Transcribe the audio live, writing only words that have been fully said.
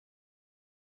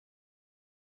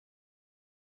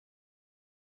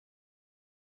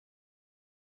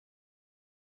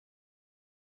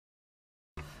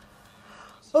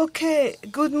Okay,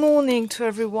 good morning to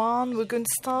everyone. We're going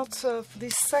to start the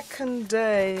second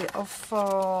day of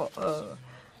our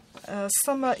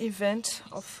summer event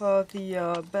of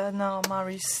the Bernard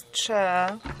Maris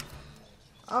Chair.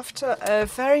 After a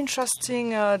very interesting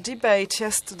debate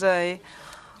yesterday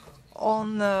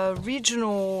on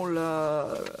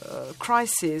regional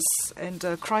crisis and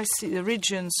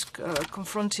regions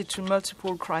confronted to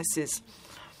multiple crises,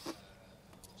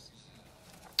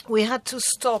 we had to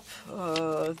stop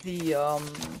the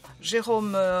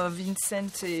Jérôme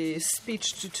Vicente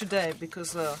speech today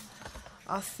because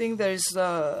I think it's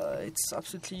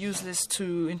absolutely useless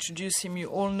to introduce him. You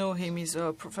all know him. He's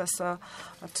a professor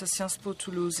at Sciences Po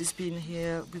Toulouse. He's been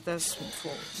here with us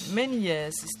for many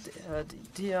years. He's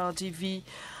DRDV,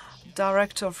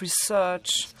 Director of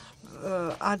Research,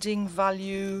 adding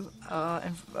value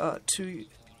to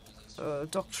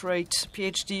doctorate,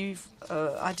 PhD,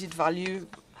 added value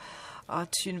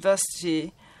at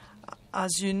university.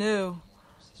 As you know,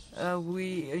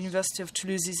 University of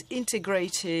Toulouse is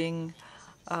integrating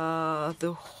all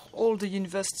the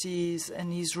universities,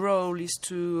 and his role is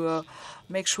to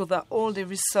make sure that all the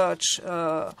research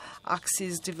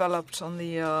axes developed on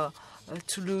the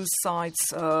Toulouse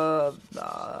sites are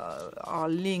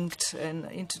linked and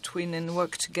intertwined and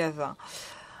work together.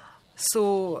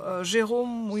 So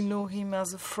Jérôme, we know him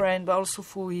as a friend, but also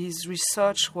for his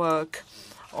research work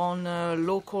on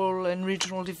local and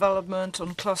regional development,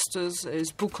 on clusters.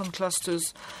 His book on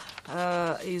clusters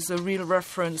is a real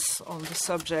reference on the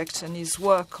subject, and his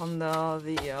work on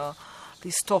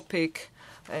this topic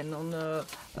and on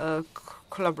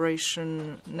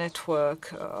collaboration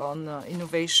network on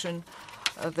innovation,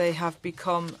 they have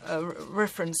become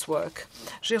reference work.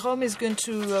 Jérôme is going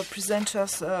to present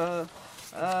us a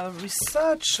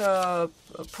research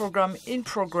program in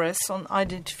progress on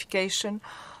identification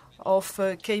of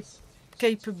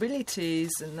capabilities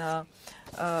and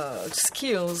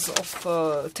skills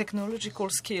of technological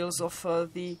skills of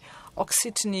the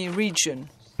Occitanie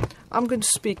region. I'm going to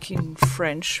speak in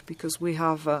French because we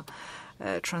have a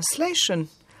translation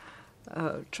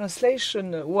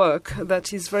work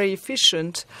that is very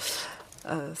efficient.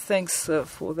 Thanks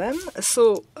for them.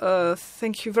 So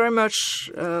thank you very much.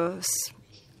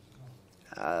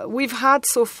 We've had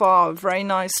so far a very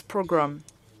nice program.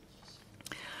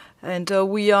 And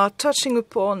we are touching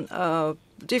upon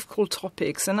difficult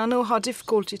topics. And I know how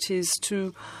difficult it is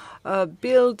to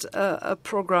build a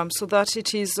program so that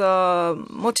it is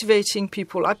motivating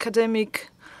people, academics,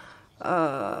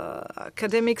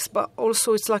 but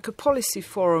also it's like a policy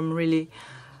forum, really.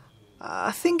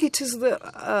 I think it is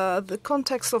the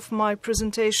context of my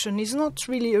presentation is not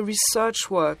really a research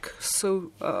work.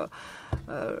 So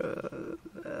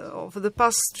over the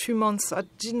past few months, I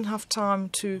didn't have time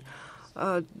to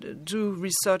do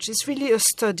research. It's really a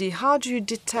study. How do you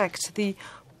detect the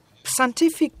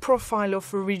scientific profile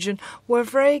of a region? We're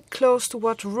very close to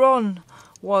what Ron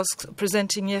was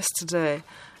presenting yesterday.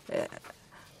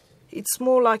 It's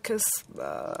more like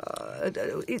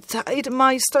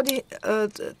my study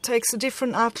takes a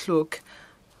different outlook,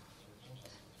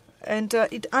 and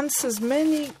it answers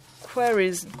many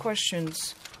queries and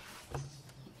questions.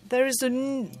 There is a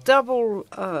double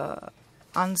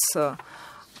answer.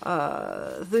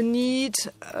 The need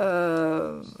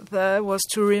there was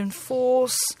to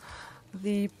reinforce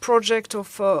the project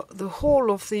of the whole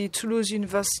of the Toulouse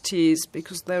universities,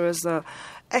 because there was an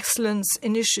excellence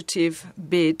initiative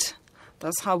bid.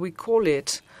 That's how we call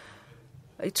it.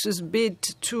 It was bid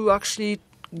to actually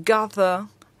gather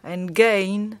and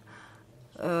gain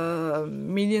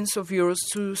millions of euros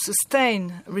to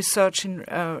sustain research in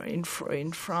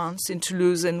France, in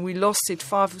Toulouse, and we lost it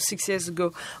 5 or 6 years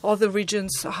ago. Other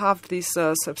regions have these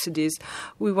subsidies.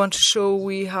 We want to show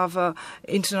we have an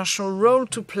international role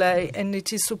to play, and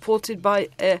it is supported by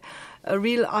a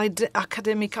real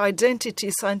academic identity,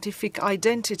 scientific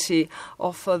identity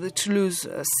of the Toulouse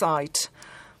site.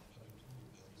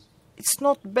 It's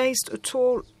not based at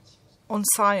all on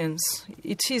science.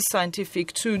 It is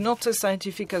scientific too, not as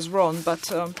scientific as Ron, but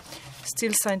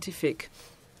still scientific.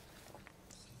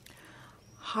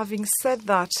 Having said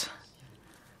that,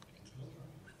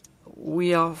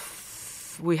 we have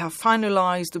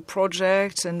finalized the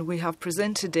project and we have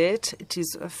presented it. It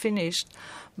is finished,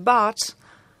 but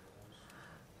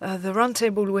the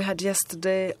roundtable we had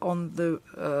yesterday on the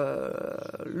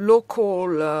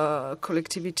local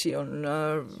collectivity on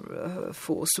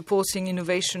for supporting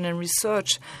innovation and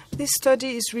research. This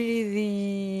study is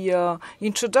really the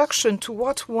introduction to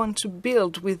what we want to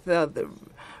build with the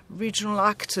regional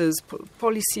actors,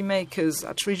 policy makers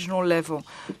at regional level,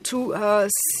 to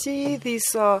see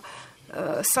this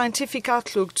scientific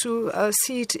outlook, to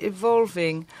see it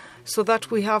evolving, so that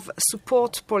we have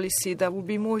support policy that will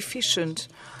be more efficient.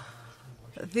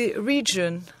 The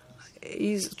region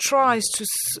tries to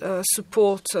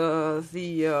support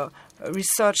the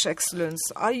research excellence.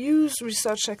 I use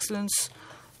research excellence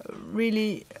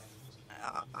really,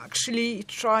 actually it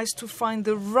tries to find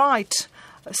the right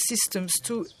systems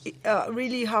to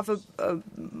really have a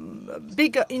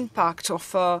bigger impact of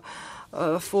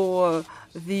for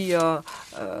the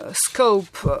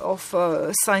scope of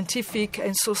scientific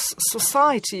and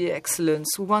society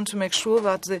excellence. We want to make sure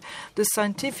that the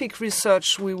scientific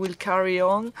research we will carry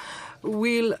on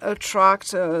will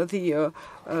attract the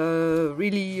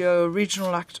really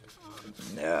regional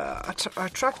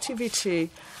attractivity,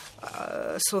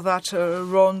 so that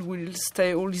Ron will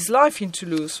stay all his life in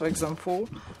Toulouse, for example.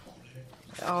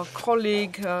 Our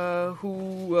colleague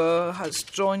who has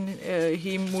joined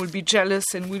him will be jealous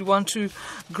and will want to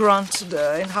grant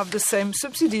and have the same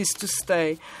subsidies to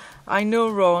stay. I know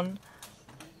Ron.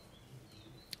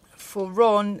 For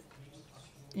Ron,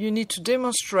 you need to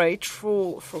demonstrate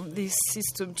from this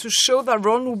system to show that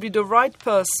Ron will be the right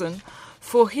person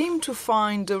for him to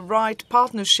find the right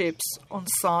partnerships on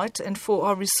site, and for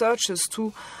our researchers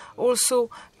to also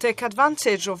take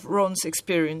advantage of Ron's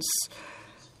experience.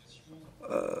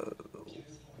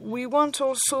 We want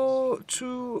also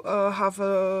to have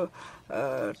a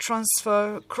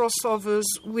transfer crossovers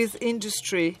with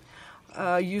industry.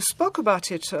 You spoke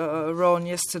about it, Ron,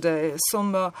 yesterday.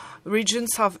 Some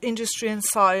regions have industry and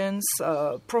science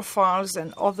profiles,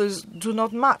 and others do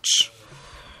not match.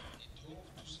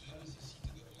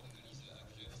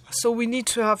 So we need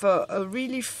to have a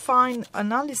really fine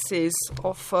analysis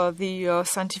of the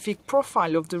scientific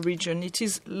profile of the region. It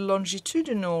is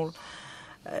longitudinal.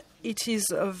 It is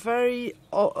a very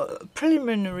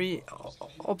preliminary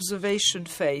observation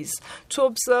phase to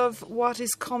observe what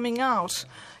is coming out.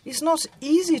 It's not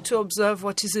easy to observe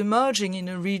what is emerging in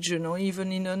a region or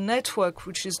even in a network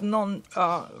which is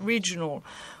non-regional.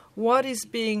 What is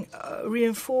being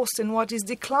reinforced and what is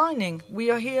declining. We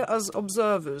are here as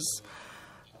observers.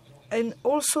 And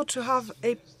also to have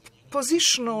a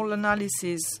positional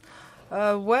analysis.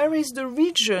 Where is the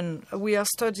region we are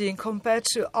studying compared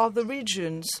to other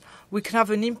regions? We can have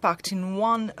an impact in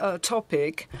one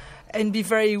topic and be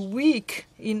very weak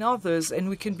in others, and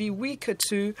we can be weaker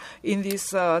too in this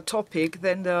topic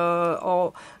than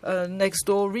our next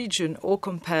door region or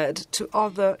compared to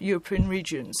other European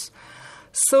regions.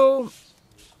 So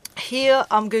here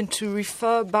I'm going to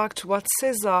refer back to what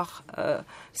César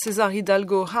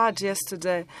Hidalgo had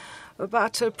yesterday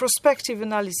about prospective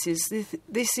analysis.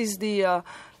 This is the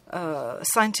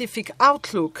scientific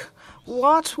outlook.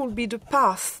 What will be the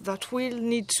path that we'll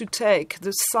need to take,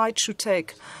 the site should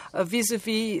take,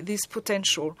 vis-à-vis this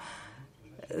potential?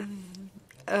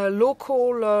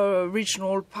 Local,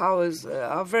 regional powers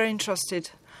are very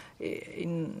interested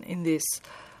in this.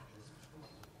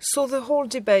 So the whole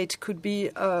debate could be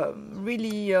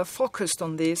really focused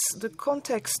on this. The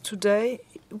context today,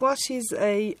 what is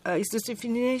the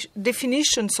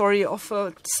definition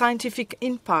of scientific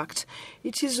impact?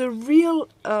 It is a real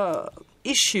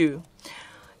issue.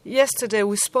 Yesterday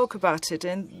we spoke about it,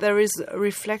 and there is a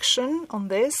reflection on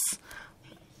this.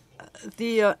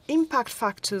 The impact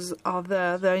factors are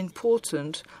there; they're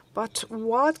important. But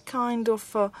what kind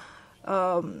of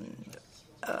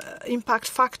impact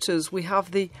factors? We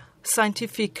have the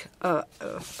scientific,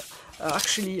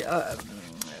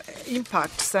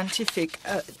 impact, scientific,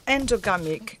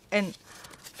 endogamic and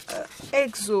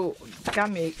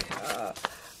exogamic.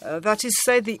 That is,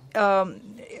 say, the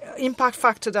impact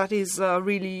factor that is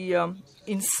really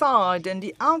inside, and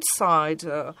the outside,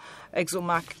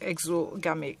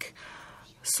 exogamic.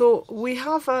 So we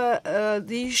have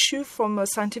the issue from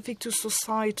scientific to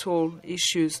societal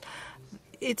issues.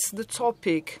 It's the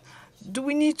topic. Do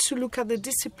we need to look at the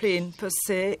discipline per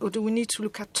se, or do we need to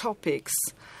look at topics?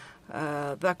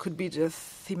 That could be the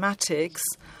thematics,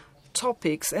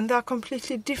 topics, and they're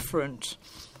completely different.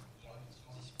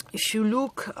 If you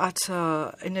look at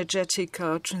energetic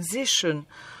transition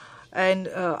and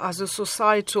as a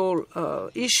societal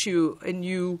issue, and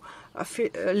you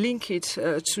link it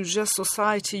to just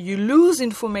society, you lose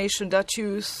information that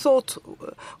you thought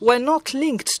were not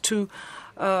linked to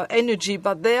energy,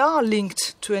 but they are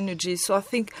linked to energy. So I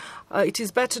think it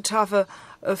is better to have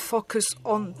a focus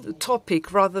on the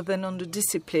topic rather than on the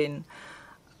discipline.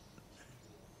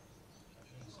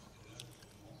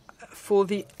 For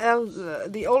the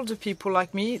older people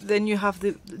like me, then you have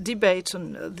the debate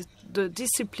on the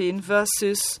discipline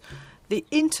versus the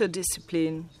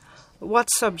interdiscipline. What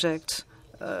subject?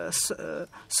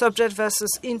 Subject versus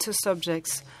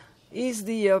intersubjects. is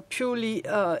the purely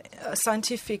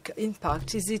scientific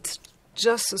impact? Is it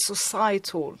just a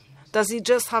societal? Does it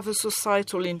just have a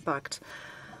societal impact?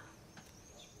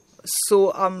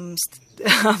 So I'm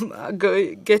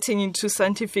getting into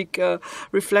scientific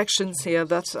reflections here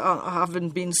that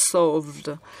haven't been solved.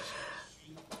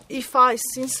 If I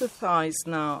synthesize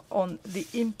now on the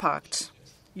impact,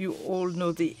 you all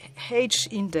know the H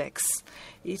index.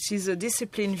 It is a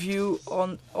discipline view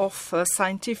of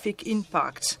scientific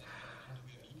impact.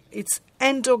 It's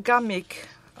endogamic.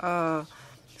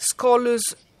 Scholars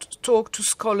talk to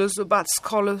scholars about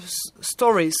scholars'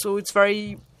 stories, so it's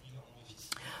very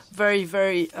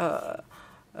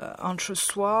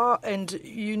entre-soi, and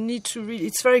you need to really,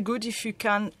 it's very good if you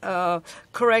can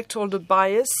correct all the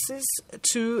biases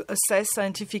to assess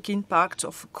scientific impact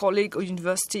of a colleague or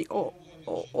university or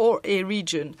a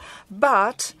region.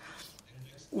 But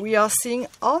we are seeing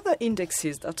other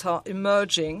indexes that are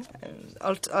emerging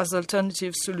as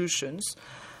alternative solutions,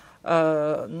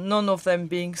 none of them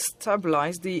being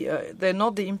stabilized. They're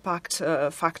not the impact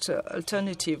factor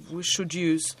alternative we should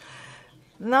use.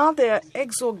 Now they are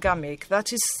exogamic,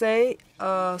 that is, say,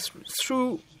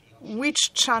 through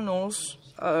which channels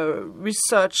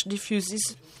research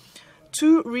diffuses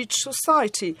to reach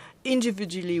society.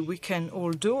 Individually, we can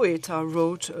all do it. I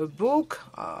wrote a book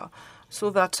so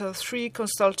that 3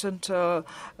 consultant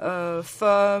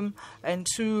firm and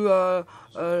 2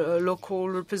 local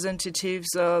representatives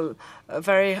they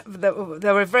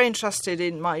were very interested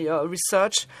in my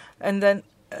research, and then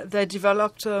they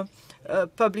developed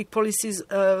public policies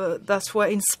that were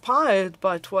inspired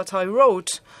by what I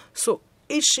wrote. So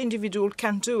each individual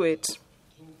can do it.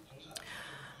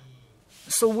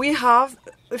 So we have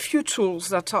a few tools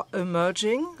that are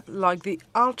emerging, like the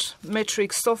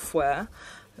altmetric software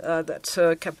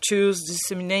that captures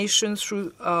dissemination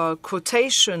through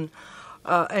quotation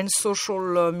and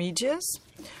social medias.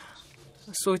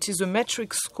 So it is a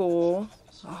metric score,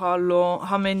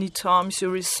 how many times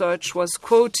your research was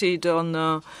quoted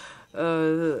on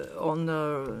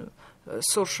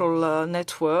social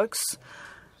networks,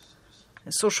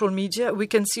 social media. We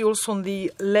can see also on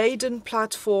the Leiden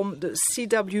platform, the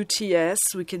CWTS,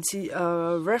 we can see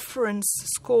reference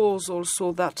scores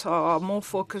also that are more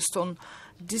focused on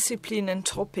discipline and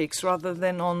topics rather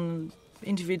than on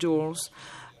individuals.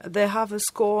 They have a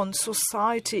score on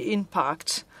society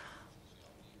impact,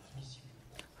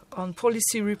 on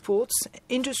policy reports,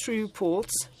 industry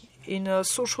reports, in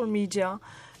social media,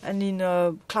 and in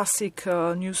classic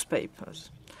newspapers.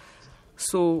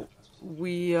 So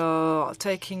we are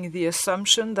taking the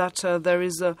assumption that there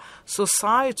is a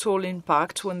societal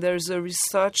impact when there is a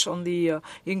research on the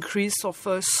increase of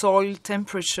soil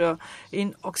temperature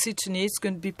in Occitanie. It's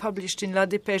going to be published in La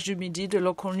Dépêche du Midi, the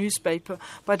local newspaper,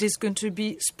 but it's going to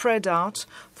be spread out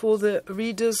for the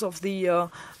readers of the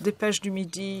Dépêche du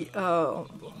Midi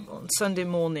on Sunday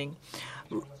morning.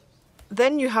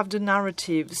 Then you have the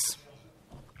narratives.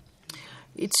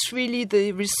 It's really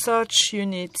the research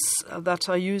units that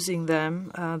are using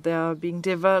them. They are being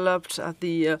developed at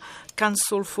the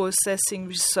Council for Assessing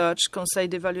Research, Conseil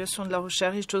d'évaluation de la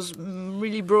recherche. It was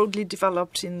really broadly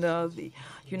developed in the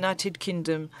United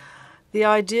Kingdom. The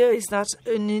idea is that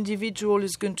an individual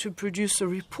is going to produce a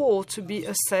report to be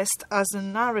assessed as a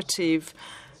narrative,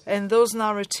 and those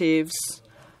narratives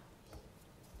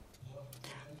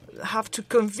have to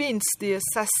convince the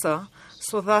assessor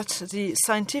so that the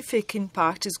scientific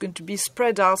impact is going to be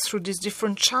spread out through these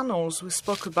different channels we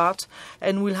spoke about,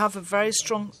 and will have a very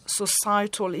strong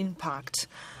societal impact.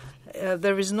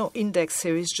 There is no index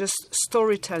here, it's just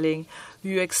storytelling.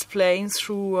 You explain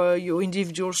through your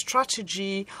individual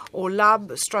strategy or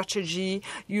lab strategy.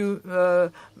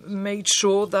 You made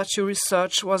sure that your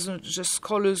research wasn't just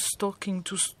scholars talking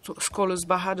to scholars,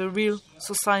 but had a real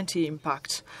society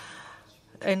impact.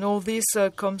 And all this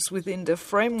comes within the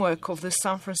framework of the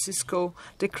San Francisco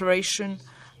Declaration,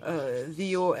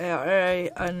 the ORA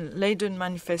and Leiden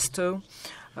Manifesto,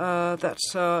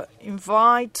 that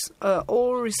invite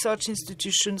all research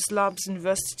institutions, labs,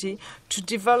 university to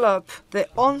develop their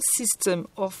own system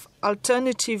of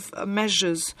alternative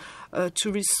measures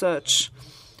to research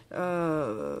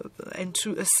and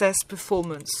to assess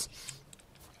performance.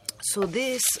 So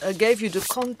this gave you the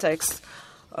context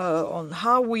on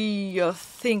how we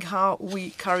think, how we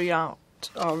carry out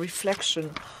our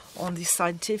reflection on the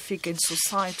scientific and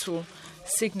societal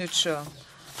signature.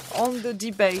 On the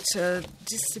debate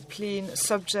discipline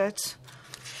subject,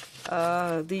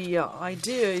 the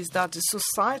idea is that the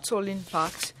societal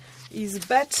impact is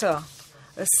better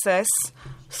assessed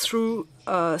through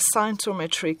a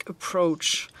scientometric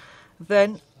approach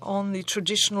than on the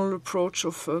traditional approach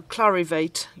of a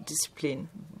clarivate discipline,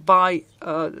 by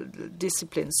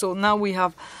discipline. So now we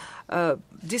have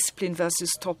discipline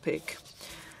versus topic.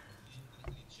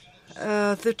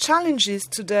 The challenges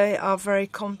today are very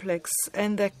complex,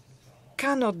 and they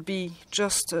cannot be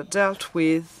just dealt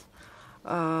with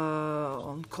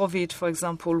on COVID, for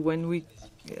example, when we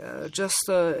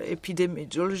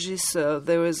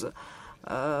epidemiologists,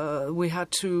 we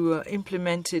had to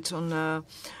implement it on the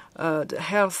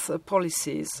health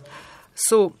policies.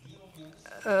 So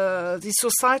the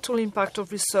societal impact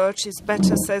of research is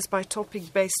better assessed by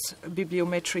topic-based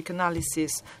bibliometric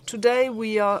analysis. Today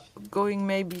we are going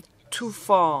maybe too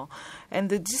far, and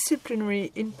the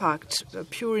disciplinary impact,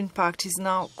 pure impact, is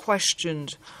now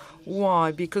questioned.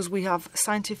 Why? Because we have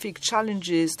scientific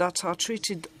challenges that are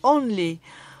treated only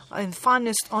and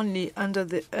financed only under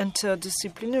the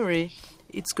interdisciplinary.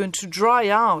 It's going to dry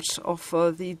out of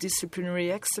the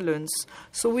disciplinary excellence.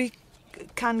 So we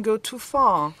can go too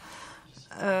far.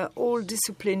 All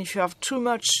discipline, if you have too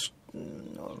much,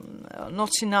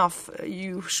 not enough,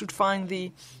 you should find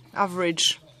the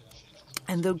average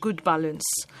and the good balance.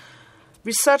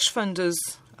 Research funders,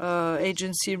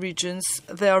 agency regions,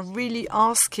 they are really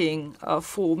asking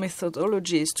for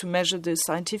methodologies to measure the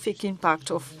scientific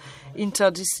impact of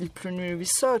interdisciplinary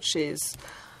researches.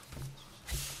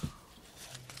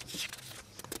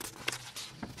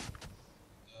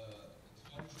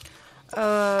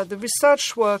 The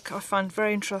research work I find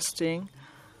very interesting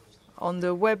on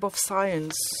the Web of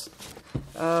Science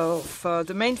of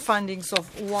the main findings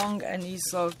of Wang and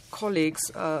his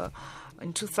colleagues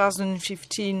in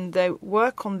 2015. They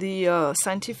work on the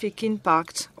scientific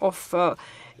impact of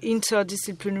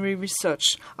interdisciplinary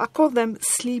research. I call them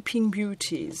sleeping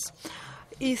beauties.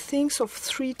 He thinks of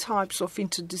 3 types of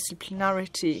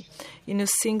interdisciplinarity in a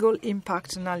single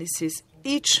impact analysis.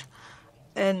 Each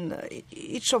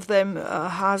of them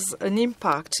has an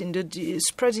impact in the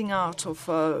spreading out of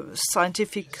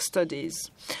scientific studies.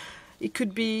 It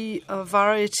could be a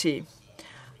variety.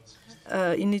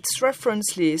 In its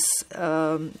reference list,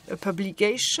 a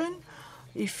publication,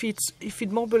 if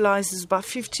it mobilizes about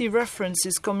 50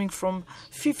 references coming from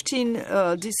 15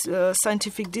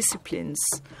 scientific disciplines,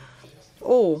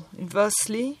 or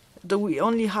inversely, we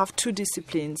only have 2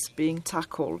 disciplines being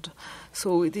tackled.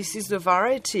 So this is the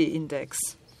variety index.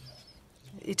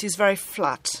 It is very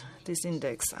flat, this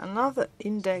index. Another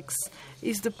index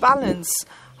is the balance.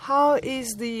 How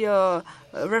is the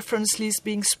reference list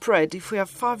being spread? If we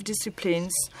have 5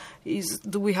 disciplines,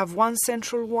 do we have one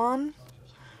central one?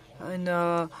 In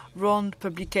a round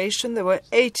publication, there were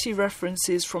 80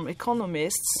 references from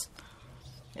economists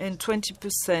and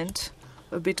 20%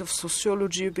 a bit of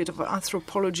sociology, a bit of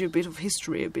anthropology, a bit of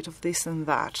history, a bit of this and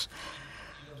that.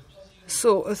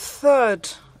 So a third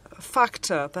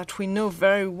factor that we know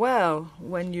very well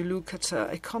when you look at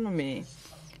economy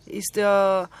is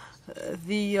the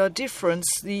difference,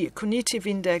 the cognitive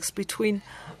index between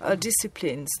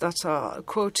disciplines that are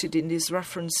quoted in this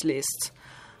reference list.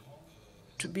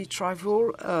 To be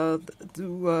trivial,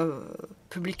 the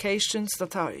publications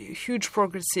that are huge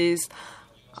progresses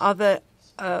are the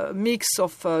mix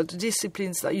of the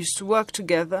disciplines that used to work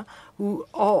together,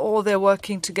 or they're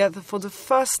working together for the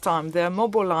first time. They are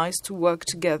mobilized to work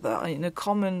together in a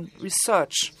common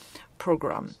research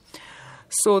program.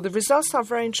 So the results are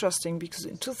very interesting because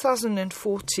in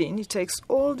 2014 he takes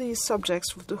all these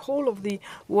subjects with the whole of the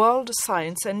world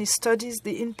science and he studies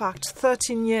the impact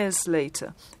 13 years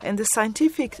later. And the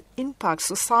scientific impact,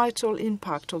 societal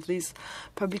impact of these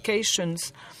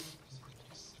publications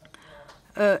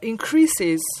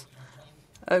increases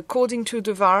according to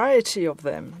the variety of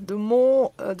them. The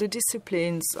more the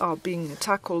disciplines are being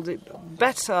tackled, the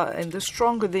better and the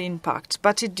stronger the impact.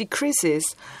 But it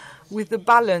decreases with the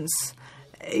balance.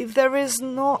 If there is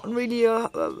not really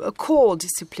a core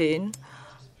discipline,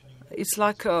 it's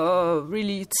like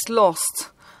it's lost,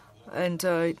 and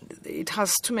it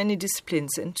has too many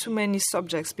disciplines and too many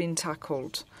subjects being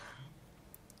tackled.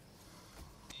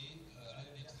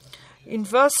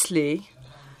 Inversely,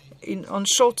 on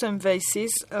short-term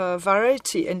basis,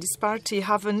 variety and disparity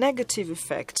have a negative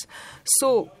effect.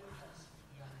 So,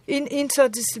 in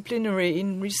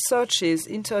interdisciplinary researches,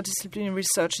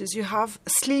 you have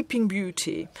sleeping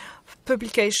beauty,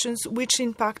 publications which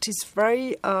impact is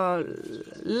very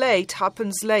late,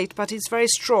 happens late, but it's very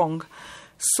strong.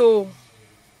 So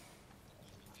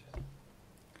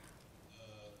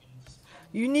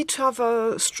you need to have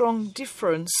a strong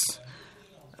difference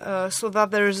so that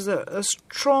there is a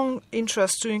strong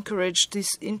interest to encourage this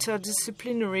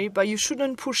interdisciplinary, but you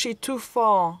shouldn't push it too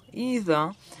far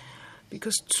either,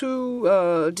 because too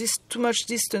much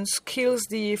distance kills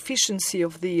the efficiency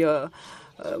of the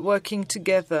working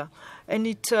together. And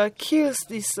it kills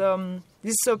this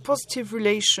positive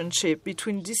relationship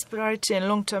between disparity and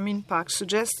long-term impact,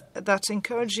 suggests that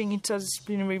encouraging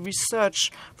interdisciplinary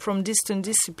research from distant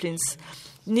disciplines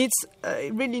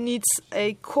really needs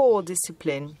a core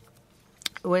discipline.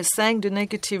 We're saying the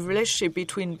negative relationship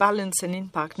between balance and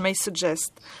impact may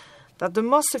suggest that the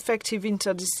most effective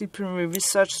interdisciplinary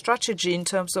research strategy in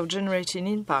terms of generating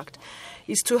impact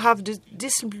is to have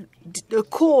the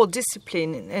core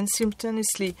discipline and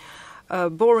simultaneously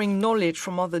borrowing knowledge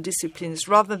from other disciplines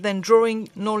rather than drawing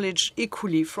knowledge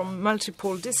equally from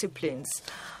multiple disciplines.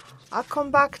 I'll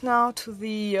come back now to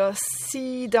the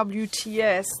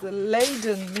CWTS, the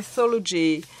Leiden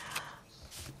methodology.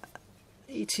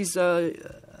 It is a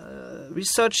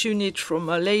research unit from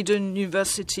Leiden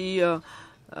University,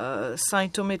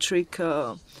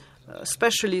 scientometric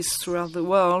specialists throughout the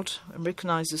world,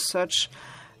 recognized as such,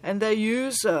 and they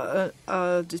use a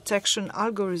detection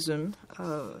algorithm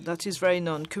that is very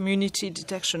known, community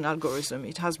detection algorithm.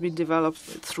 It has been developed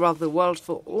throughout the world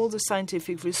for all the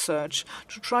scientific research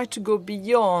to try to go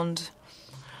beyond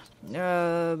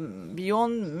measuring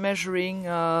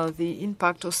the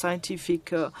impact of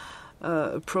scientific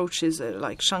approaches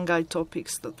like Shanghai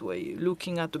topics, that way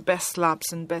looking at the best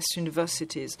labs and best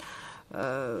universities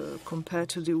compared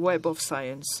to the web of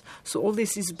science. So all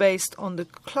this is based on the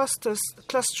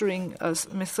clustering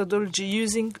methodology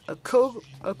using a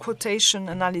quotation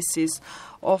analysis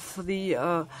of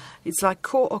the it's like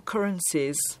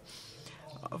co-occurrences,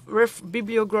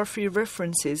 bibliography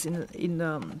references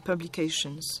in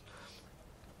publications.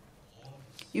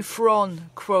 If Ron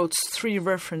quotes 3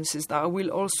 references that I will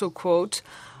also quote,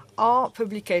 our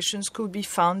publications could be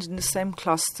found in the same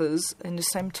clusters, in the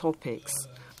same topics.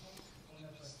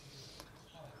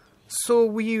 So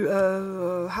we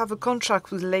have a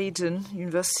contract with Leiden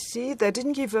University. They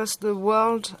didn't give us the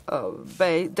world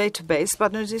database,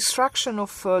 but an extraction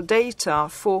of data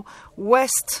for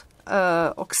West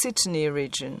Occitanie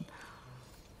region.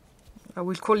 I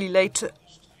will call it later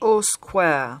O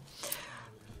square.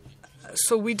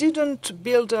 So we didn't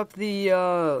build up the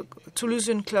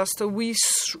Toulousian cluster. We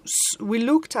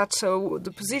looked at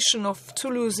the position of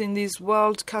Toulouse in these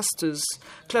world clusters.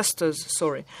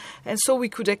 And so we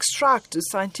could extract the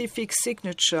scientific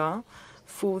signature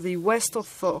for the west of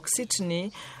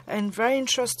Occitanie. And very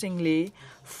interestingly,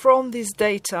 from this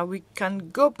data, we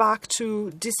can go back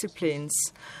to disciplines.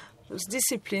 Those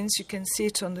disciplines, you can see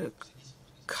it on the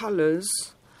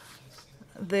colors.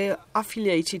 They're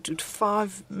affiliated to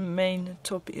 5 main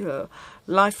topics: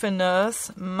 life and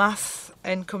earth, math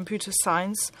and computer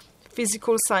science,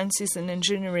 physical sciences and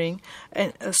engineering,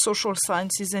 and social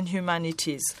sciences and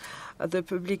humanities. The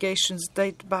publications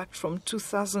date back from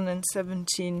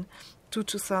 2017 to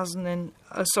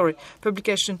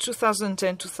publication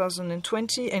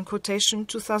 2010-2020, and quotation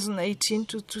 2018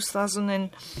 to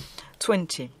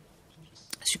 2020.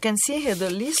 So you can see here the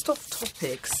list of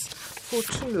topics for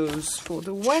Toulouse. For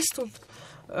the west of,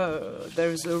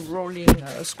 there is a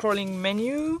scrolling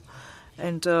menu,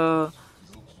 and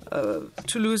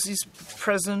Toulouse is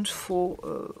present for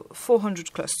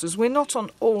 400 clusters. We're not on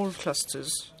all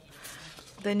clusters.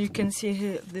 Then you can see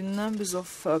here the numbers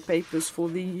of papers for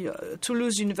the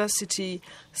Toulouse University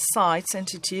sites,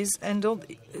 entities, and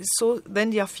so then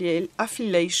the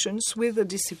affiliations with the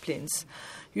disciplines.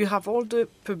 You have all the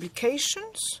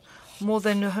publications, more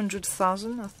than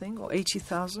 100,000, I think, or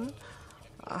 80,000.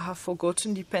 I have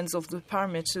forgotten, depends on the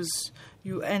parameters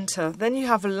you enter. Then you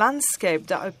have a landscape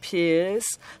that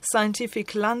appears,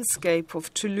 scientific landscape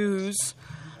of Toulouse,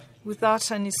 without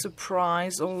any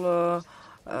surprise. All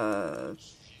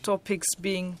topics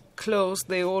being closed,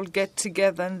 they all get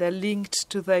together and they're linked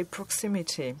to their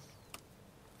proximity.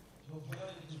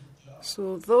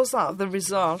 So those are the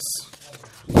results.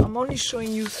 I'm only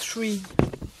showing you 3.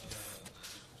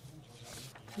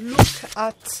 Look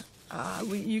at,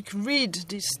 you can read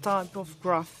this type of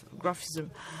graphism.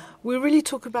 We really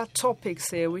talk about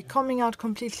topics here. We're coming out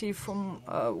completely from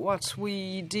what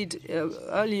we did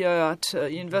earlier at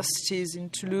universities in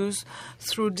Toulouse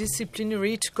through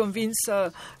disciplinary to convince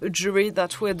a jury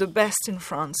that we're the best in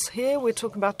France. Here we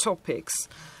talk about topics.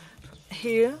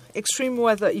 Here, extreme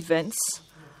weather events,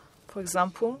 for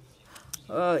example.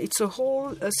 It's a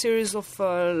series of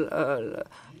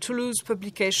Toulouse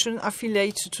publications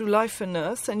affiliated to Life and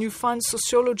Earth, and you find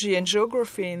sociology and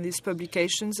geography in these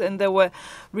publications, and they were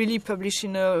really published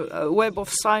in a Web of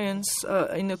Science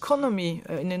in economy,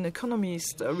 in an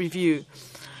Economist review.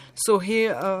 So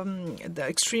here, the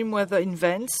extreme weather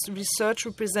events research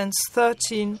represents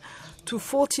 13 to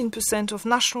 14% of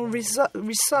national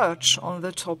research on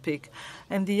the topic,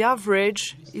 and the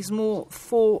average is more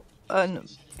 4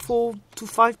 4 to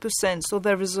 5%. So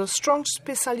there is a strong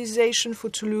specialization for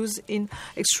Toulouse in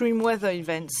extreme weather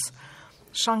events.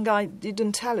 Shanghai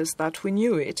didn't tell us that. We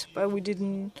knew it, but we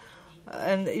didn't.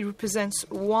 And it represents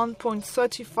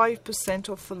 1.35%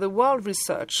 of the world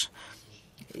research.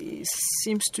 It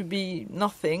seems to be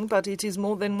nothing, but it is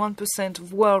more than 1%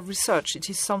 of world research. It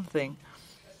is something.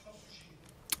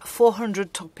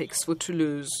 400 topics for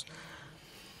Toulouse.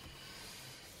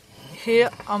 Here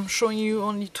I'm showing you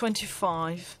only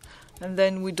 25, and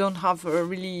then we don't have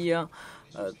really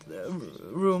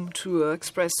room to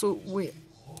express. So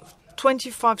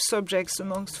 25 subjects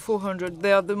amongst 400.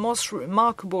 They are the most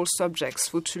remarkable subjects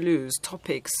for Toulouse,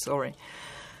 topics, sorry.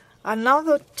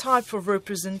 Another type of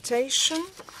representation,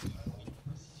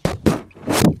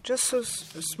 just a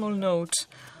small note,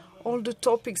 all the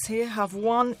topics here have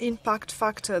one impact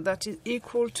factor that is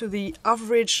equal to the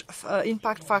average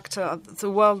impact factor at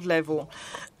the world level.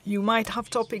 You might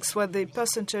have topics where the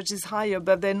percentage is higher,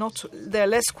 but they're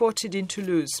less quoted in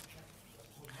Toulouse.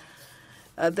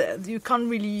 You can't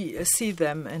really see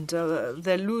them, and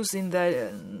they're losing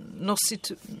their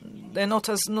they're not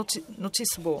as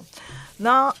noticeable.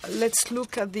 Now let's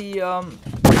look at the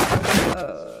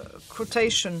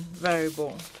quotation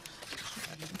variable.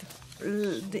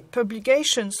 The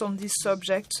publications on this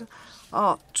subject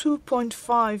are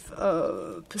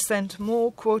 2.5%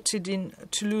 more quoted in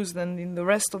Toulouse than in the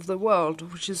rest of the world,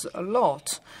 which is a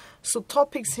lot. So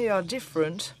topics here are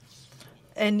different.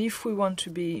 And if we want to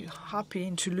be happy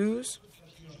in Toulouse,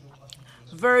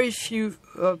 very few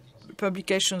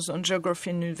publications on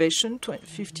geography and innovation,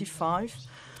 55,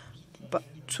 but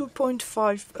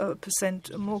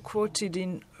 2.5% more quoted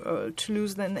in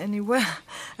Toulouse than anywhere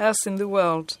else in the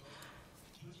world.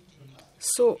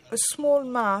 So a small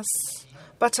mass,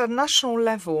 but at national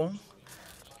level,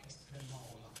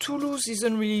 Toulouse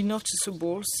isn't really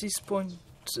noticeable,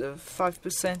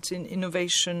 6.5% in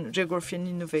innovation, geography and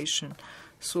innovation.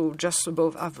 So just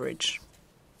above average.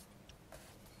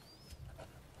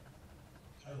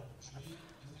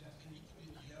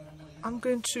 I'm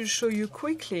going to show you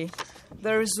quickly.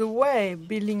 There is a way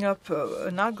building up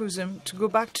an algorithm to go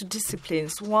back to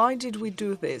disciplines. Why did we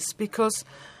do this? Because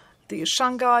the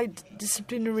Shanghai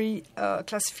disciplinary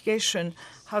classification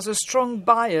has a strong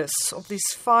bias of these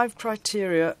 5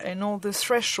 criteria and all the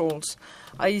thresholds.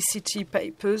 IECT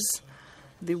papers,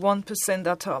 the 1%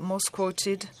 that are most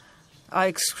quoted, are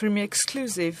extremely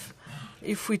exclusive.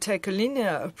 If we take a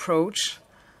linear approach,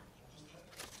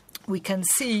 we can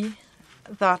see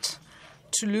that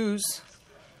Toulouse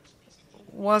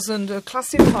wasn't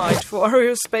classified for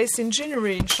aerospace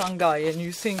engineering in Shanghai. And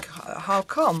you think, how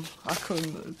come? How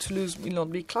come Toulouse will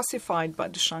not be classified by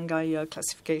the Shanghai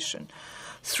classification?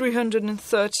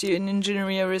 330 in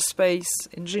engineering, aerospace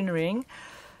engineering,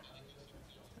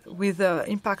 with an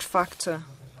impact factor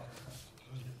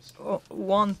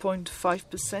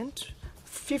 1.5%,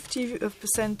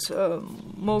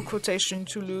 50% more quotation in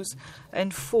Toulouse,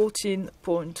 and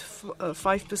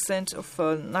 14.5% of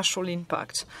national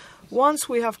impact. Once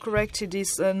we have corrected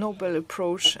this noble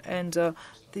approach and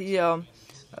the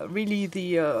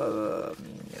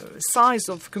size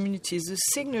of communities, the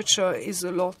signature is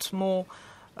a lot more.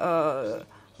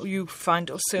 You find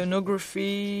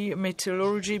oceanography,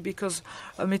 meteorology, because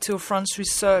Meteo France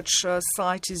research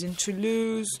site is in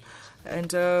Toulouse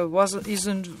and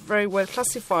isn't very well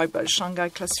classified by Shanghai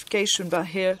classification, but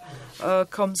here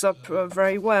comes up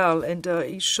very well, and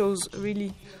it shows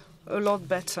really a lot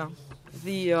better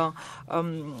the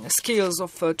skills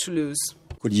of Toulouse.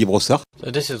 Olivier Brossard. So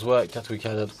this is work that we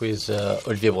carried out with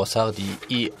Olivier Brossard,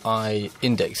 the EI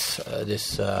index.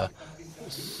 This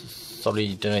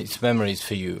generates memories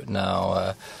for you.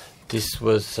 Now, this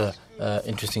was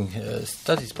interesting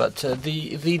studies, but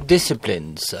the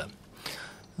disciplines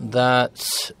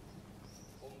that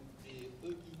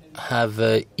have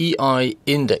EI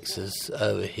indexes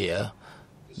over here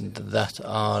that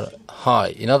are high.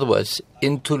 In other words,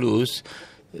 in Toulouse,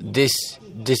 this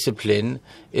discipline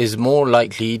is more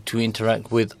likely to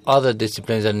interact with other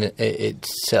disciplines than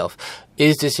itself.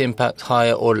 Is this impact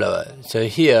higher or lower? So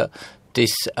here,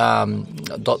 this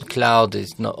dot cloud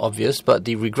is not obvious, but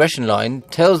the regression line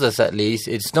tells us at least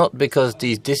it's not because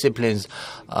these disciplines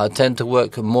tend to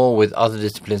work more with other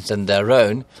disciplines than their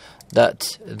own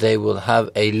that they will have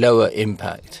a lower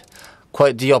impact.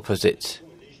 Quite the opposite,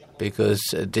 because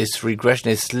this regression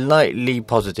is slightly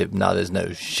positive. Now, there's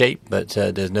no shape, but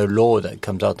there's no law that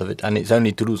comes out of it, and it's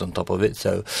only Toulouse on top of it,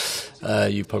 so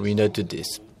you probably noted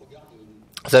this.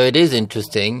 So it is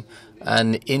interesting,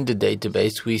 and in the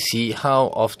database we see how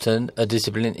often a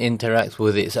discipline interacts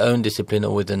with its own discipline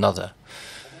or with another.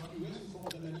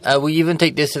 We even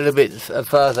take this a little bit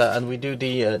further, and we do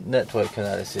the network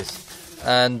analysis.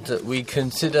 And we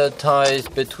consider ties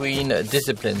between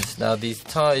disciplines. Now, these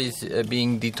ties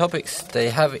being the topics they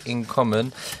have in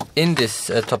common in this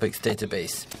topics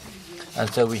database. And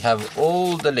so we have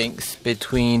all the links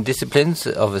between disciplines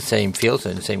of the same field, so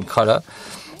in the same color.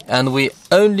 And we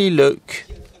only look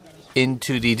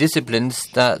into the disciplines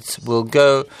that will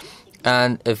go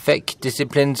and affect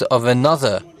disciplines of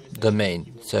another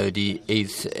domain. So the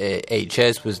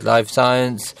HS with life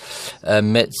science,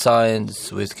 med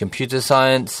science with computer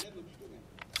science.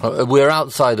 We're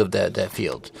outside of their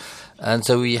field. And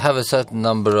so we have a certain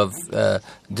number of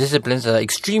disciplines that are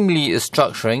extremely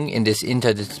structuring in this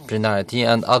interdisciplinarity,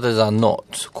 and others are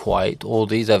not quite. All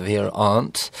these over here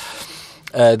aren't.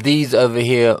 These over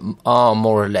here are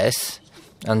more or less,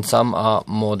 and some are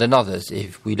more than others.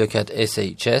 If we look at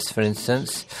SHS, for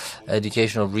instance,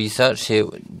 educational research, here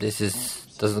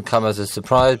doesn't come as a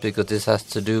surprise because this has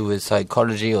to do with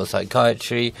psychology or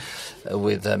psychiatry,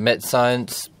 with med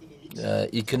science.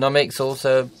 Economics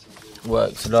also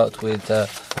works a lot with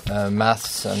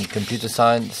maths and computer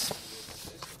science.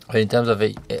 In terms of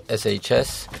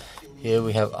SHS, here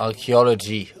we have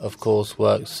archaeology, of course,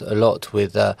 works a lot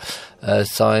with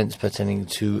science pertaining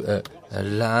to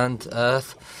land,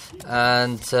 earth.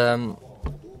 And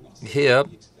here,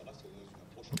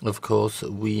 of course,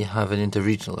 we have an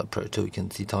interregional approach, so we can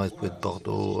see ties with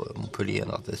Bordeaux, Montpellier,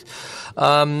 and others.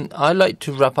 I'd like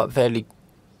to wrap up fairly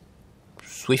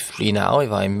swiftly now,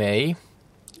 if I may.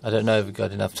 I don't know if we've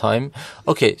got enough time.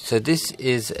 Okay, so this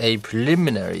is a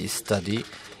preliminary study.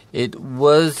 It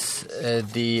was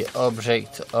the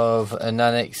object of an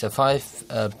annex, a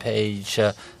 5-page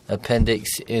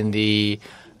appendix in the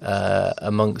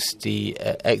amongst the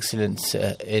Excellence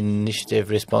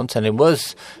Initiative response, and it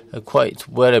was quite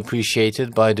well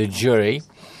appreciated by the jury.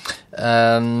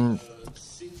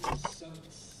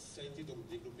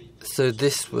 So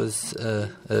this was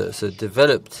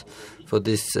developed for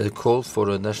this call for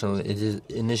a national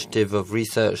initiative of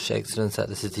research excellence at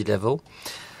the city level.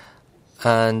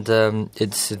 And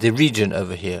it's the region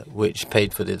over here which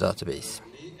paid for the database.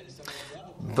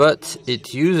 But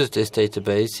it uses this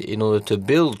database in order to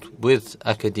build with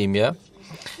academia.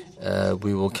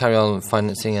 We will carry on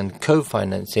financing and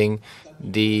co-financing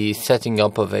the setting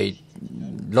up of a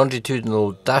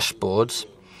longitudinal dashboard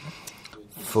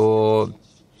for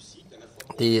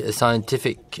the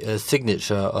scientific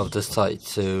signature of the site.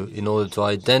 So in order to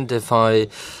identify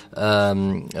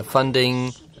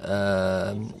funding,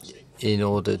 in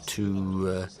order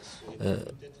to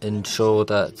ensure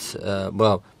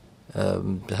that,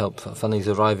 help fundings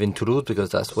arrive in Toulouse, because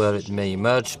that's where it may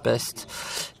emerge best.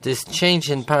 This change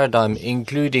in paradigm,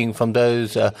 including from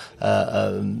those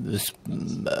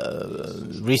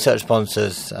research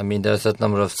sponsors, I mean, there's a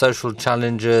number of social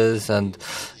challenges, and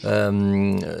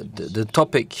the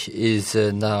topic is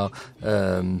now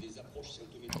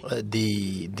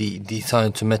the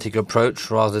scientific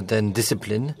approach rather than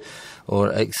discipline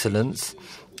or excellence.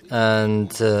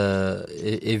 And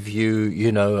if you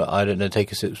I don't know,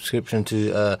 take a subscription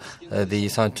to the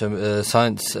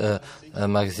science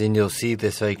magazine, you'll see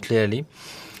this very clearly.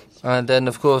 And then,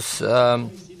 of course,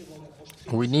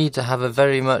 we need to have a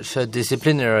very much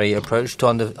disciplinary approach to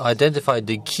identify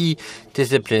the key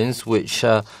disciplines which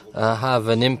have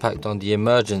an impact on the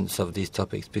emergence of these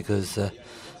topics, because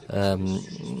and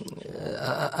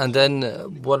then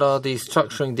what are the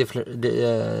structuring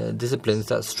disciplines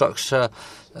that structure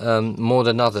more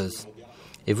than others?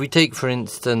 If we take, for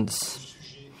instance,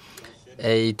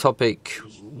 a topic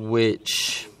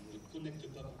which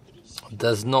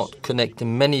does not connect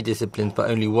many disciplines but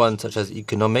only one, such as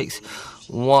economics,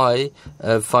 why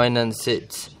finance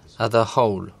it as a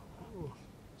whole?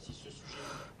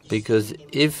 Because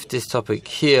if this topic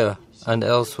here and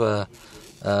elsewhere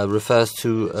refers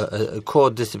to a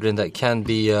core discipline that can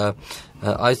be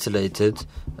isolated,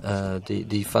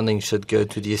 the funding should go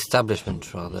to the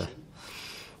establishment rather.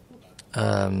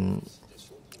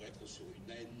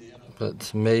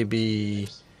 But maybe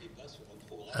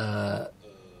the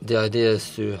idea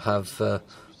is to have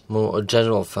more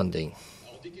general funding.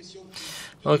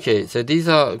 Okay, so these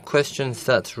are questions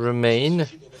that remain.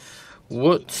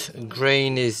 What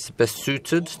grain is best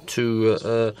suited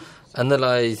to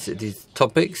analyze these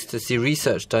topics, to see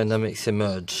research dynamics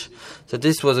emerge? So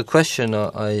this was a question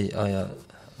I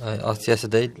asked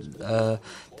yesterday.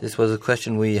 This was a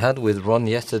question we had with Ron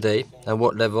yesterday. At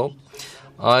what level?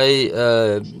 I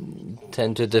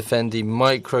tend to defend the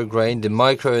micro-grain, the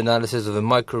micro-analysis of a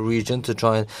micro-region, to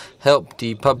try and help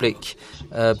the public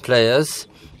players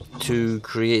to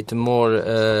create more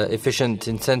efficient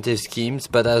incentive schemes.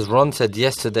 But as Ron said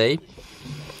yesterday,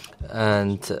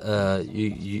 and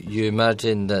you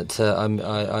imagine that I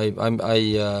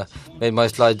made my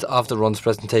slides after Ron's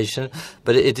presentation,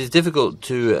 but it is difficult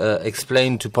to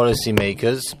explain to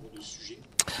policymakers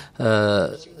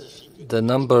the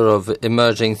number of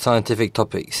emerging scientific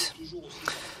topics.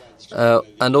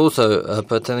 And also,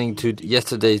 pertaining to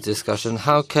yesterday's discussion,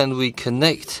 how can we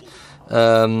connect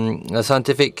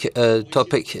scientific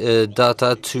topic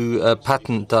data to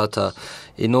patent data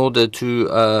in order to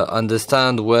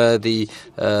understand where the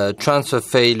transfer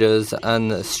failures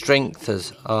and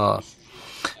strengths are?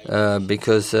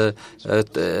 Because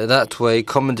that way,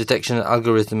 common detection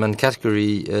algorithm and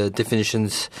category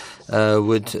definitions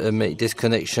would make this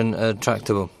connection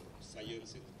tractable.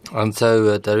 And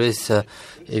so there is,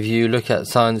 if you look at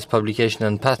science publication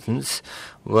and patents,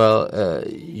 well,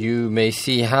 you may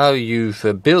see how you've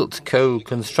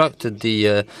co-constructed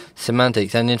the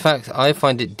semantics. And in fact, I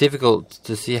find it difficult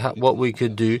to see what we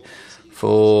could do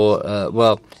for,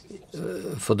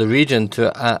 for the region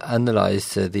to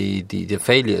analyze the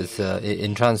failures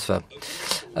in transfer.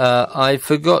 I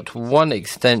forgot one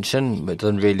extension, but it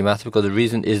doesn't really matter because the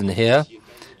reason isn't here.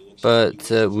 But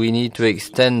we need to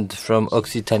extend from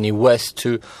Occitanie west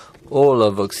to all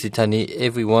of Occitanie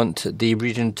if we want the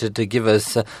region to give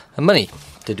us money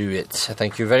to do it.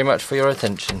 Thank you very much for your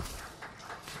attention.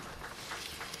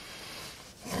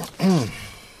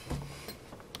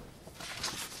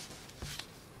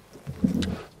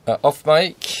 Off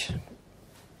mic.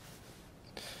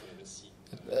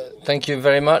 Thank you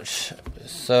very much.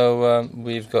 So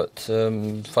we've got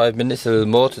 5 minutes, a little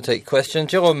more, to take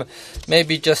questions. Jérôme,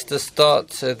 maybe just to start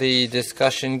the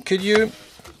discussion, could you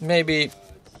maybe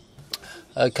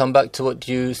come back to what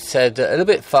you said a little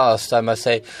bit fast, I must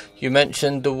say. You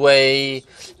mentioned the way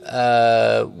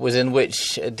within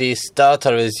which this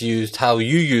data is used, how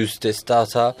you use this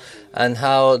data, and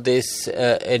how this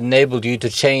enabled you to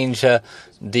change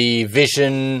the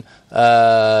vision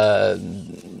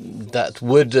that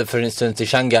would, for instance, the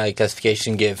Shanghai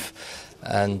classification give.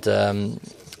 And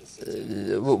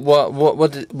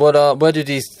where do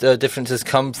these differences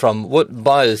come from? What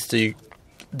bias do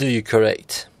you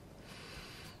correct?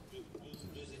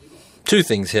 Two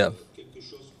things here.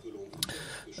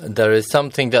 There is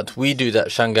something that we do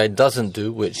that Shanghai doesn't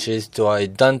do, which is to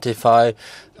identify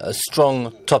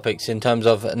strong topics in terms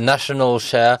of national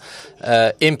share,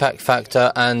 impact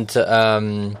factor, and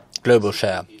global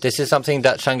share. This is something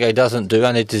that Shanghai doesn't do,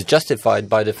 and it is justified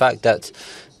by the fact that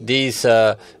these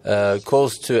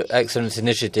calls to excellence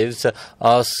initiatives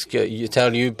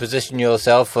tell you position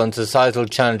yourself on societal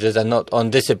challenges and not on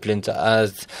disciplines,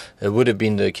 as would have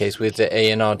been the case with the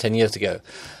ANR 10 years ago.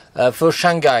 For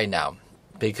Shanghai now,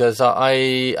 because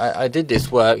I did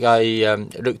this work, I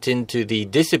looked into the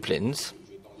disciplines.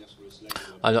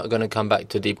 I'm not going to come back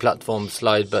to the platform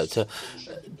slide, but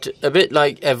a bit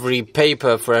like every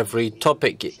paper for every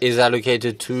topic is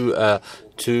allocated to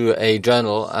a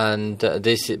journal, and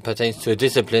this pertains to a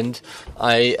discipline.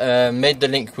 I made the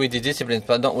link with the disciplines,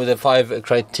 but not with the 5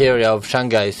 criteria of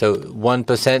Shanghai. So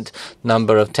 1%,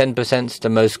 number of 10%, the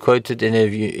most quoted in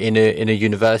a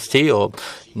university, or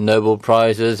Nobel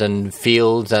prizes and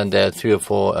fields, and there are 3 or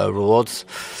 4 rewards.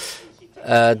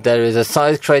 There is a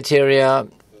size criteria.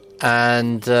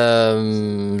 And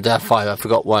there are 5, I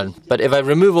forgot one. But if I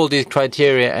remove all these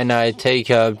criteria and I take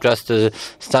just a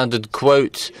standard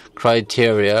quote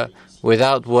criteria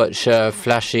without what's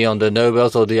flashy on the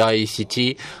Nobels or the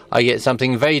IECT, I get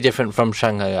something very different from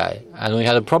Shanghai. And we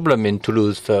had a problem in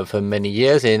Toulouse for many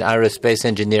years in aerospace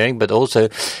engineering, but also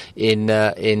in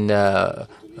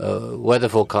weather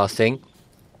forecasting.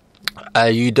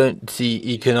 You don't see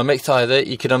economics either.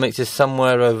 Economics is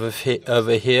somewhere over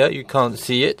here. You can't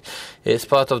see it. It's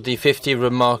part of the 50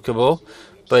 remarkable,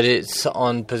 but it's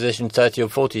on position 30 or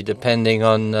 40, depending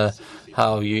on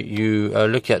how you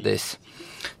look at this.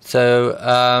 So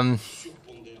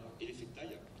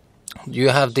you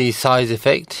have the size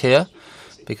effect here,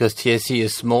 because TSE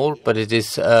is small, but it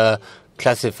is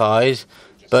classified.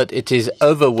 But it is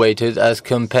overweighted as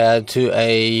compared to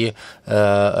a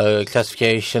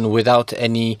classification without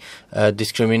any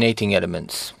discriminating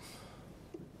elements.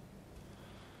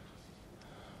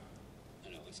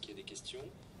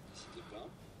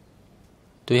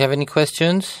 Do you have any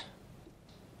questions?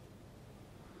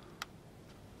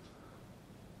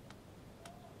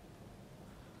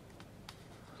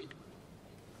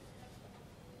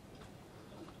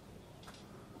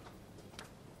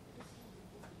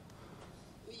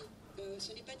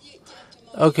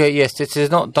 Okay, yes, this is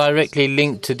not directly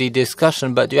linked to the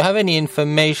discussion, but do you have any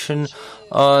information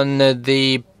on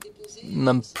the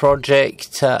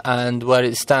project and where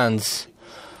it stands?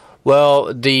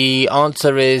 Well, the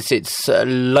answer is it's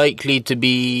likely to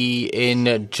be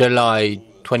in July.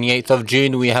 28th of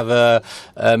June, we have a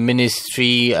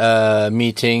ministry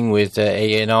meeting with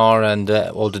ANR and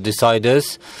all the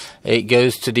deciders. It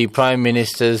goes to the Prime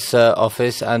Minister's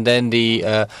office, and then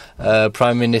the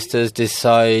Prime Minister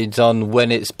decides on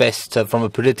when it's best from a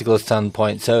political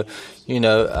standpoint. So,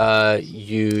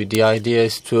 the idea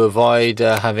is to avoid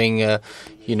having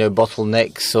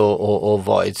bottlenecks or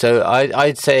void. So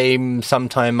I'd say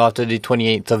sometime after the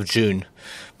 28th of June.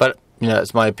 But,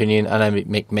 that's my opinion, and I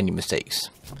make many mistakes.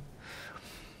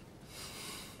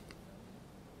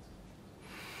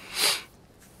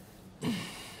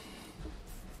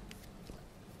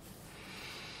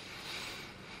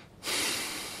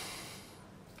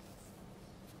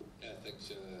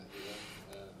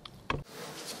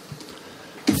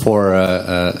 For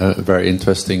a very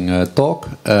interesting talk.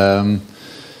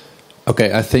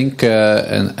 I think,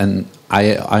 and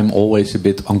I'm always a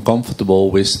bit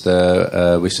uncomfortable with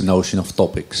the notion of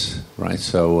topics, right?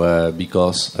 So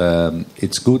because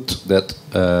it's good that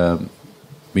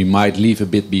we might leave a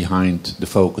bit behind the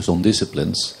focus on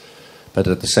disciplines, but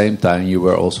at the same time, you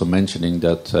were also mentioning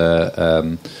that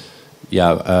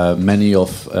many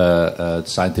of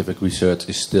scientific research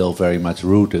is still very much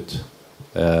rooted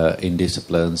in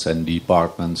disciplines and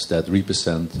departments that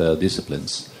represent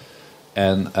disciplines,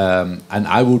 and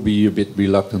I would be a bit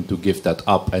reluctant to give that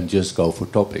up and just go for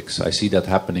topics. I see that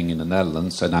happening in the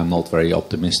Netherlands, and I'm not very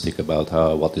optimistic about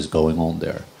what is going on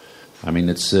there. I mean,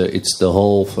 it's the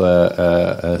whole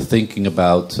thinking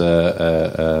about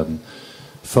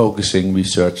focusing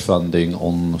research funding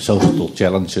on societal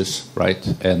challenges, right?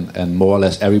 And more or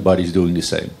less everybody's doing the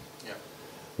same.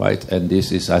 Right, and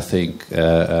this is, I think,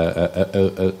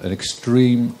 an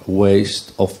extreme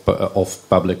waste of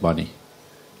public money,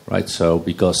 right? So,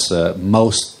 because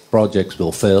most projects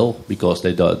will fail because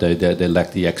they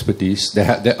lack the expertise.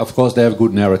 Of course, they have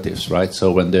good narratives, right?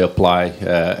 So when they apply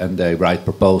and they write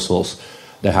proposals,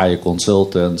 they hire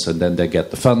consultants, and then they get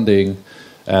the funding,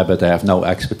 but they have no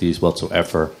expertise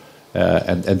whatsoever,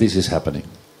 and this is happening.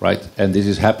 Right, and this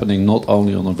is happening not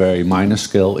only on a very minor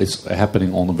scale; it's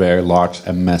happening on a very large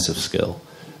and massive scale,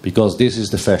 because this is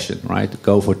the fashion, right?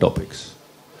 Go for topics.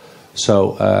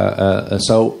 So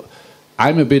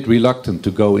I'm a bit reluctant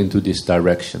to go into this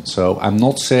direction. So I'm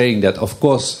not saying that, of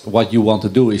course, what you want to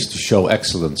do is to show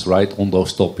excellence, right, on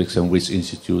those topics, and which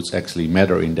institutes actually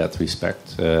matter in that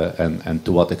respect, and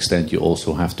to what extent you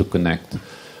also have to connect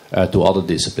to other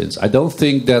disciplines. I don't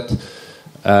think that.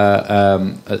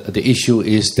 The issue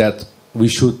is that we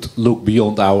should look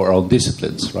beyond our own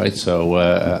disciplines, right? So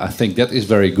I think that is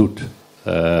very good.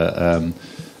 And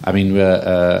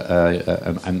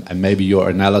maybe your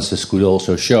analysis could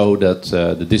also show that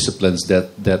the disciplines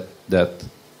that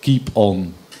keep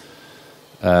on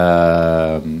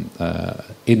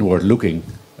inward looking,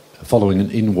 following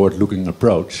an inward looking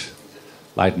approach,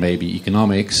 like maybe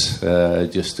economics,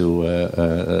 just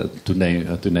to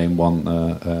name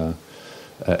one.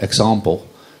 Example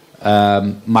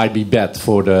might be bad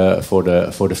for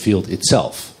the field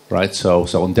itself, right? So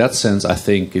in that sense, I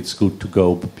think it's good to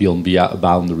go beyond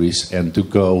boundaries and to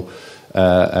go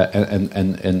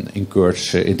and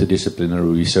encourage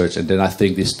interdisciplinary research. And then I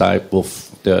think this type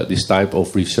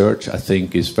of research, I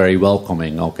think, is very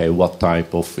welcoming. Okay, what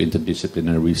type of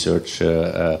interdisciplinary research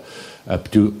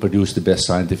produce the best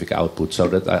scientific output? So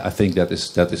that I think that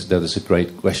is a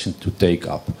great question to take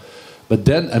up. But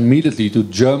then immediately to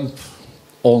jump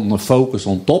on a focus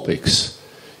on topics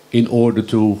in order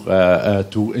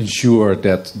to ensure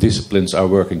that disciplines are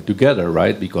working together,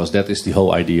 right? Because that is the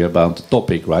whole idea about the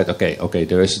topic, right? Okay,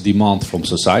 there is a demand from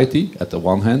society at the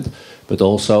one hand, but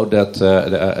also that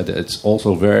it's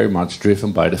also very much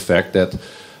driven by the fact that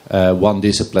one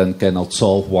discipline cannot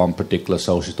solve one particular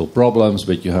societal problems,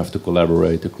 but you have to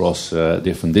collaborate across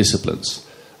different disciplines,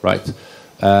 right?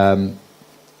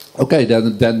 Okay,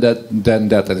 then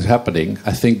that is happening.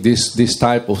 I think this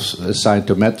type of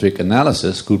scientometric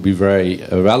analysis could be very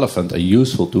relevant and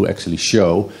useful to actually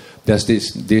show that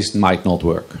this might not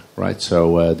work, right?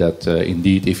 So that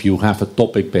indeed, if you have a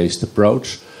topic-based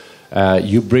approach,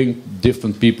 you bring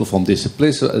different people from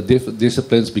disciplines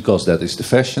because that is the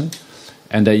fashion,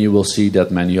 and then you will see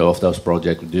that many of those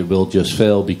projects will just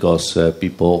fail because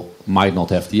people might not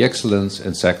have the excellence,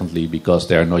 and secondly, because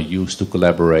they are not used to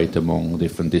collaborate among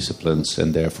different disciplines,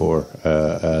 and therefore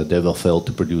they will fail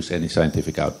to produce any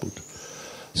scientific output.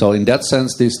 So, in that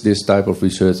sense, this type of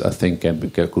research, I think,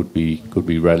 could be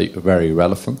really very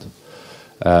relevant.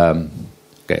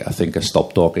 Okay, I think I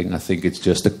stopped talking. I think it's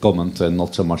just a comment and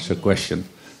not so much a question.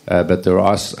 But there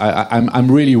are.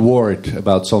 I'm really worried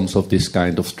about some of this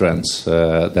kind of trends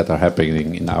that are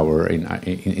happening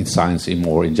in science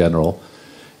in general,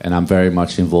 and I'm very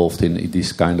much involved in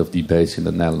these kind of debates in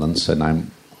the Netherlands.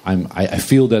 And I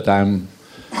feel that I'm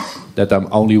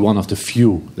only one of the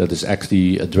few that is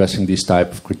actually addressing these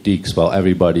type of critiques, while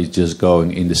everybody's just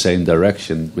going in the same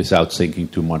direction without thinking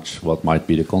too much what might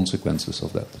be the consequences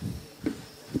of that.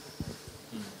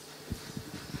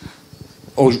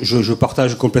 Oh, je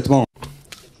partage complètement.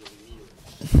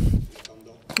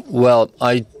 Well,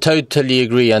 I totally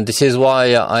agree, and this is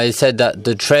why I said that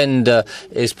the trend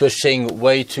is pushing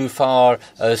way too far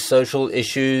social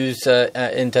issues,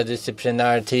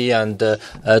 interdisciplinarity, and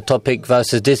topic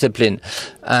versus discipline.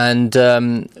 And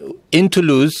in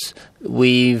Toulouse,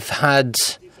 we've had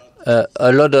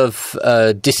a lot of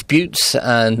disputes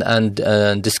and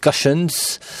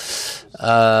discussions.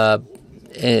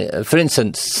 For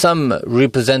instance, some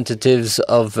representatives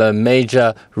of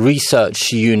major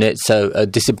research units, so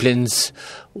disciplines,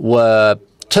 were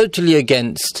totally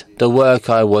against the work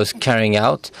I was carrying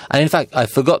out. And in fact, I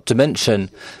forgot to mention,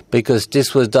 because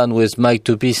this was done with Mike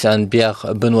Toupis and Pierre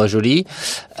Benoît Joly.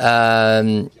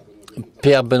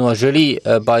 Pierre Benoît Joly,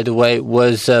 by the way,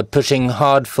 was pushing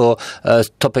hard for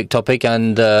topic,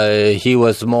 and he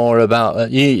was more about,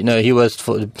 he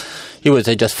would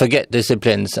say just forget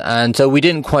disciplines. And so we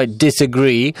didn't quite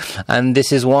disagree, and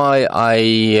this is why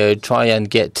I try and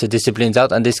get disciplines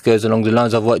out, and this goes along the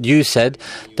lines of what you said.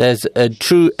 There's a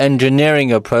true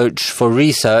engineering approach for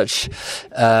research,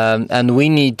 and we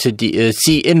need to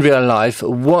see in real life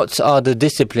what are the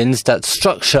disciplines that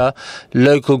structure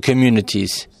local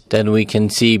communities. Then we can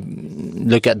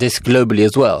look at this globally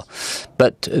as well.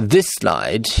 But this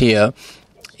slide here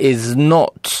is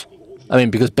not,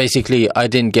 because basically I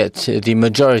didn't get the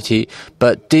majority,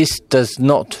 but this does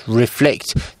not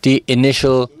reflect the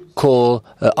initial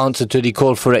answer to the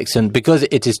call for excellence, because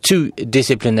it is too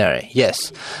disciplinary,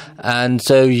 yes. And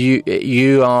so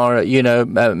you are,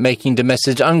 making the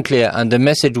message unclear, and the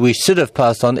message we should have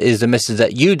passed on is the message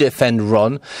that you defend,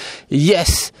 Ron.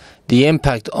 Yes, the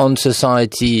impact on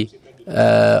society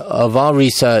of our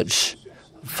research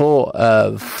for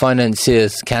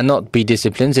financiers cannot be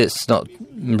disciplines. It's not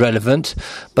relevant.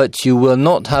 But you will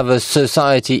not have a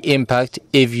society impact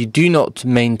if you do not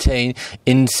maintain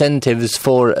incentives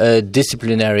for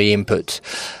disciplinary input.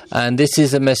 And this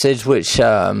is a message which...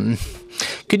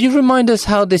 could you remind us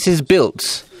how this is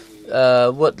built?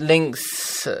 What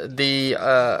links the...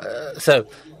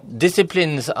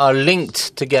 disciplines are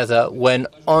linked together when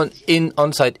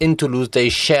on-site in Toulouse they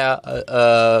share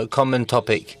a common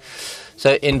topic.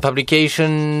 So in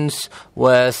publications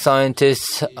where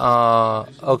scientists are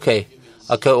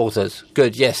co-authors.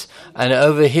 Good, yes. And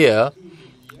over here,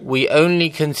 we only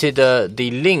consider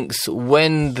the links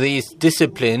when these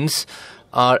disciplines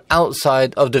are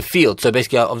outside of the field, so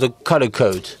basically out of the color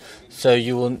code. So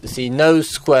you will see no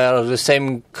square of the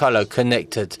same color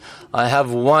connected. I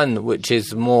have one which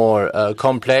is more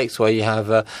complex, where you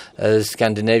have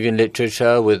Scandinavian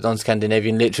literature with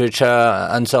non-Scandinavian literature,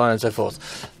 and so on and so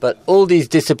forth. But all these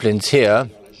disciplines here,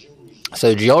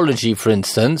 so geology, for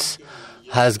instance,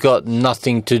 has got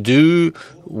nothing to do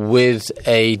with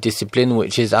a discipline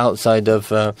which is outside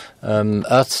of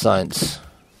earth science.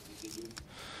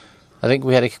 I think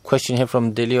we had a question here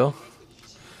from Delio.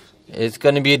 It's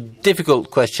going to be a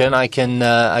difficult question. I can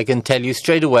tell you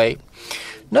straight away.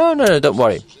 No, don't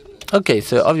worry. Okay,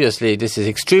 so obviously this is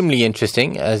extremely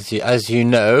interesting, as you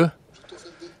know.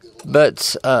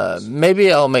 But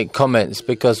maybe I'll make comments,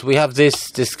 because we have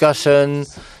this discussion,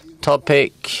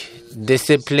 topic,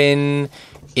 discipline,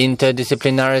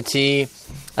 interdisciplinarity.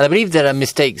 And I believe there are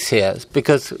mistakes here,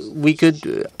 because we could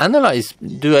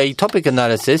do a topic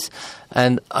analysis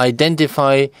and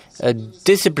identify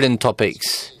discipline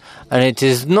topics. And it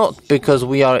is not because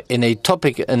we are in a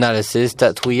topic analysis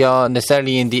that we are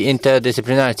necessarily in the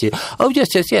interdisciplinarity. Oh,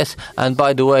 yes. And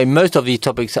by the way, most of these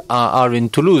topics are in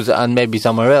Toulouse, and maybe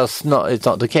somewhere else. No, it's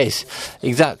not the case.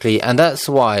 Exactly. And that's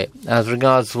why, as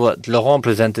regards what Laurent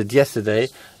presented yesterday,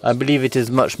 I believe it is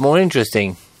much more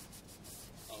interesting.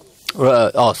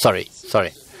 Sorry.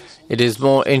 It is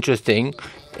more interesting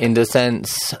in the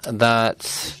sense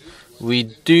that we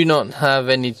do not have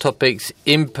any topics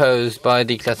imposed by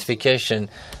the classification,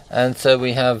 and so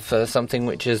we have something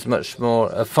which is much more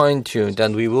fine-tuned,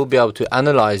 and we will be able to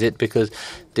analyze it, because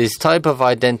this type of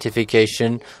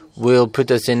identification will put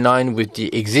us in line with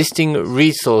the existing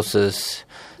resources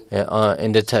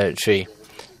in the territory.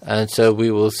 And so we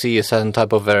will see a certain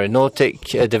type of aeronautic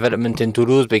development in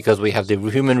Toulouse, because we have the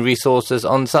human resources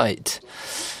on site.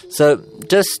 So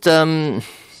just...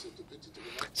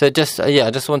 So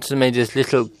I just wanted to make this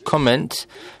little comment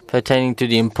pertaining to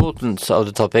the importance of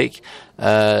the topic,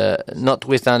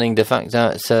 notwithstanding the fact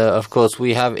that, of course,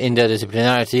 we have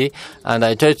interdisciplinarity, and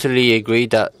I totally agree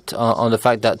that on the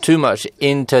fact that too much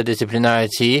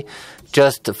interdisciplinarity,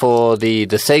 just for the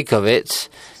sake of it,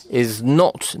 is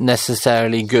not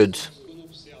necessarily good.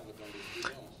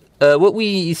 What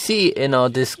we see in our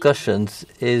discussions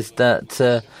is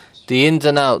that the ins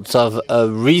and outs of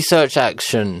research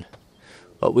action,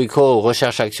 what we call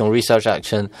recherche action, research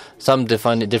action, some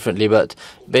define it differently, but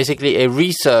basically a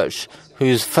research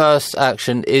whose first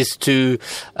action is to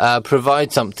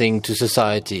provide something to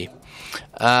society.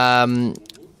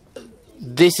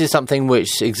 This is something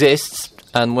which exists,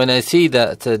 and when I see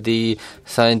that the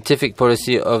scientific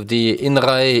policy of the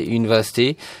INRAE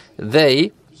University,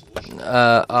 they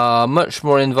are much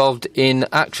more involved in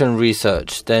action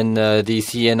research than the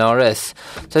CNRS.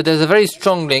 So there's a very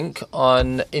strong link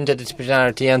on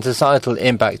interdisciplinarity and societal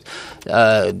impact.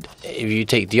 If you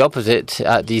take the opposite,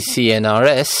 at the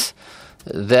CNRS,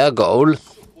 their goal,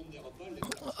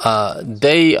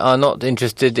 they are not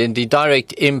interested in the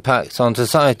direct impacts on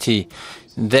society.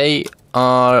 They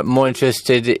are more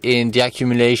interested in the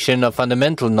accumulation of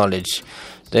fundamental knowledge.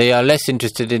 They are less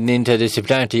interested in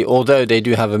interdisciplinarity, although they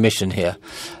do have a mission here.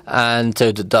 And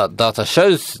so the data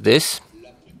shows this.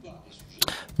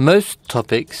 Most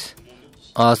topics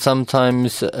are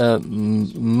sometimes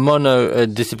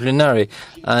monodisciplinary,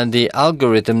 and the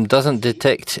algorithm doesn't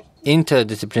detect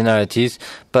interdisciplinarities,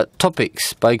 but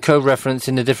topics by co-reference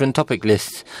in the different topic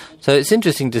lists. So it's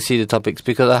interesting to see the topics,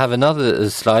 because I have another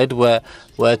slide where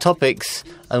topics,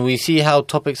 and we see how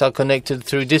topics are connected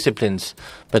through disciplines,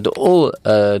 but all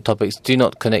topics do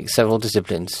not connect several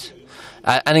disciplines.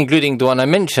 And including the one I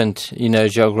mentioned,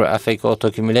 geographic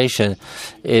auto-accumulation,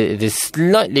 it is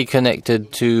slightly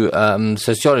connected to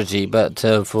sociology, but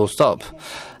full stop.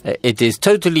 It is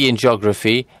totally in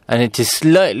geography, and it is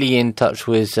slightly in touch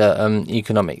with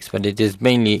economics, but it is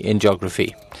mainly in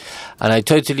geography. And I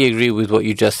totally agree with what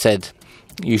you just said.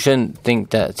 You shouldn't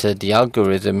think that the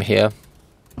algorithm here,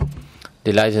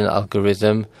 the Leiden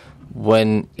algorithm,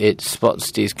 when it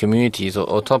spots these communities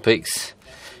or topics,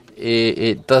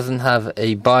 it doesn't have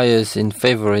a bias in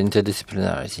favor of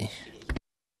interdisciplinarity.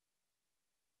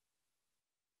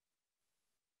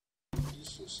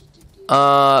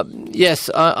 Yes,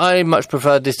 I much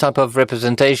prefer this type of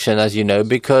representation, as you know,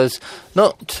 because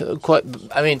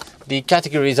the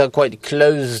categories are quite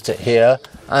closed here,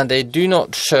 and they do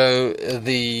not show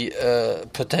the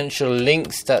potential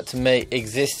links that may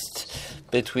exist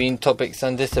between topics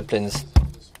and disciplines.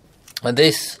 And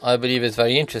this, I believe, is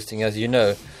very interesting, as you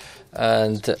know,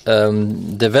 and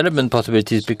development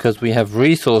possibilities, because we have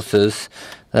resources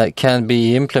that can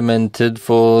be implemented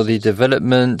for the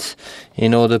development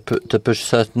in order to push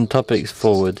certain topics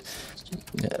forward.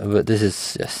 But this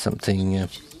is something,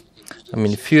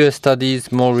 fewer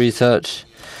studies, more research.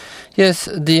 Yes,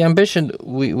 the ambition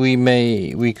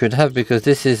we could have, because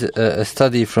this is a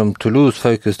study from Toulouse,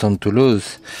 focused on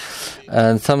Toulouse,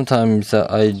 and sometimes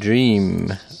I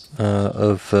dream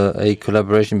of a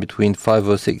collaboration between 5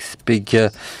 or 6 big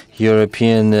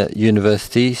European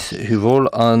universities who've all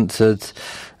answered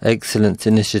excellent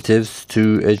initiatives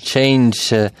to change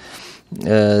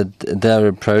their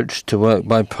approach to work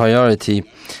by priority.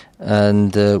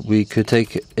 And we could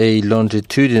take a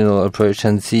longitudinal approach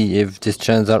and see if this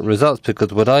turns out results,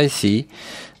 because what I see,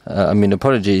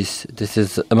 apologies, this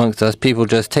is amongst us, people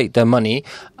just take their money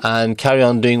and carry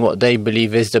on doing what they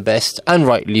believe is the best, and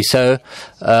rightly so,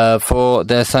 for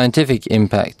their scientific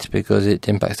impact, because it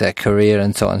impacts their career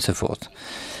and so on and so forth.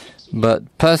 But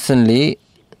personally,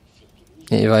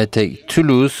 if I take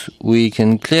Toulouse, we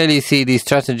can clearly see the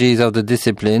strategies of the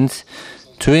disciplines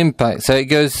to impact. So it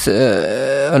goes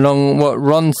along what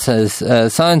Ron says.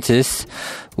 Scientists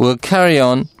will carry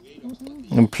on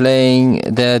playing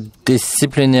their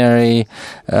disciplinary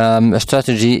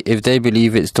strategy if they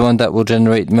believe it's the one that will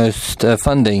generate most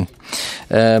funding.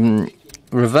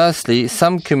 Reversely,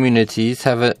 some communities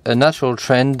have a natural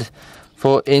trend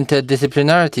for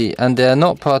interdisciplinarity, and they are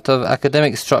not part of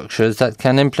academic structures that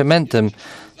can implement them.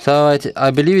 So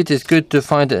I believe it is good to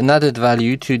find an added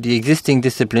value to the existing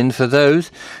discipline for those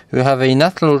who have a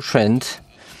natural trend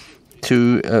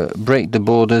to break the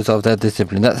borders of their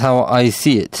discipline. That's how I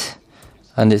see it.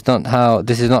 And this is not how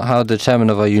the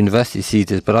chairman of our university sees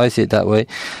it, but I see it that way.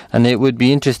 And it would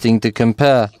be interesting to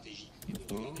compare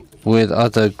with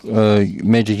other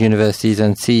major universities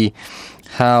and see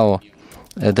how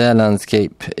their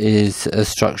landscape is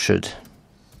structured.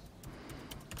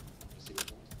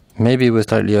 Maybe we're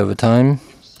slightly over time.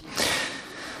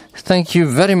 Thank you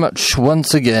very much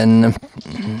once again.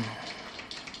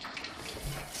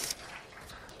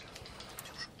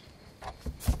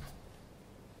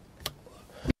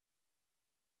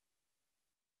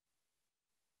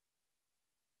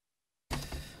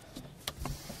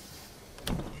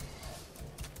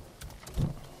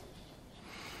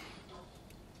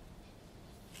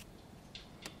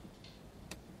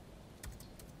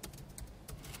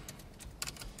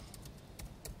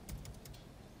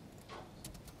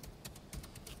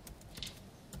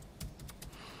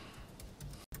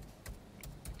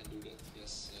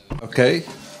 Okay.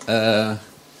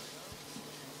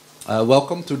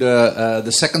 Welcome to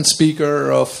the second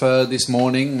speaker of this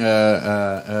morning,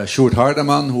 Sjoerd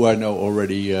Hardeman, who I know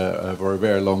already for a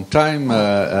very long time.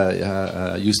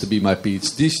 Used to be my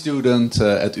PhD student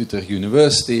at Utrecht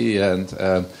University, and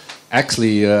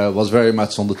actually was very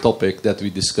much on the topic that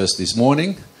we discussed this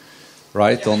morning,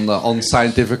 right? On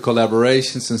scientific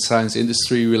collaborations and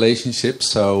science-industry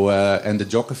relationships. So and the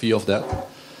geography of that.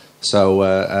 So,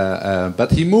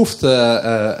 but he moved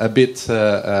a bit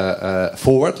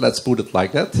forward, let's put it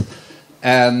like that,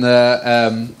 and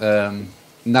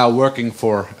now working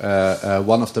for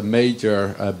one of the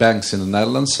major banks in the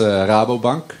Netherlands,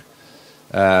 Rabobank,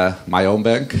 my own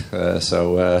bank.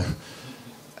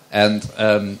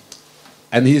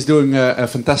 And he's doing a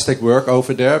fantastic work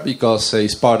over there because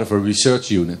he's part of a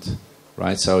research unit.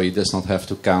 Right, so he does not have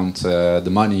to count the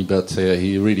money, but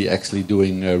he really actually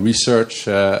doing research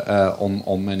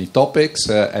on many topics,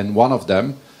 and one of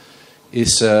them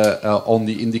is on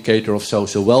the indicator of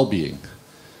social well-being.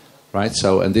 Right,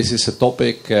 so and this is a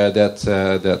topic that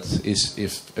is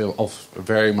of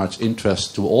very much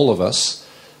interest to all of us,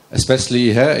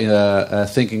 especially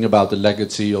thinking about the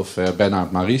legacy of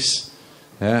Bernard Maris,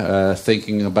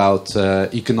 thinking about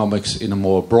economics in a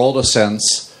more broader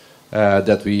sense.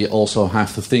 That we also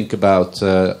have to think about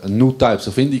new types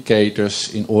of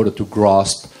indicators in order to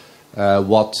grasp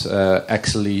what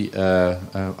actually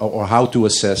or how to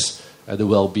assess the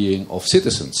well-being of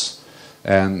citizens,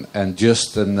 and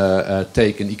just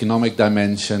take an economic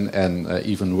dimension, and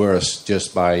even worse,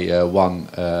 just by one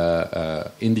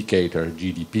indicator,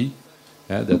 GDP,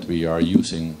 that we are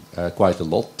using quite a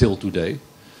lot till today.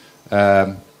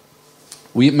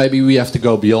 Maybe we have to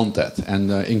go beyond that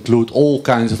and include all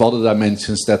kinds of other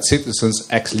dimensions that citizens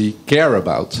actually care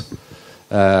about.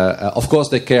 Of course,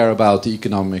 they care about the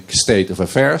economic state of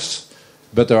affairs,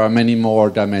 but there are many more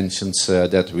dimensions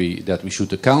that we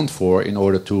should account for in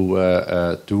order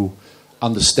to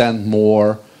understand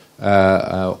more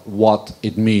what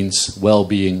it means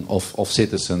well-being of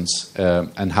citizens,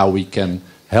 and how we can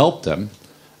help them,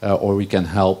 or we can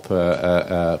help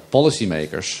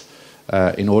policymakers.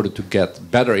 In order to get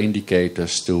better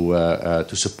indicators to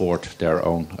support their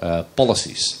own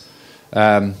policies.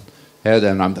 Then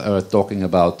I'm talking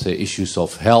about issues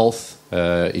of health,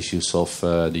 issues of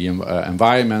the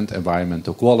environment,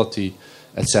 environmental quality,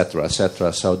 etc.,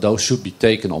 etc. So those should be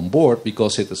taken on board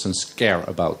because citizens care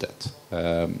about that,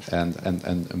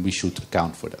 and we should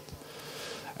account for that.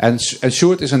 And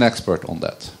Sjoerd is an expert on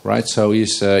that, right? So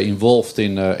he's involved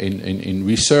in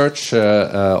research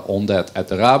on that at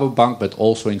the Rabobank, but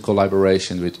also in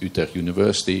collaboration with Utrecht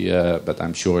University. But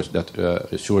I'm sure that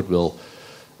Sjoerd will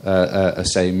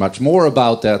say much more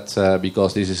about that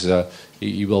because this is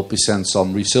he will present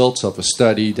some results of a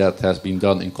study that has been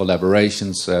done in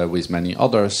collaborations with many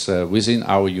others within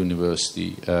our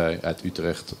university at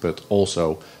Utrecht, but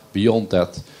also beyond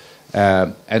that.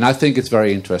 And I think it's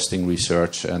very interesting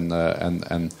research and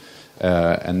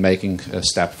making a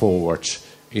step forward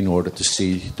in order to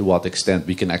see to what extent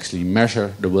we can actually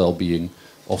measure the well-being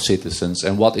of citizens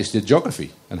and what is the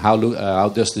geography and how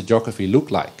does the geography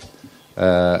look like.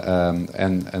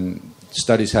 And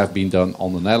studies have been done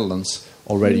on the Netherlands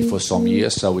already for some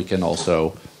years, so we can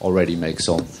also already make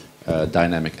some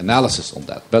dynamic analysis on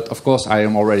that. But of course, I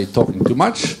am already talking too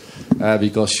much.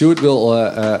 Because Sjoerd will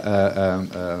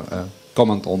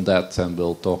comment on that and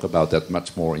will talk about that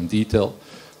much more in detail.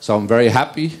 So I'm very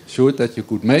happy, Sjoerd, that you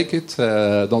could make it.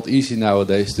 Not easy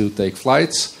nowadays to take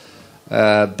flights,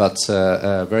 but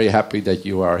very happy that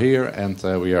you are here, and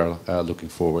we are looking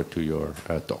forward to your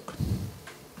talk.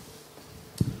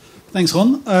 Thanks,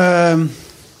 Ron.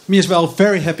 Me as well,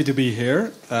 very happy to be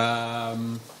here.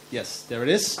 Yes, there it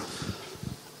is.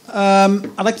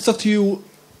 I'd like to talk to you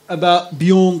about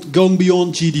going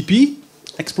beyond GDP,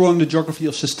 exploring the geography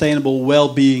of sustainable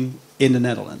well-being in the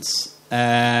Netherlands.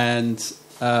 And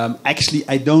actually,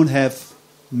 I don't have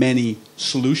many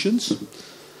solutions,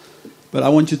 but I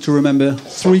want you to remember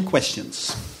 3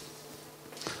 questions,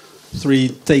 3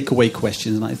 takeaway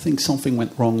questions. And I think something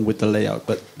went wrong with the layout,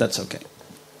 but that's okay.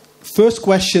 First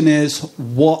question is,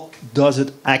 what does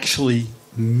it actually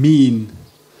mean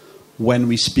when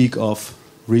we speak of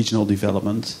regional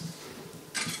development?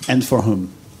 And for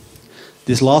whom?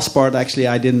 This last part, actually,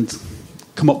 I didn't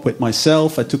come up with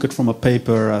myself. I took it from a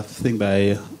paper, I think,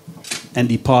 by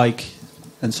Andy Pike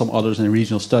and some others in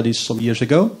regional studies some years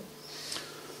ago.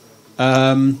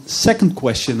 Second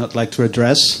question I'd like to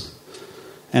address,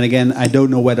 and again, I don't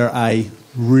know whether I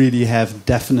really have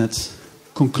definite,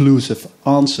 conclusive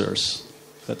answers,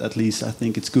 but at least I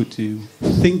think it's good to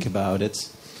think about it.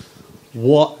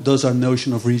 what does our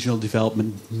notion of regional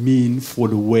development mean for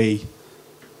the way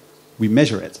we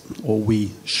measure it, or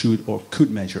we should or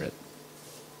could measure it.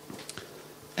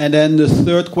 And then the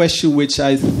third question, which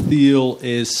I feel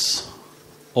is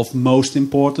of most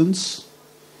importance,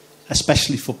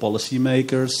 especially for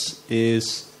policymakers,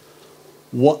 is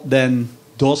what then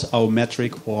does our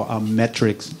metric or our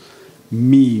metrics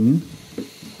mean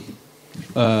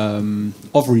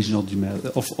of regional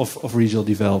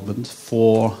development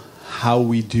for how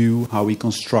we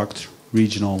construct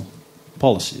regional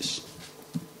policies.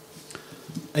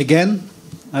 Again,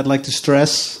 I'd like to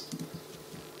stress,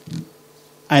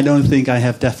 I don't think I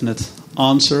have definite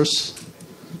answers,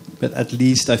 but at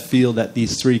least I feel that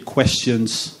these three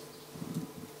questions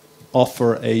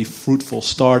offer a fruitful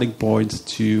starting point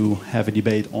to have a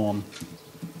debate on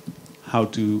how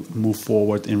to move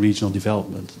forward in regional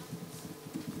development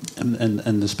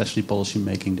and especially policy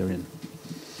making therein.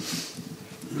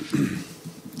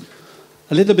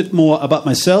 A little bit more about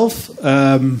myself.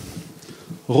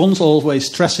 Ron's always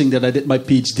stressing that I did my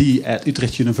PhD at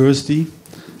Utrecht University,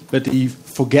 but he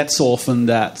forgets often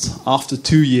that after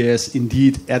 2 years,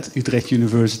 indeed, at Utrecht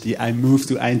University, I moved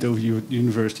to Eindhoven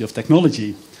University of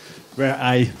Technology, where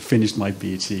I finished my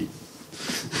PhD.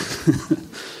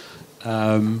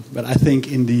 But I think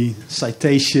in the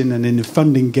citation and in the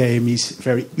funding game, he's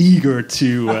very eager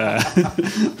to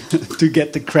to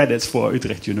get the credits for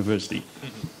Utrecht University.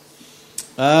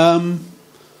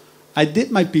 I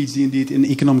did my PhD indeed in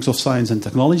economics of science and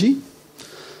technology,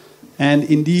 and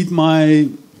indeed my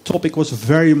topic was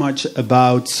very much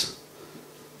about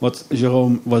what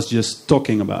Jérôme was just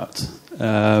talking about.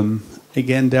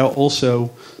 Again, there are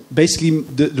also basically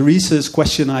the research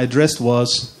question I addressed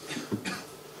was,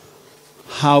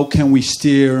 how can we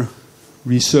steer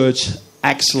research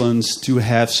excellence to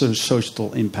have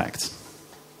social impact?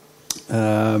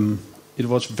 It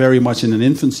was very much in an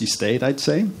infancy state, I'd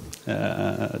say.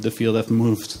 The field has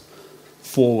moved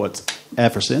forward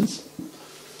ever since.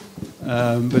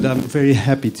 But I'm very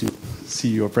happy to see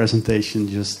your presentation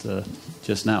just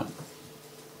now.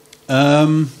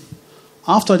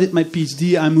 After I did my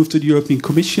PhD, I moved to the European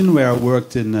Commission, where I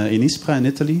worked in Ispra in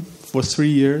Italy for 3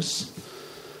 years.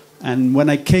 And when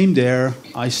I came there,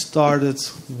 I started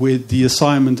with the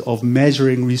assignment of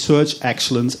measuring research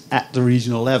excellence at the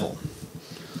regional level.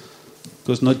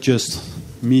 Because not just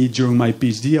me during my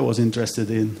PhD, I was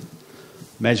interested in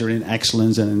measuring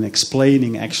excellence and in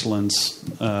explaining excellence,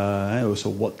 also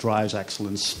what drives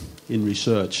excellence in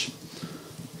research.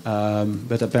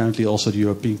 But apparently also the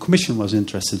European Commission was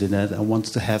interested in that and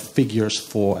wanted to have figures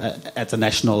for at the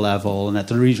national level and at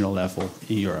the regional level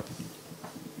in Europe.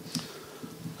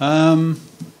 I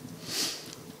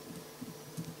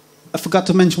forgot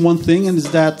to mention one thing, and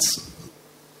is that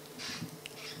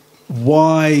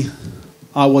why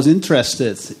I was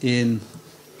interested in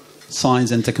science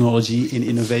and technology, in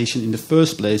innovation in the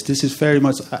first place. This is very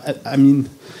much, I mean,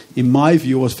 in my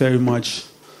view, was very much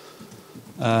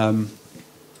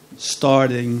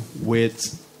starting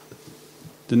with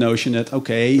the notion that,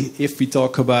 okay, if we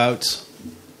talk about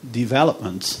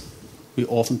development, we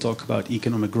often talk about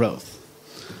economic growth.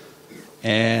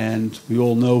 And we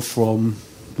all know from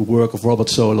the work of Robert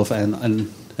Soloff and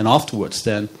afterwards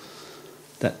then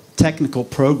that technical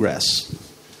progress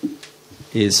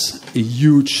is a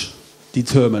huge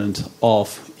determinant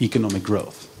of economic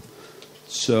growth.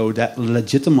 So that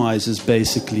legitimizes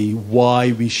basically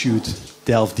why we should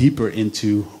delve deeper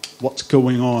into what's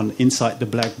going on inside the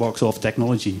black box of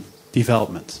technology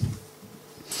development.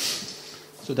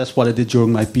 So that's what I did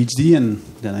during my PhD, and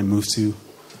then I moved to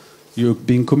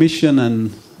European Commission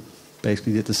and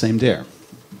basically did the same there.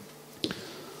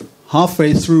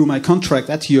 Halfway through my contract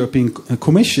at the European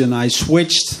Commission, I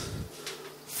switched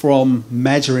from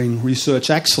measuring research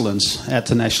excellence at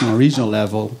the national and regional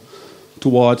level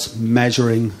towards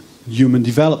measuring human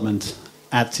development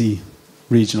at the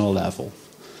regional level.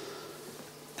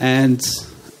 And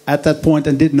at that point,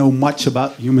 I didn't know much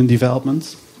about human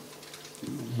development,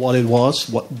 what it was,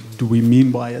 what do we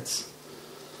mean by it.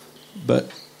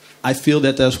 But I feel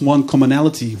that there's one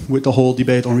commonality with the whole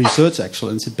debate on research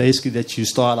excellence. It's basically that you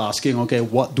start asking, okay,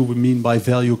 what do we mean by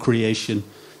value creation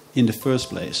in the first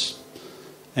place?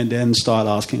 And then start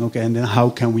asking, okay, and then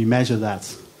how can we measure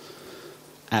that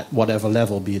at whatever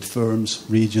level, be it firms,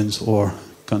 regions, or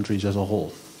countries as a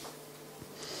whole?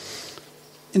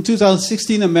 In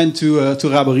 2016, I went to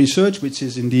RaboResearch, which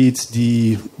is indeed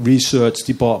the research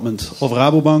department of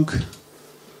Rabobank,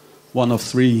 one of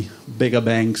 3 bigger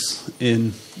banks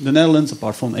in the Netherlands,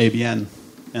 apart from ABN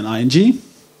and ING.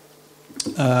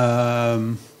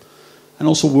 And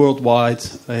also worldwide,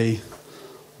 a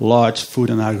large food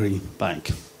and agri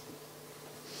bank.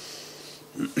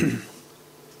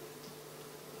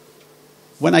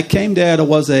 When I came there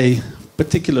was a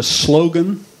particular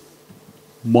slogan,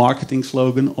 marketing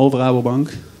slogan of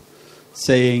Rabobank,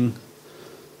 saying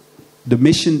the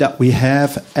mission that we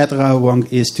have at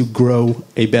Rabobank is to grow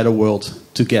a better world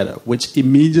together, which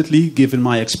immediately, given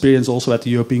my experience also at the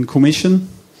European Commission,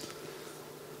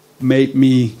 made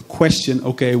me question,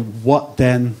 okay, what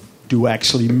then do I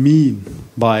actually mean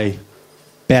by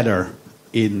better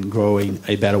in growing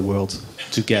a better world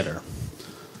together?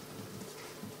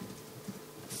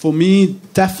 For me,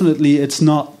 definitely it's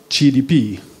not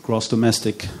GDP, gross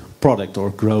domestic product,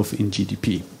 or growth in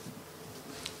GDP.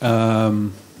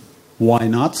 Why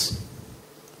not?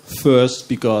 First,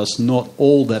 because not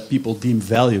all that people deem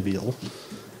valuable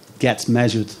gets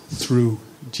measured through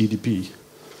GDP.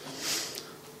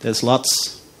 There's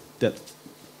lots that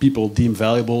people deem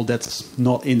valuable that's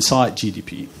not inside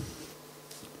GDP.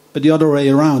 But the other way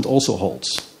around also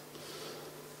holds.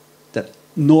 That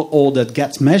not all that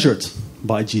gets measured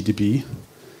by GDP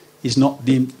is not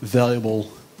deemed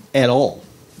valuable at all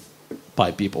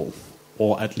by people,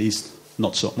 or at least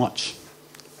not so much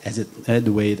as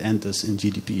the way it enters in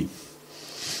GDP.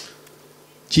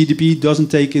 GDP doesn't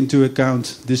take into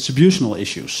account distributional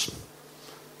issues.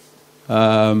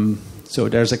 So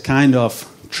there's a kind of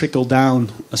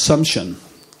trickle-down assumption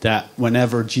that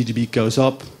whenever GDP goes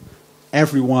up,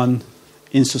 everyone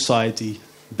in society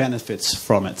benefits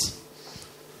from it.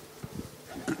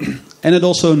 And it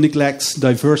also neglects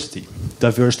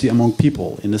diversity among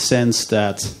people, in the sense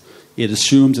that it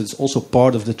assumes it's also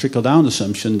part of the trickle-down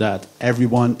assumption that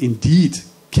everyone indeed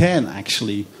can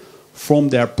actually, from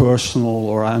their personal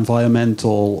or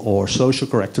environmental or social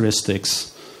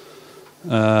characteristics,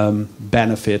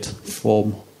 benefit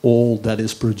from all that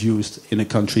is produced in a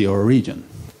country or a region.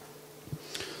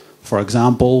 For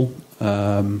example,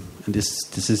 and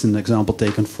this is an example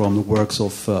taken from the works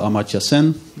of Amartya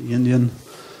Sen, the Indian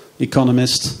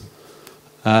economist.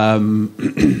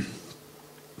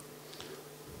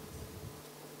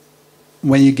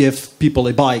 When you give people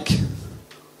a bike,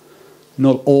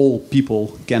 not all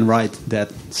people can ride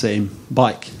that same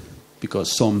bike,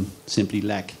 because some simply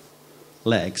lack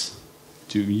legs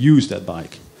to use that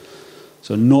bike.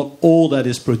 So not all that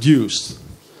is produced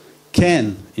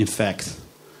can, in fact,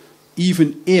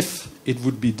 even if it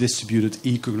would be distributed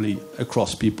equally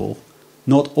across people,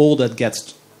 not all that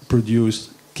gets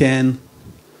produced can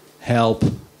help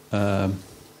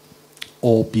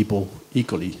all people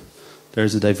equally.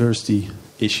 There's a diversity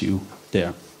issue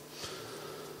there.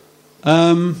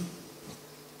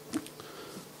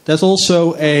 There's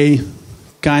also a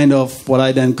kind of what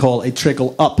I then call a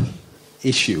trickle-up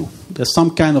issue. There's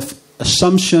some kind of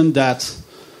assumption that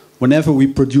whenever we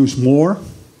produce more,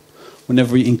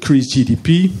 whenever we increase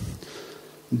GDP,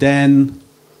 then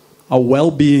our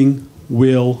well-being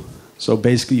will, so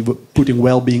basically putting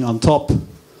well-being on top,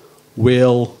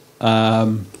 will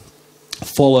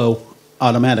follow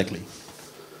automatically.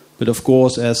 But of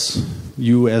course, as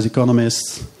you as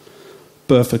economists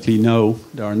perfectly know,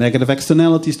 there are negative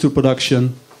externalities to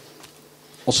production,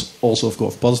 also of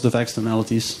course positive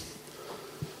externalities.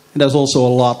 And there's also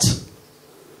a lot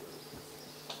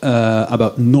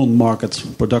about non-market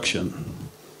production.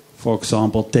 For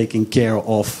example, taking care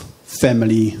of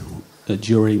family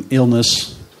during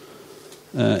illness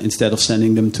instead of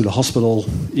sending them to the hospital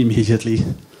immediately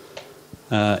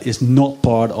is not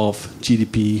part of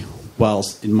GDP,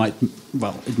 whilst it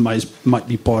might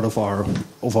be part of our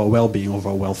well-being, of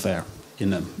our welfare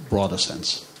in a broader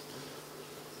sense.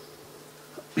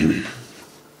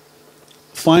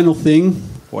 Final thing,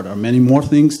 or there are many more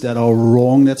things that are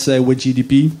wrong, let's say, with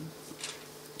GDP,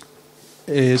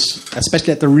 is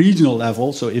especially at the regional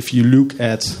level. So if you look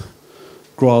at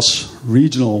gross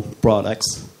regional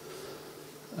products,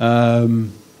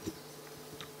 then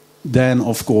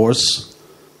of course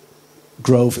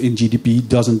growth in GDP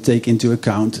doesn't take into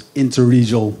account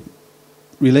inter-regional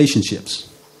relationships.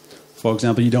 For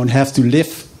example, you don't have to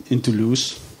live in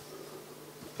Toulouse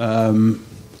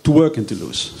to work in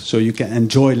Toulouse. So you can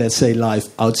enjoy, let's say, life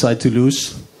outside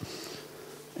Toulouse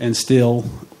and still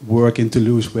work in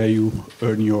Toulouse where you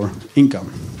earn your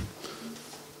income.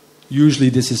 Usually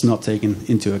this is not taken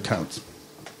into account.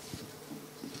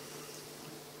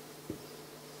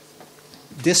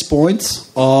 This point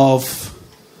of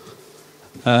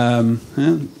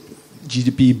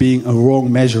GDP being a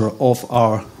wrong measure of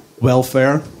our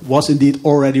welfare was indeed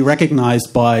already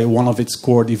recognized by one of its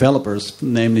core developers,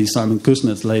 namely Simon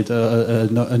Kuznets, later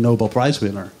a Nobel Prize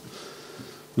winner,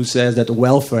 who says that the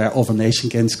welfare of a nation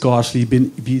can scarcely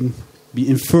be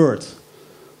inferred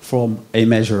from a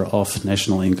measure of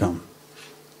national income.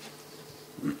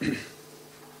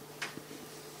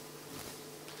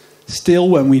 Still,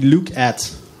 when we look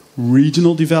at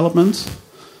regional development,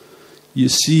 you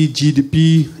see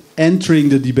GDP entering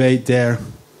the debate there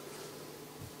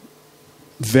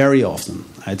very often,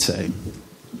 I'd say.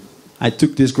 I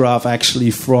took this graph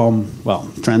actually from,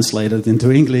 well, translated into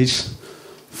English,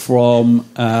 from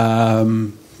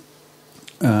a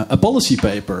policy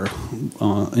paper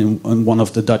in one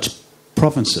of the Dutch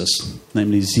provinces,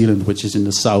 namely Zeeland, which is in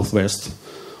the southwest,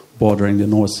 bordering the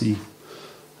North Sea.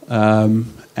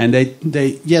 And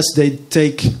they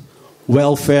take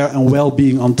welfare and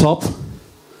well-being on top,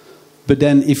 but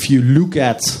then if you look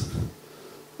at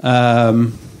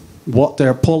what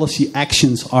their policy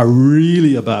actions are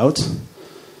really about,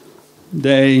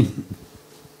 they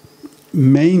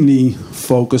mainly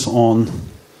focus on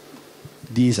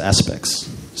these aspects.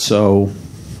 So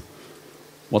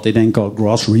what they then call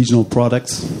gross regional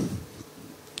product.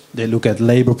 They look at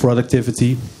labor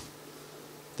productivity.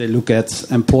 They look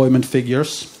at employment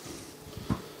figures.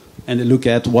 And they look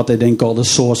at what they then call the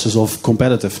sources of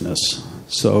competitiveness.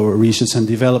 So research and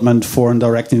development, foreign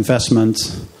direct investment,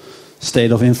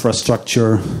 state of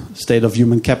infrastructure, state of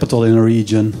human capital in a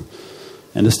region,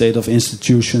 and the state of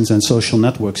institutions and social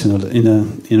networks in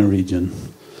a region.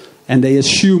 And they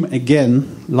assume,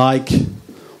 again, like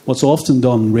what's often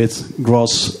done with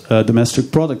gross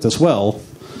domestic product as well,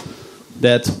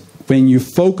 that when you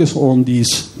focus on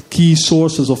these key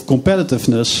sources of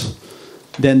competitiveness,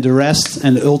 then the rest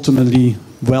and ultimately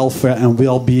welfare and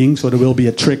well-being, so there will be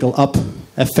a trickle-up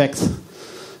effect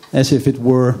as if it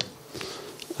were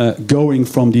going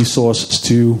from these sources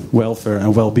to welfare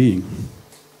and well-being.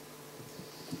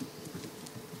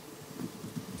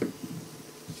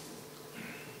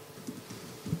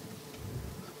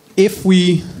 If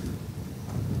we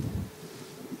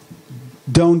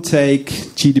don't take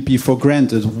GDP for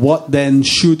granted, what then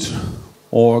should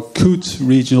or could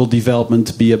regional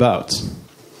development be about?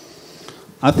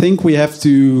 I think we have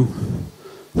to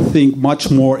think much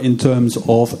more in terms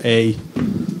of a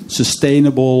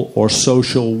sustainable or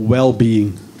social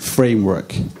well-being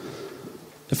framework.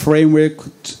 A framework,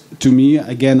 to me,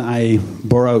 again, I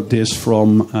borrowed this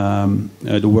from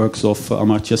the works of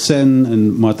Amartya Sen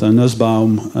and Martin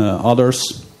Nussbaum,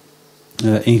 others,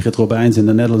 Ingrid Robijns in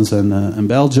the Netherlands and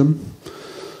Belgium.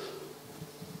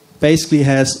 Basically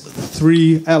has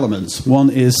three elements. One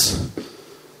is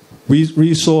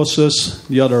resources,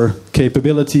 the other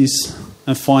capabilities,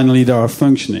 and finally there are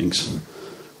functionings.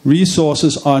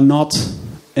 Resources are not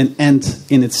an end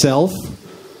in itself,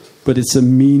 but it's a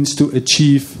means to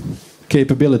achieve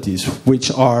capabilities,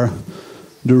 which are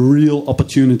the real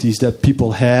opportunities that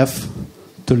people have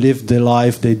to live the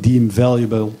life they deem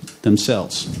valuable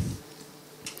themselves.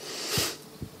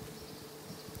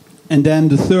 And then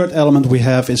the third element we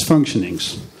have is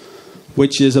functionings,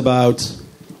 which is about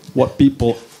what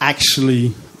people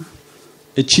actually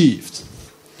achieved.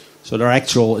 So their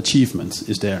actual achievement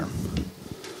is there.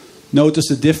 Notice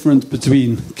the difference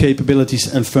between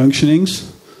capabilities and functionings.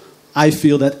 I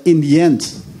feel that in the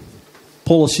end,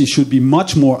 policy should be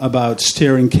much more about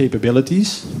steering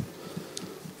capabilities.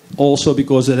 Also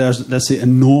because there's, let's say, a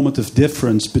normative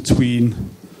difference between,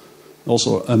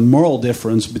 also a moral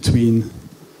difference between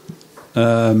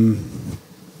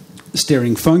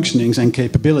steering functionings and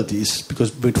capabilities.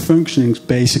 Because with functionings,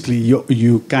 basically,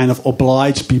 you kind of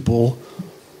oblige people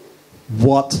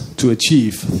what to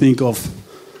achieve. Think of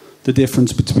the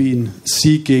difference between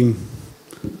seeking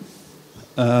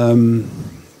that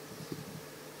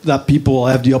people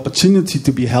have the opportunity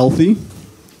to be healthy.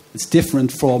 It's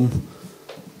different from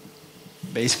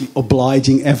basically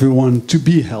obliging everyone to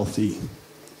be healthy.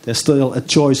 There's still a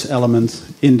choice element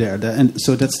in there. And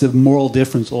so that's the moral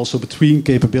difference also between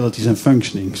capabilities and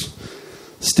functionings.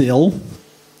 Still,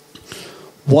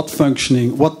 what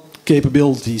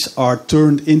capabilities are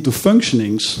turned into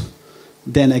functionings,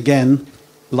 then again,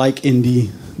 like in the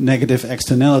negative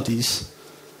externalities,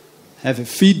 have a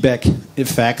feedback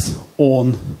effect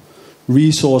on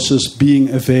resources being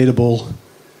available,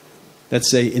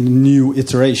 let's say, in a new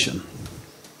iteration.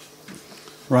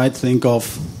 Right? Think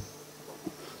of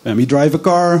when we drive a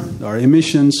car, there are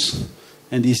emissions,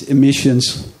 and these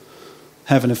emissions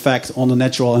have an effect on the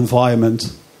natural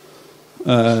environment.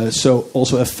 So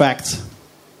also affect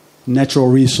natural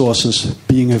resources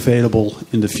being available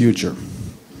in the future.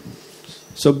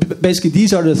 So basically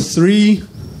these are the three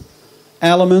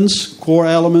elements, core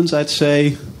elements, I'd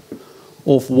say,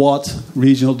 of what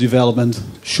regional development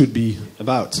should be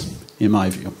about, in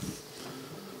my view.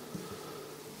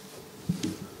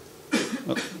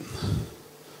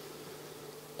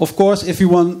 Of course, if you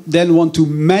want to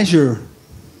measure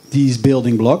these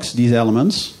building blocks, these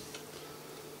elements,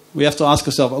 we have to ask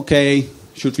ourselves, okay,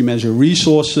 Should we measure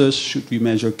resources? Should we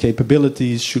measure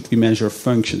capabilities? Should we measure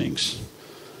functionings?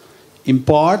 In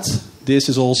part, this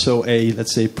is also a,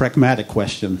 let's say, pragmatic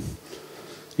question,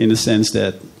 in the sense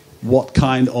that what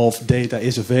kind of data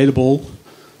is available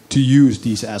to use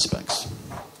these aspects.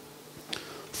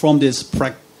 From this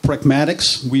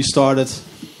pragmatics, we started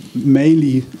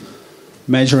mainly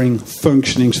measuring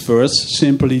functionings first,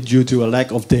 simply due to a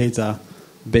lack of data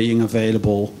being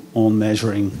available on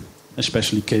measuring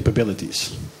especially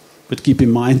capabilities. But keep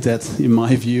in mind that, in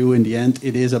my view, in the end,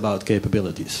 it is about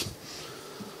capabilities.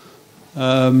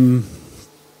 Of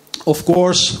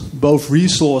course, both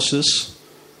resources,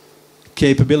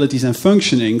 capabilities and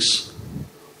functionings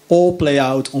all play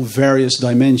out on various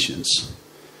dimensions.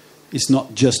 It's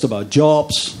not just about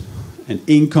jobs and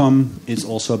income, it's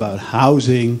also about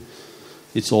housing,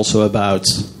 it's also about,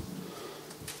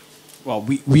 well,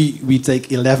 we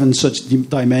take 11 such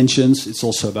dimensions. It's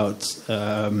also about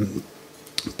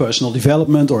personal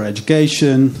development or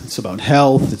education, it's about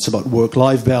health, it's about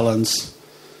work-life balance,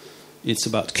 it's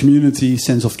about community,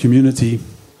 sense of community,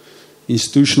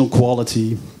 institutional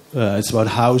quality, it's about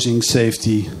housing,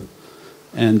 safety,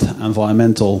 and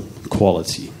environmental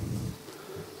quality.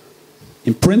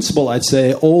 In principle, I'd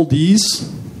say all these,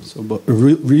 so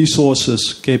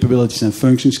resources, capabilities, and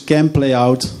functions, can play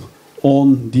out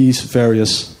on these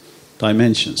various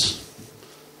dimensions.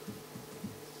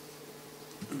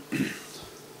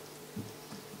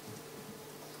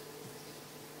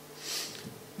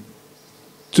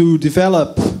 To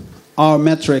develop our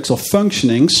metrics of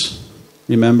functionings,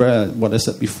 remember what I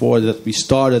said before, that we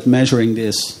started measuring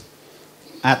this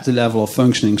at the level of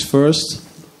functionings first.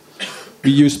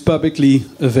 We used publicly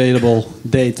available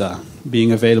data,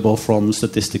 being available from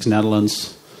Statistics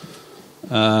Netherlands.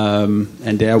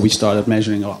 And there we started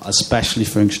measuring, especially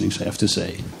functionings, I have to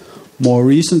say. More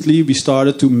recently, we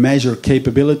started to measure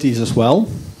capabilities as well.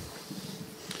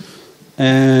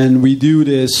 And we do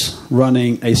this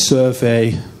running a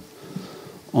survey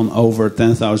on over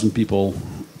 10,000 people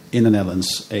in the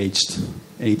Netherlands, aged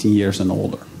 18 years and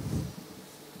older.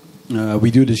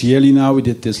 We do this yearly now. We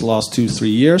did this last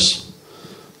 2-3 years.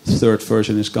 The third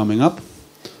version is coming up.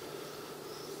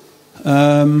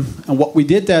 And what we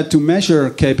did there to measure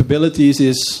capabilities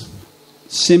is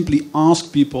simply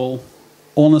ask people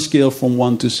on a scale from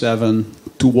 1 to 7,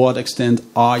 to what extent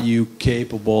are you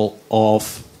capable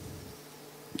of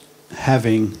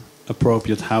having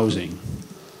appropriate housing,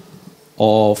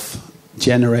 of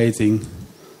generating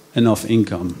enough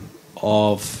income,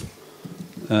 of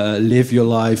live your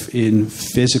life in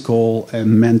physical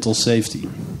and mental safety,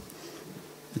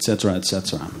 etc.,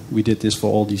 etc. We did this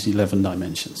for all these 11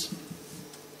 dimensions.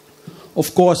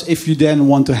 Of course, if you then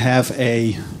want to have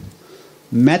a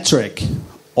metric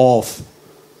of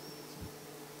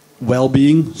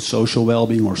well-being, social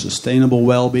well-being or sustainable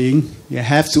well-being, you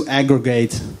have to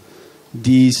aggregate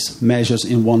these measures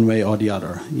in one way or the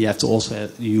other. You have to also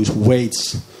use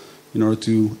weights in order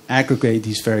to aggregate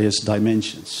these various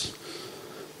dimensions.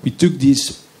 We took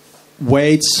these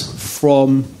weights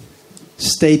from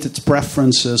stated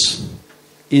preferences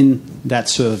in that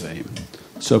survey.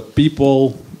 So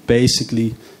people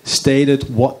basically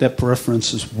stated what their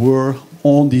preferences were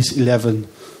on these 11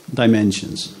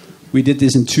 dimensions. We did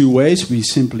this in two ways. We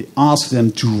simply asked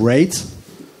them to rate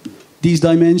these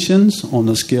dimensions on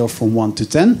a scale from 1 to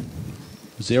 10,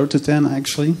 0 to 10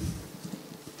 actually.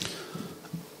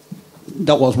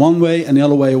 That was one way, and the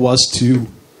other way was to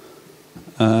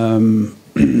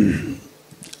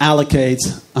allocate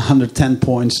 110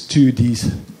 points to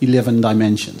these 11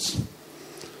 dimensions.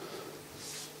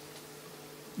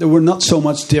 There were not so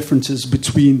much differences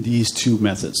between these two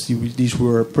methods. These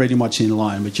were pretty much in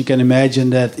line. But you can imagine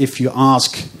that if you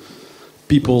ask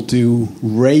people to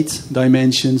rate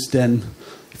dimensions, then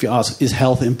if you ask, is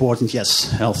health important?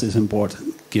 Yes, health is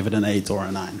important. Give it an 8 or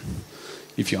a 9.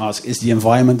 If you ask, is the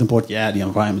environment important? Yeah, the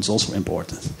environment is also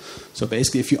important. So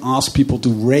basically, if you ask people to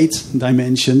rate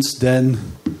dimensions, then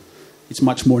it's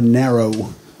much more narrow,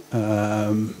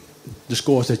 the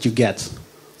scores that you get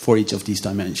for each of these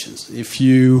dimensions. If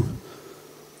you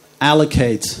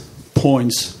allocate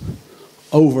points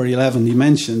over 11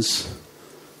 dimensions,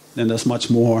 then there's much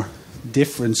more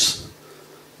difference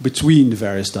between the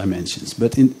various dimensions.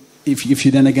 But if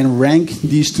you then again rank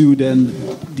these two, then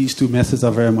these two methods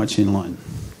are very much in line.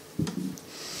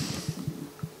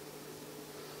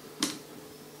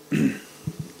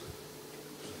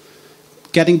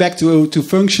 Getting back to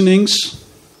functionings,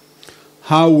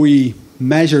 how we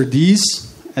measure these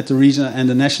at the regional and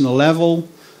the national level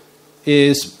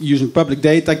is using public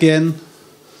data again.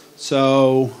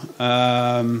 So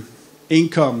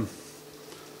income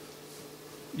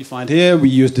You find here we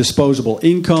use disposable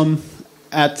income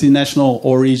at the national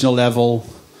or regional level.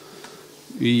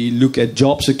 We look at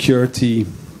job security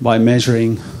by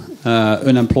measuring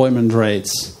unemployment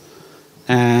rates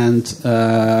and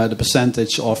the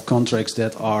percentage of contracts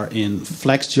that are in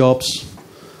flex jobs.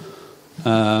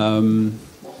 We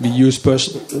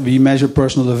measure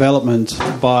personal development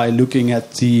by looking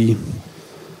at the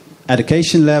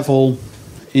education level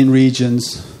in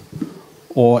regions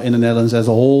or in the Netherlands as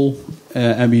a whole.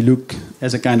 And we look,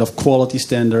 as a kind of quality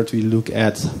standard, we look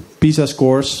at PISA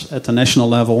scores at the national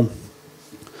level.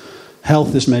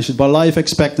 Health is measured by life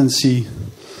expectancy.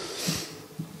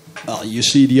 You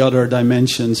see the other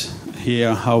dimensions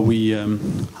here, how we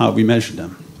measure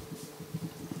them.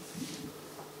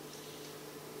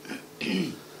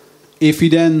 If we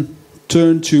then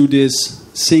turn to this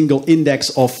single index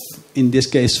of, in this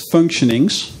case,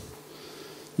 functionings,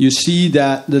 you see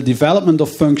that the development of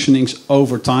functionings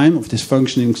over time, of this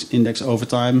functionings index over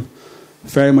time,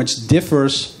 very much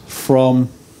differs from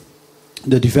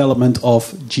the development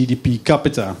of GDP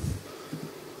capita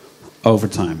over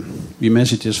time. We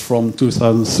measured this from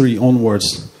 2003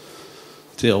 onwards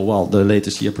till, well, the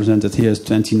latest year presented here is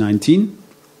 2019.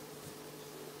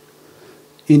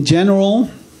 In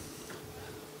general,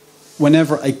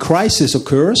 whenever a crisis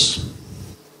occurs,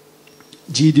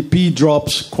 GDP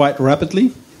drops quite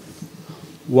rapidly,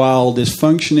 while this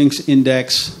functionings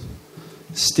index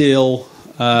still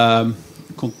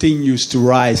continues to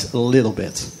rise a little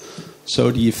bit.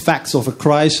 So the effects of a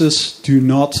crisis do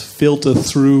not filter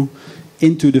through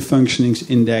into the functionings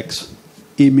index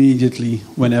immediately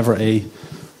whenever a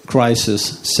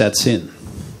crisis sets in.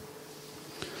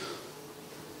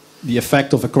 The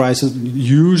effect of a crisis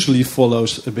usually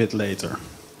follows a bit later.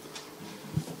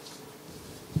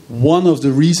 One of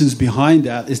the reasons behind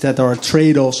that is that there are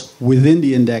trade-offs within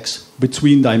the index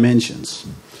between dimensions.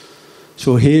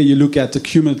 So here you look at the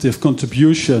cumulative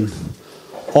contribution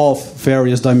of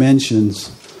various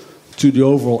dimensions to the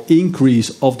overall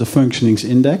increase of the functionings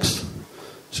index.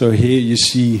 So here you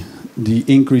see the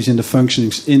increase in the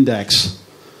functionings index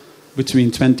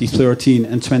between 2013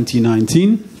 and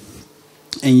 2019.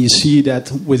 And you see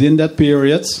that within that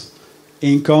period,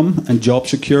 income and job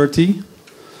security,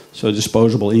 so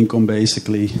disposable income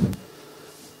basically,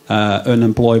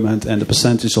 unemployment and the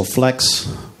percentage of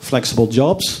flexible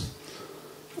jobs,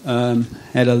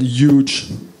 had a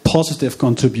huge positive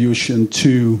contribution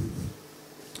to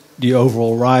the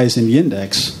overall rise in the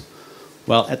index.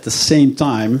 While at the same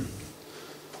time,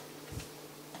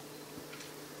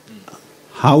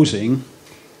 housing,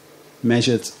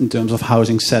 measured in terms of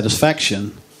housing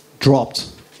satisfaction, dropped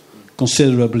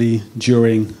considerably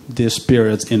during this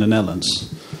period in the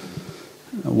Netherlands.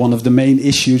 One of the main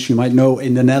issues you might know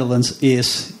in the Netherlands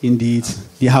is indeed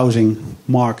the housing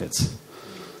market.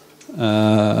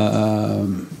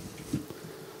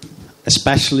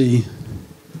 Especially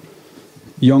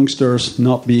youngsters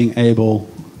not being able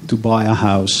to buy a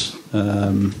house,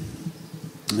 to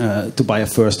buy a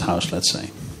first house, let's say.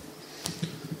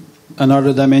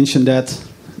 Another dimension that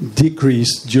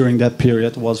decreased during that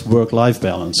period was work-life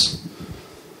balance.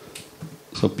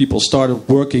 So people started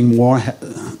working more,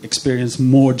 experienced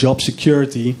more job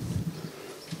security,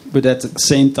 but at the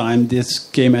same time this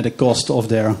came at a cost of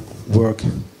their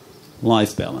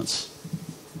work-life balance.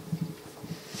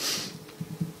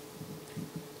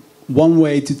 One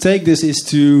way to take this is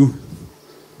to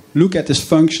look at this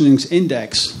functionings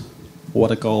index,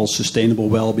 what I call sustainable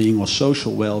well-being or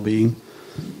social well-being,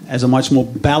 as a much more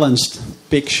balanced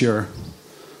picture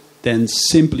than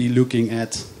simply looking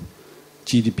at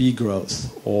GDP growth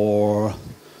or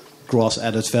gross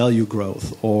added value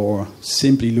growth or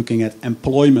simply looking at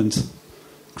employment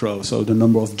growth, so the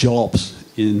number of jobs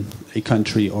in a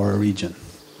country or a region.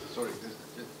 Sorry,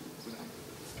 just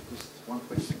one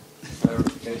question.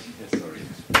 Clarification. Sorry.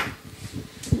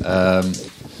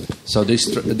 So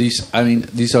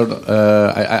these are.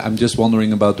 I'm just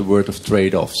wondering about the word of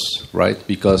trade-offs, right?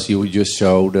 Because you just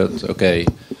show that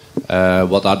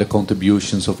what are the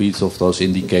contributions of each of those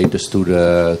indicators to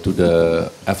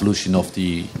the evolution of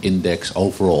the index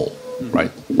overall,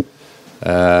 right?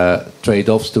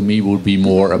 Trade-offs to me would be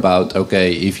more about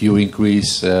if you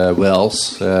increase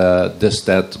wealth, does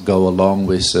that go along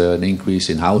with an increase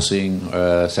in housing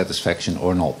satisfaction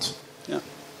or not? Yeah.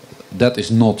 That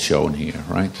is not shown here,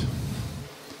 right?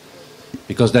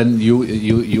 Because then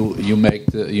you make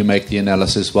the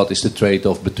analysis. What is the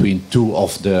trade-off between two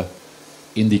of the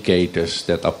indicators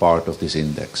that are part of this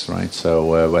index, right?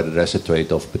 So whether there's a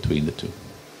trade-off between the two.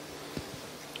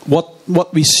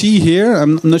 What we see here,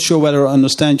 I'm not sure whether I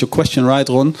understand your question right,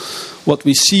 Ron. What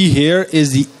we see here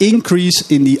is the increase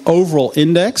in the overall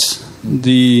index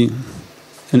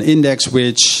an index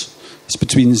which is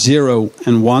between 0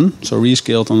 and 1, so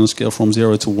rescaled on a scale from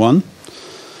 0 to 1,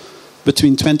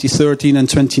 between 2013 and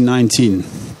 2019.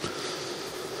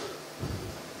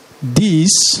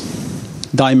 These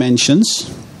dimensions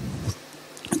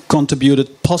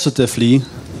contributed positively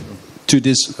to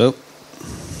this. Oh.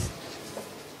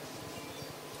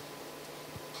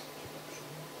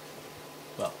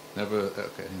 Well, never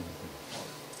okay.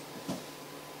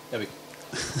 There we go.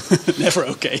 Never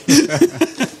okay.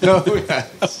 No,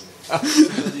 yes.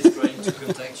 He's trying to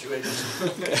contextuate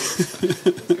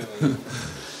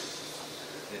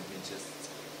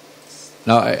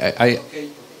No,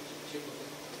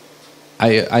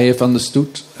 I have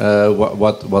understood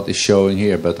what is showing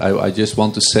here, but I just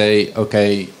want to say,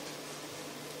 okay,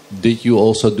 did you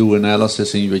also do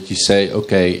analysis in which you say,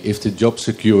 okay, if the job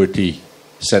security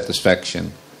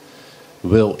satisfaction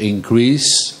will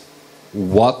increase,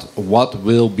 what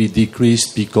will be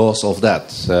decreased because of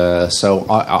that? So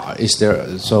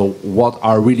what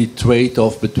are really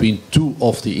trade-off between two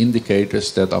of the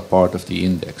indicators that are part of the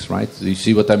index, right? Do you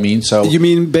see what I mean? So you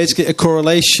mean basically a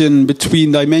correlation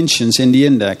between dimensions in the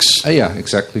index? Yeah,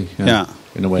 exactly. Yeah.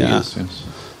 In a way, Yeah.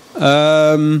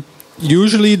 yes.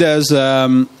 Usually there's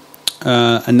a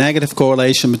negative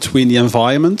correlation between the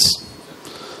environment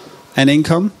and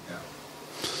income.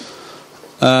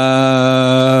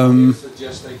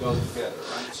 Suggest they go together,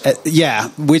 right? Yeah,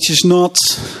 which is not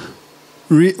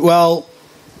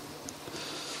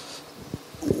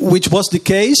which was the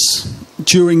case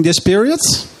during this period.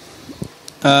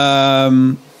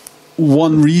 One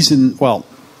reason,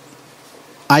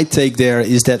 I take there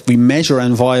is that we measure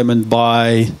environment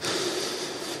by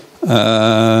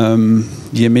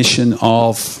the emission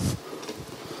of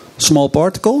small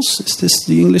particles. Is this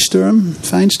the English term?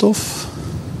 Fijnstof?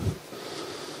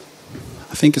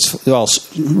 I think it's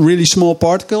really small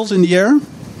particles in the air,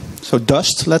 so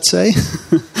dust, let's say.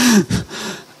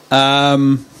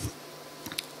 And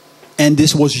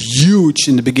this was huge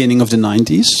in the beginning of the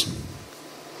 90s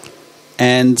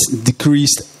and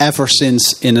decreased ever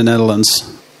since in the Netherlands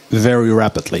very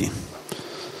rapidly.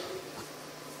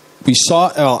 We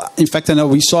saw, in fact, I know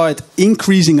we saw it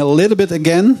increasing a little bit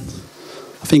again.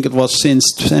 I think it was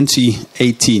since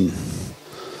 2018.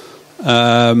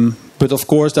 But of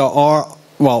course, there are.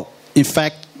 In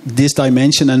fact, this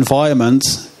dimension environment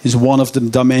is one of the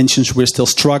dimensions we're still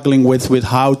struggling with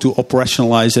how to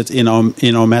operationalize it in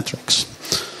our metrics.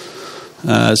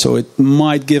 So it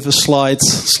might give a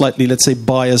slightly, let's say,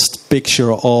 biased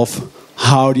picture of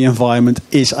how the environment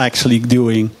is actually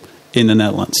doing in the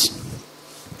Netherlands.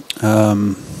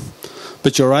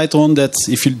 But you're right on that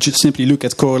if you just simply look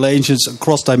at correlations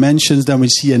across dimensions, then we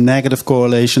see a negative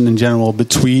correlation in general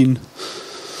between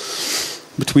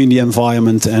the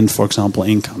environment and, for example,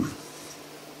 income.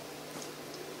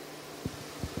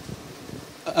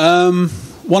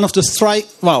 One of the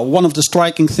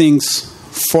striking things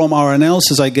from our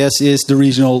analysis, I guess, is the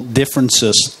regional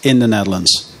differences in the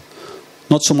Netherlands.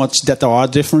 Not so much that there are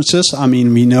differences. I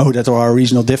mean, we know that there are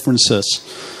regional differences.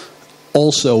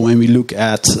 Also, when we look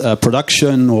at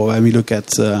production or when we look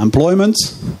at employment.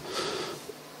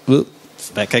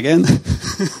 Back again.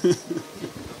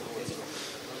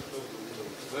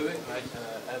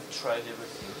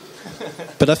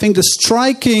 But I think the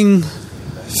striking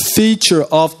feature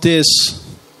of this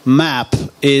map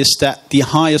is that the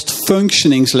highest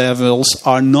functioning levels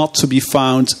are not to be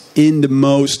found in the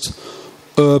most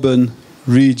urban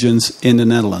regions in the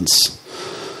Netherlands.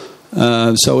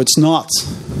 So it's not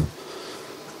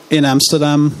in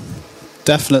Amsterdam,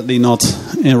 definitely not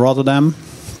in Rotterdam.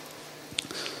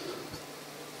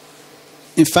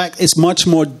 In fact, it's much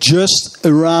more just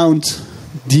around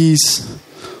these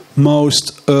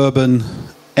most urban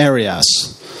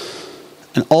areas.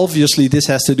 And obviously this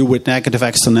has to do with negative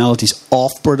externalities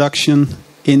of production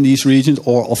in these regions,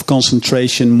 or of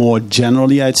concentration more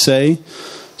generally, I'd say.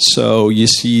 So you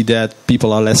see that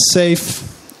people are less safe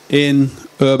in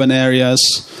urban areas.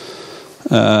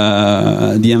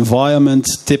 The environment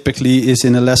typically is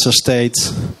in a lesser state,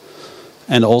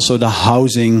 and also the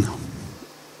housing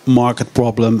market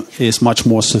problem is much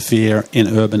more severe in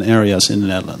urban areas in the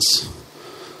Netherlands.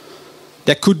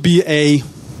 There could be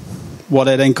what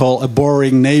I then call a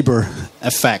boring neighbor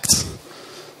effect.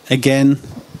 Again,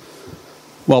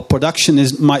 production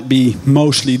might be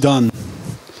mostly done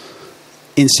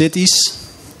in cities.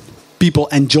 People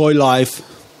enjoy life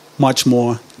much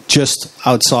more just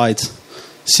outside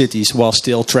cities, while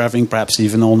still traveling, perhaps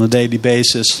even on a daily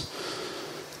basis,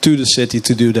 to the city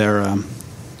to do their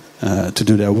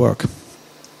work.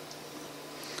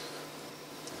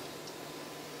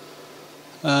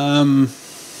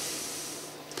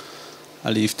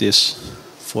 I leave this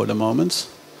for the moment.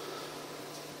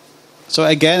 So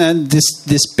again, and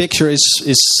this picture is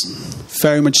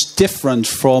very much different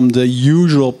from the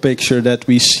usual picture that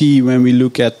we see when we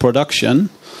look at production.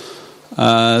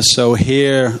 So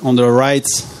here on the right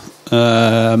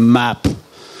map,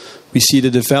 we see the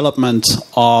development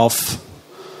of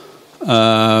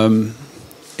a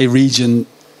region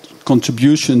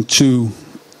contribution to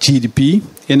GDP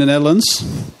in the Netherlands.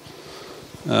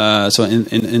 So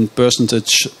in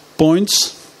percentage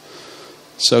points.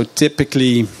 So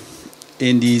typically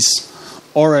in these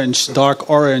dark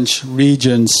orange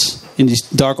regions,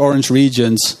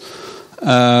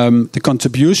 the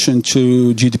contribution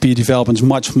to GDP development is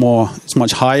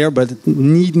much higher, but it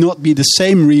need not be the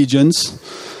same regions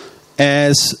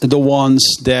as the ones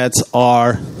that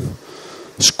are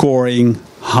scoring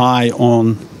high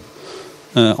on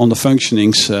the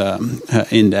functionings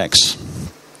index.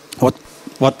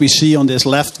 What we see on this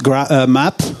left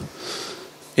map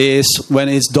is when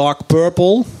it's dark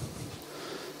purple,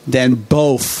 then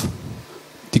both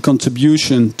the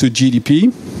contribution to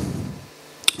GDP,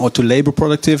 or to labor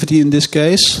productivity in this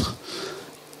case,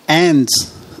 and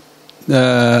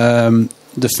the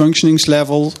functionings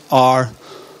level are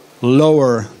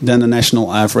lower than the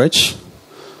national average.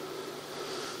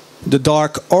 The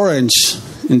dark orange,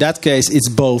 in that case, it's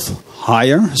both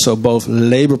higher, so both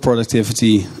labor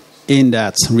productivity in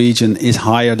that region is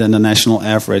higher than the national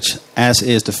average, as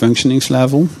is the functionings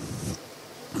level.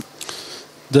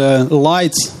 The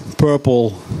light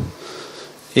purple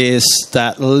is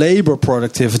that labor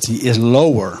productivity is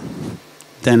lower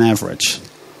than average,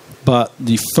 but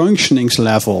the functionings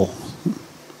level,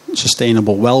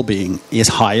 sustainable well-being, is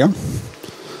higher.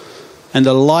 And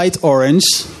the light orange,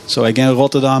 so again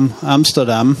Rotterdam,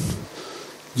 Amsterdam,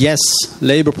 yes,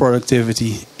 labor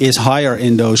productivity is higher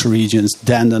in those regions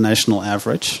than the national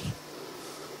average,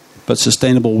 but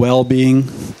sustainable well-being,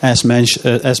 as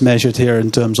measured here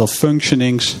in terms of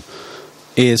functionings,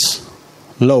 is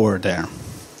lower there.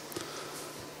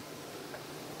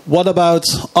 What about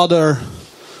other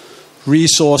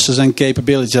resources and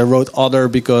capabilities? I wrote other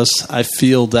because I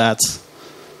feel that,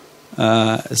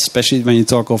 especially when you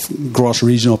talk of gross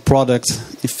regional product,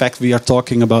 in fact we are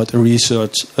talking about a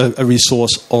resource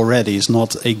already. It's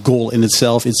not a goal in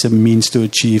itself, it's a means to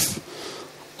achieve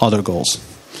other goals.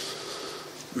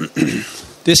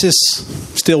 This is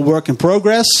still work in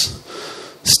progress.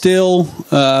 Still,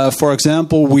 for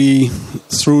example,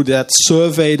 through that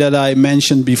survey that I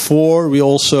mentioned before, we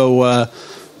also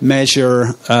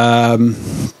measure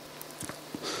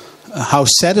how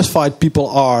satisfied people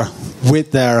are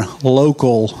with their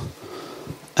local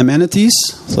amenities.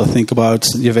 So think about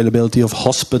the availability of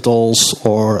hospitals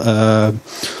or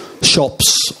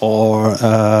shops or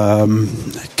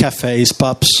cafes,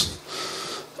 pubs.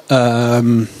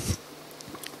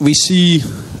 We see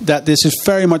that this is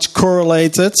very much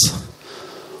correlated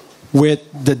with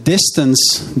the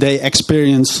distance they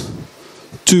experience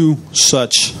to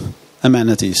such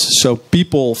amenities. So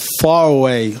people far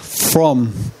away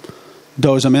from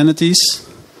those amenities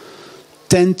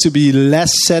tend to be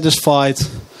less satisfied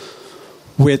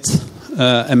with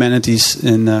amenities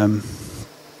in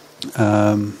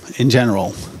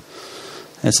general.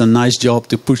 It's a nice job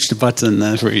to push the button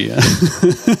every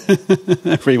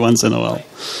once in a while.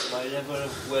 My level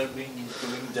of well-being is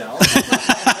going down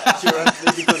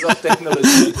currently because of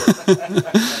technology.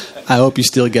 I hope you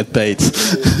still get paid.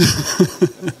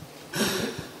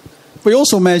 We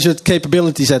also measured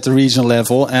capabilities at the regional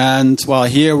level, and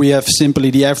here we have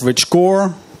simply the average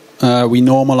score. We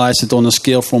normalize it on a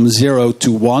scale from 0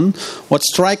 to 1. What's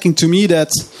striking to me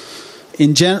that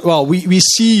in general, we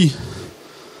see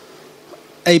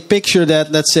a picture that,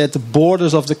 let's say, at the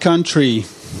borders of the country,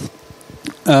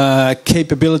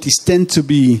 capabilities tend to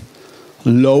be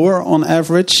lower on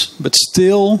average, but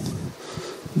still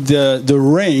the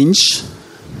range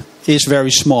is very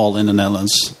small in the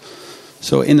Netherlands.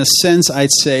 So in a sense,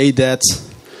 I'd say that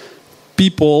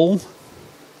people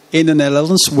in the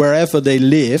Netherlands, wherever they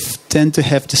live, tend to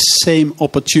have the same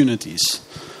opportunities.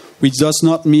 Which does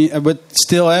not mean, but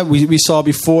still, we saw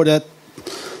before that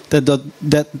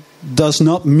does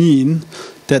not mean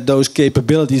that those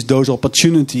capabilities, those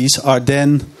opportunities are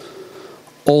then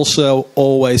also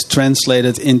always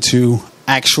translated into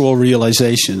actual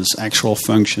realizations, actual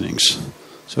functionings.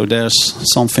 So there's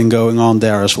something going on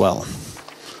there as well.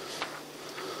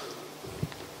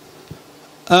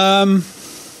 One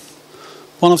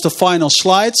of the final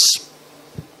slides.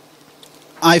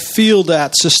 I feel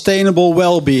that sustainable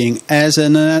well-being as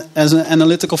an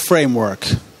analytical framework,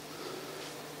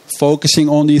 focusing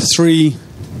on the 3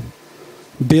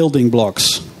 building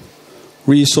blocks: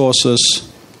 resources,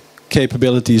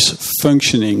 capabilities,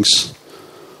 functionings,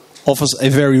 offers a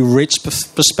very rich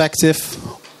perspective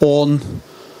on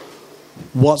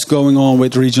what's going on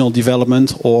with regional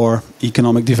development or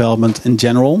economic development in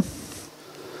general.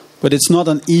 But it's not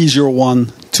an easier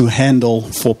one to handle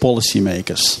for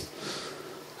policymakers.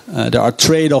 There are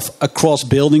trade-offs across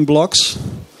building blocks.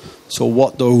 So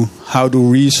how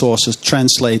do resources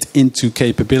translate into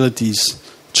capabilities,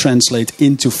 translate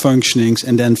into functionings,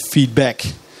 and then feed back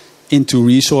into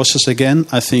resources again?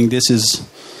 I think this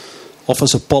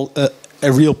offers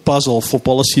a real puzzle for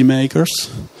policymakers.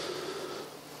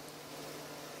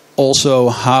 Also,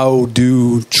 how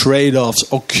do trade-offs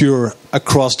occur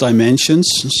across dimensions?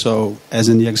 So, as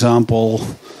in the example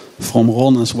from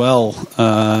Ron as well,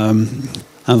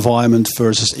 environment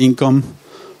versus income,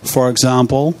 for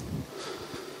example.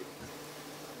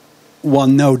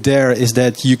 One note there is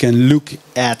that you can look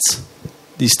at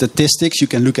the statistics, you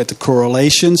can look at the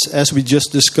correlations as we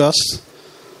just discussed.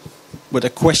 But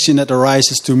a question that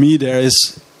arises to me there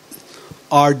is,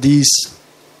 are these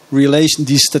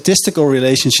statistical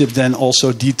relationships then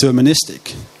also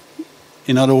deterministic?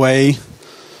 In other way,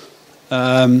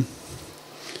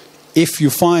 if you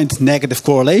find negative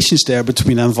correlations there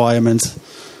between environment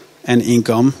and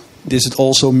income, does it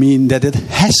also mean that it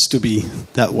has to be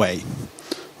that way?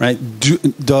 Right?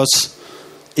 Does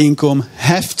income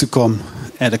have to come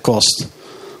at a cost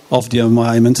of the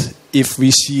environment if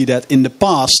we see that in the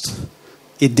past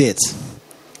it did?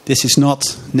 This is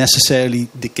not necessarily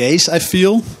the case, I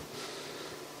feel,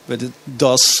 but it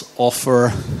does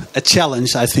offer a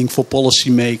challenge, I think, for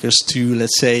policymakers to,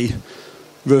 let's say,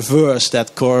 reverse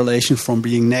that correlation from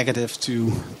being negative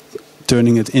to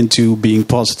turning it into being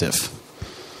positive.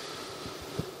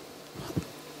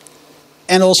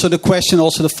 And also the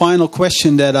final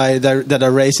question that I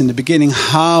raised in the beginning: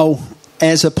 how,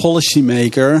 as a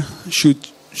policymaker,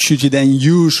 should you then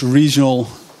use regional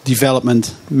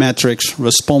development metrics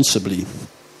responsibly?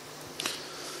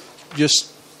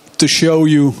 Just to show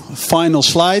you a final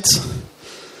slide.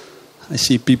 I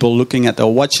see people looking at their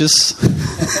watches.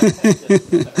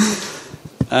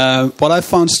 What I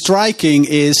found striking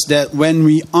is that when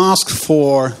we ask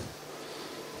for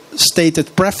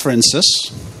stated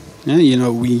preferences,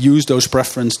 we use those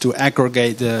preferences to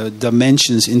aggregate the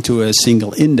dimensions into a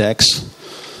single index.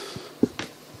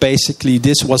 Basically,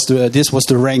 this was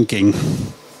the ranking.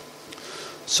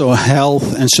 So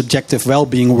health and subjective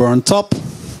well-being were on top.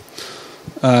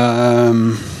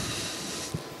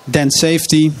 Then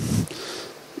safety,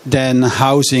 then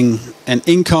housing and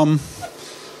income,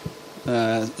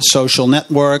 social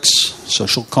networks,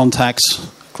 social contacts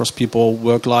across people,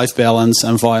 work-life balance,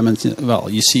 environment. Well,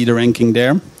 you see the ranking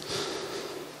there.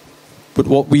 But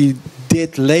what we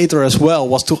did later as well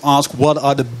was to ask, what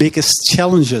are the biggest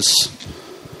challenges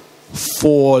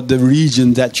for the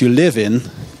region that you live in?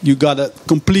 You got a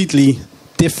completely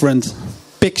different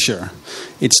picture.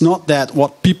 It's not that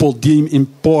what people deem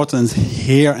important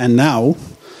here and now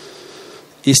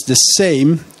is the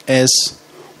same as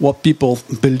what people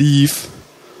believe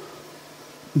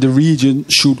the region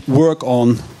should work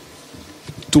on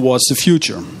towards the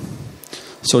future.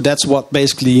 So that's what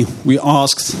basically we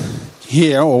asked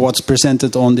here, or what's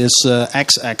presented on this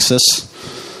x-axis,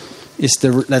 is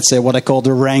the, let's say, what I call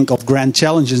the rank of grand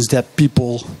challenges that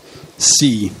people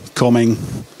see coming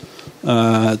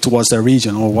towards their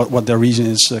region, or what their region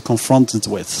is confronted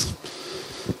with.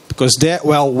 Because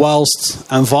whilst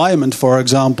environment, for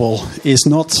example, is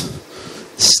not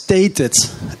stated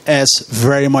as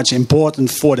very much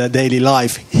important for their daily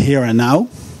life here and now,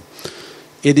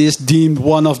 it is deemed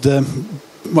one of the,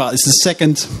 it's the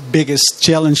second biggest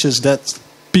challenges that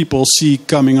people see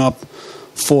coming up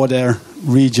for their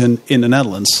region in the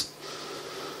Netherlands.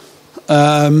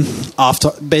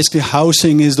 After basically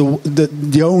housing is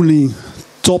the only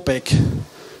topic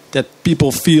that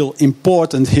people feel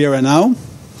important here and now,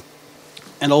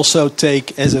 and also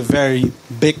take as a very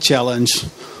big challenge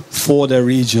for their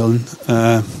region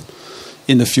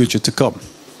in the future to come.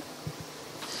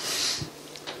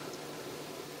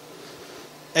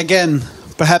 Again,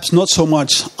 perhaps not so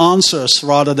much answers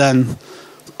rather than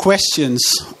questions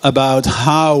about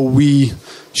how we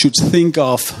should think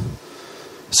of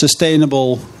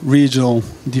sustainable regional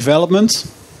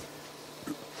development.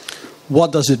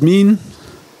 What does it mean?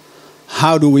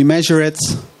 How do we measure it?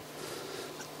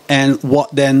 And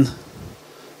what then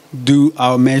do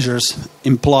our measures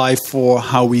imply for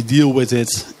how we deal with it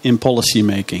in policy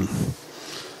making?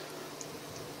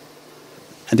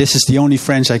 And this is the only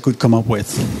French I could come up with.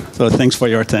 So thanks for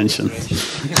your attention.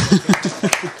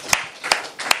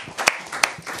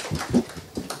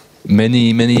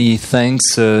 Many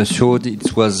thanks, Sjoerd.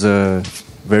 It was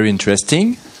very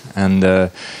interesting. and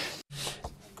that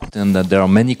there are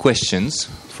many questions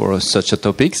for such a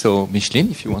topic. So, Micheline,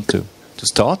 if you want to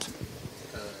start.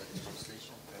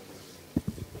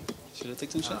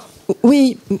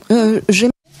 Oui, j'ai...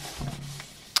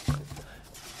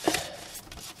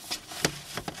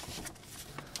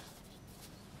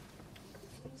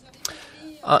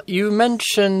 You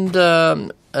mentioned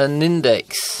an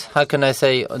index, how can I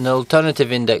say, an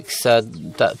alternative index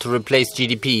that to replace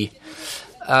GDP.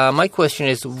 My question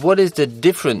is, what is the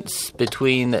difference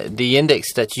between the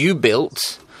index that you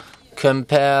built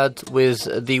compared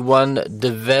with the one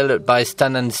developed by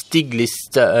Stan and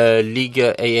Stiglitz,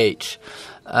 Liga AH?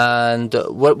 And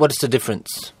what is the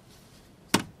difference?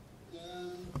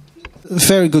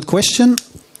 Very good question.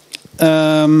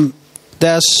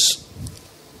 There's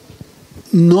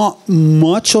not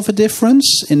much of a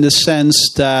difference in the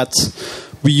sense that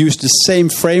we use the same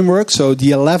framework. So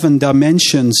the 11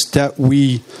 dimensions that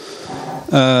we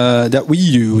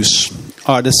use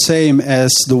are the same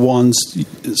as the ones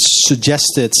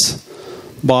suggested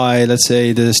by, let's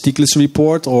say, the Stiglitz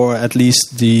report, or at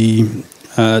least the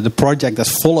project that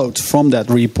followed from that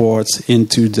report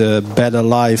into the Better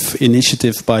Life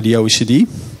initiative by the OECD.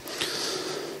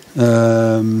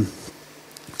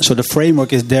 So the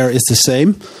framework is the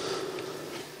same.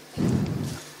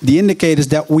 The indicators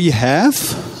that we have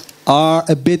are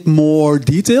a bit more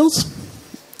detailed.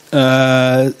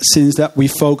 Since that we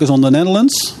focus on the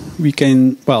Netherlands, we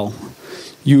can,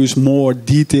 use more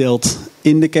detailed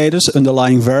indicators,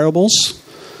 underlying variables.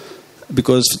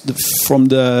 Because from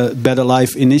the Better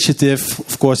Life initiative,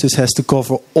 of course, this has to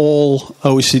cover all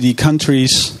OECD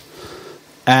countries.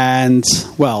 And,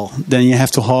 then you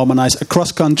have to harmonize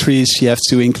across countries. You have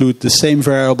to include the same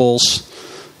variables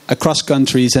across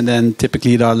countries, and then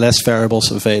typically there are less variables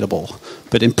available.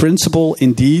 But in principle,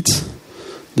 indeed,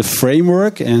 the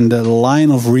framework and the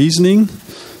line of reasoning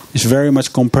is very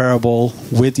much comparable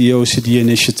with the OECD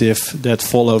initiative that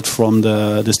followed from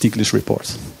the Stiglitz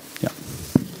report. Yeah.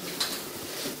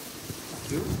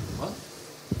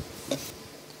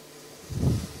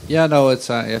 Yeah, no, I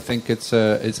think it's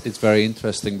very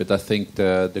interesting, but I think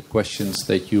the questions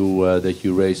that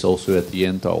you raise also at the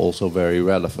end are also very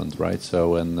relevant, right?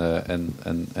 So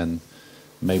and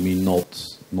maybe not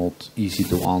easy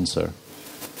to answer.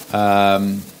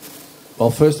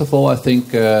 Well, first of all, I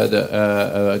think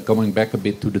going back a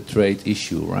bit to the trade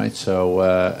issue, right? So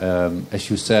as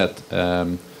you said,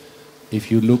 if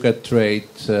you look at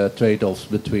trade-offs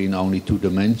between only two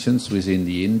dimensions within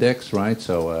the index, right?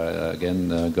 So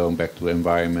again, going back to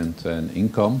environment and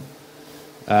income,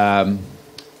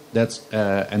 that's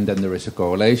and then there is a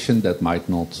correlation that might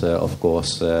not, of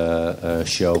course,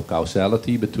 show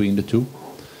causality between the two.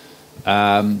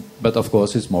 But of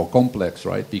course, it's more complex,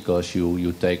 right? Because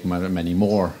you take many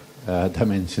more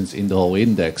dimensions in the whole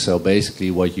index. So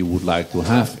basically, what you would like to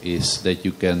have is that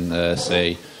you can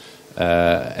say.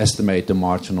 Estimate the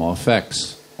marginal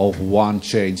effects of one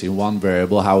change in one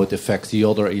variable, how it affects the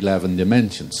other 11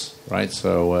 dimensions, right?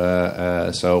 So,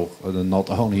 so not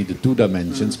only the two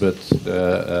dimensions, but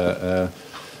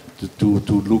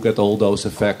to look at all those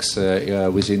effects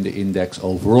within the index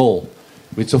overall,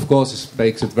 which of course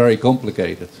makes it very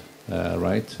complicated,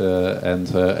 right? And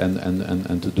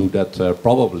to do that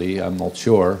probably, I'm not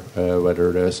sure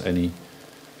whether there's any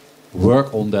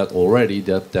work on that already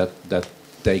that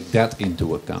take that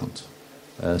into account.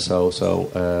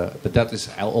 But that is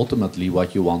ultimately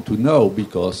what you want to know,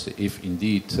 because if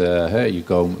indeed you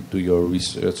go to your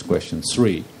research question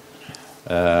 3,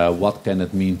 what can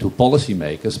it mean to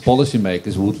policymakers?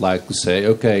 Policymakers would like to say,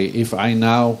 okay, if I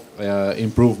now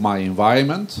improve my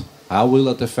environment, how will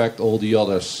it affect all the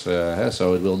others?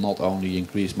 So it will not only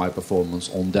increase my performance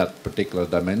on that particular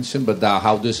dimension, but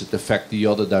how does it affect the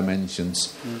other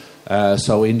dimensions?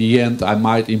 So in the end, I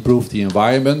might improve the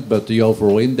environment, but the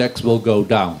overall index will go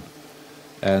down.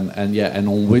 And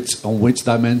on which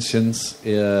dimensions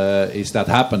is that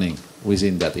happening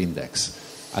within that index?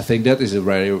 I think that is a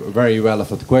very, very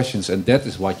relevant question, and that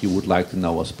is what you would like to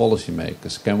know as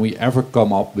policymakers. Can we ever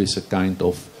come up with a kind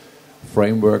of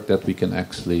framework that we can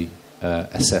actually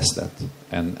assess that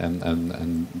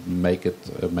and make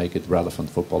it relevant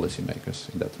for policymakers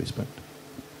in that respect?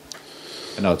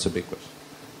 I know it's a big question.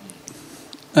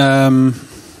 I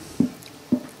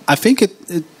think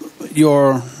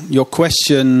your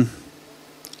question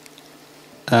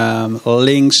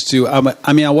links to.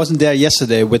 I mean, I wasn't there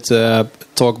yesterday with the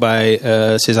talk by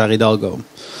Cesar Hidalgo,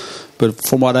 but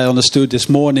from what I understood this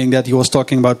morning, that he was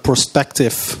talking about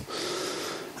prospective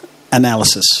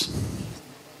analysis,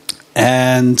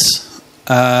 and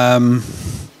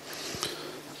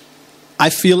I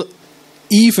feel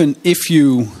even if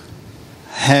you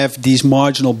have these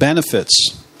marginal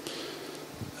benefits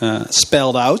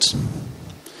spelled out.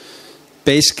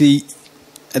 Basically,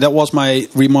 that was my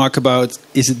remark about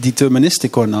is it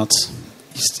deterministic or not.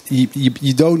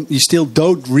 You still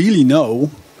don't really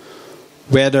know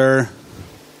whether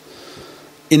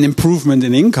an improvement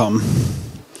in income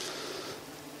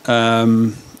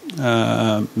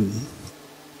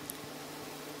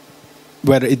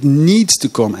whether it needs to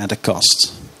come at a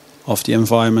cost of the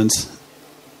environment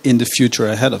in the future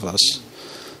ahead of us.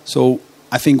 So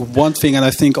I think one thing, and I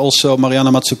think also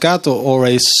Mariana Mazzucato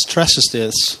always stresses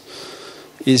this,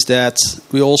 is that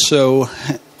we also,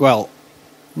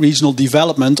 regional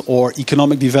development or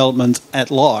economic development at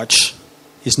large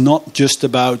is not just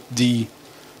about the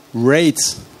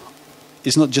rate,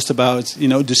 it's not just about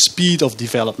the speed of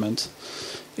development.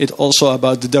 It's also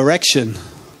about the direction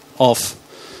of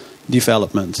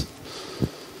development.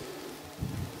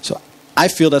 So I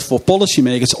feel that for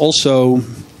policymakers also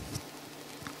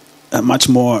much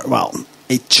more,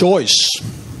 a choice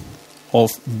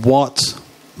of what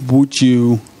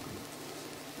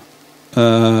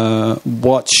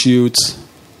should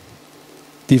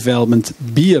development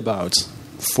be about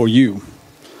for you,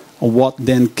 or what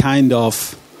then kind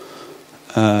of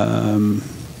how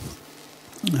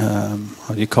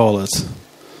do you call it?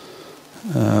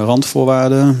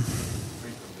 Randvoorwaarden,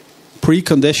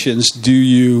 preconditions do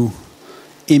you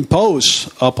impose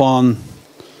upon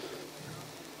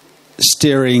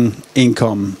steering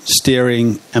income,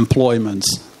 steering employment?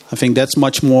 I think that's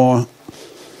much more,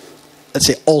 let's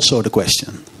say, also the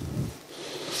question.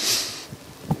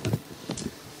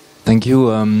 Thank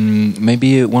you.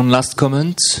 Maybe one last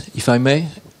comment, if I may,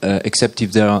 except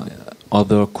if there are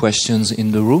other questions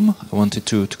in the room. I wanted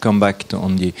to come back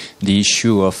on the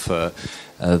issue of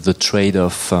the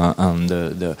trade-off and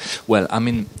the well, I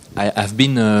mean, I've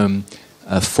been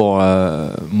for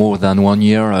more than 1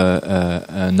 year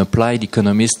an applied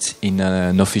economist in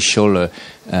an official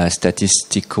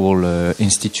statistical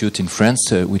institute in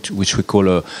France, which we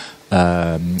call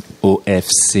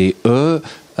OFCE,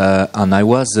 and I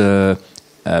was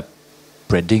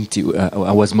predicting.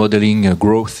 I was modeling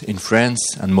growth in France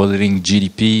and modeling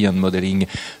GDP and modeling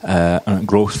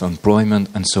growth, employment,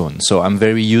 and so on. So I'm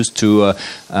very used to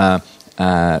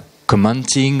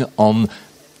commenting on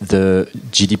the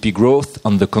GDP growth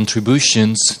and the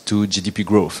contributions to GDP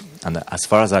growth. And as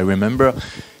far as I remember,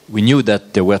 we knew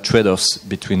that there were trade-offs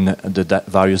between the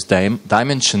various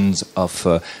dimensions of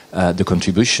the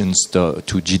contributions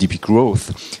to GDP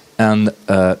growth. And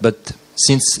but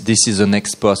since this is an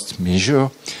ex-post measure,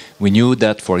 we knew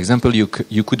that, for example, you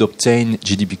could obtain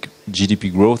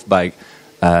GDP growth by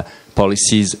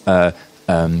policies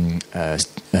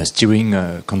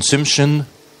steering consumption,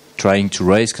 trying to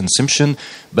raise consumption,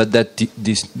 but that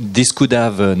this could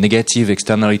have negative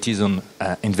externalities on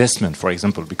investment, for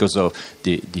example, because of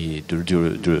the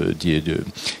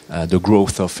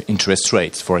growth of interest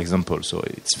rates, for example. So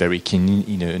it's very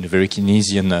in a very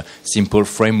Keynesian simple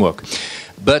framework.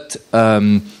 But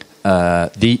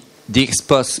the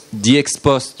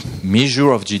ex-post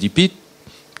measure of GDP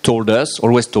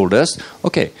always told us,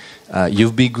 okay,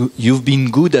 you've been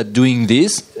good at doing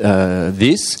this.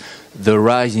 The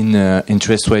rise in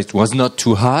interest rate was not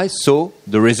too high, so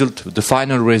the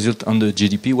final result on the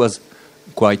GDP was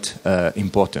quite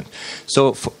important.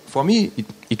 So for me,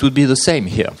 it would be the same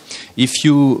here. If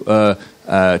you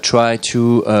try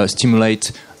to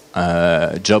stimulate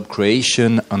job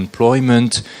creation,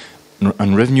 employment,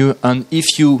 and revenue, and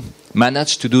if you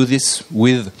manage to do this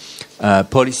with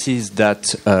policies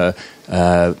that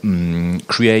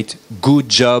create good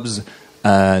jobs,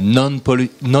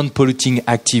 non-polluting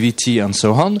activity, and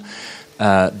so on,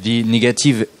 the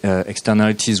negative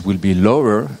externalities will be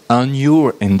lower, and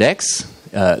your index,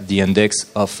 the index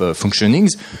of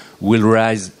functionings, will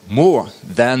rise more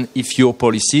than if your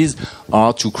policies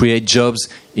are to create jobs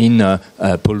in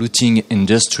polluting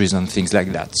industries and things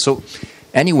like that. So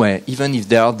anyway, even if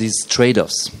there are these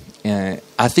trade-offs,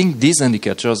 I think these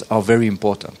indicators are very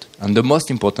important. And the most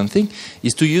important thing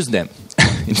is to use them.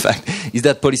 In fact, is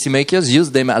that policymakers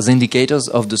use them as indicators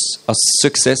of the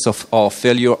success of or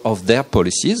failure of their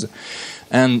policies.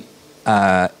 And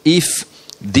if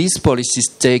these policies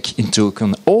take into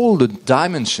account all the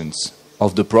dimensions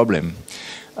of the problem,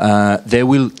 they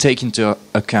will take into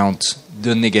account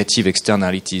the negative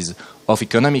externalities of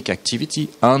economic activity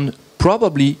and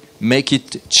probably make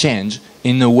it change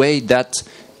in a way that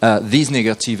these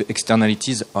negative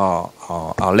externalities are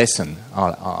lessened,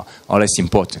 are less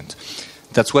important.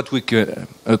 That's what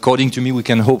according to me, we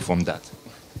can hope from that.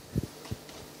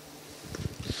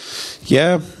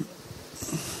 Yeah.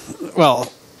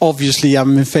 Well, obviously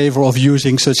I'm in favor of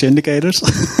using such indicators.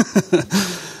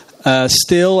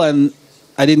 Still, and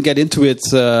I didn't get into it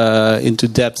into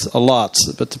depth a lot,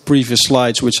 but the previous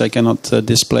slides, which I cannot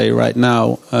display right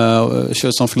now,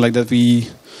 show something like that.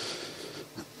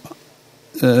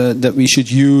 That we should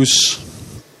use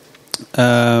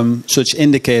such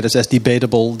indicators as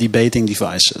debating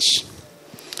devices,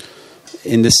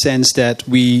 in the sense that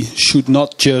we should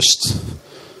not just.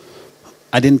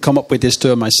 I didn't come up with this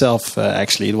term myself.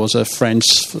 Actually, it was a French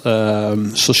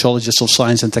sociologist of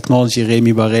science and technology,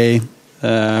 Rémi Barré,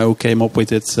 who came up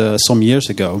with it some years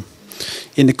ago,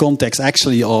 in the context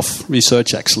actually of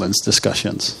research excellence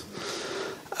discussions.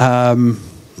 And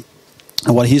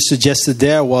what he suggested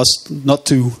there was not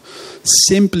to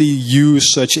simply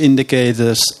use such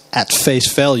indicators at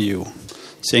face value,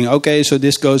 saying, okay, so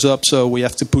this goes up, so we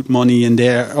have to put money in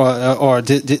there, or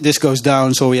this goes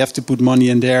down, so we have to put money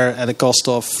in there at a cost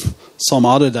of some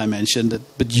other dimension,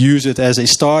 but use it as a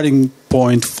starting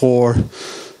point for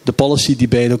the policy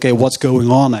debate. Okay, what's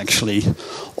going on actually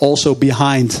also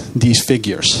behind these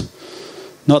figures?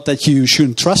 Not that you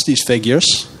shouldn't trust these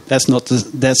figures. That's not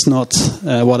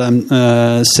what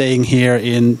I'm saying here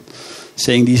in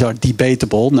saying these are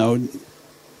debatable. No,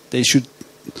 they should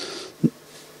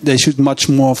much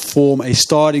more form a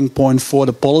starting point for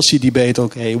the policy debate.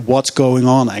 Okay, what's going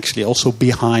on actually also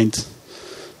behind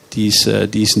these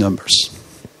numbers?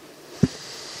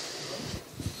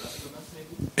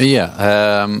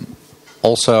 Yeah.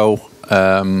 Also,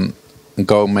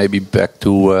 go maybe back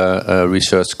to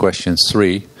research question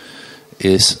 3.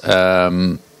 Is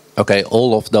okay?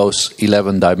 All of those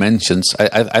 11 dimensions.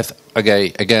 I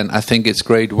think it's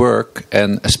great work,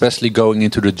 and especially going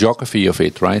into the geography of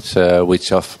it, right?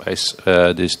 Which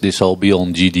is this whole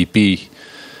beyond GDP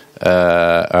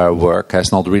work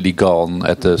has not really gone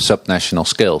at the subnational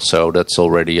scale. So that's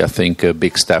already, I think, a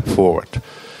big step forward.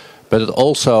 But it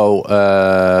also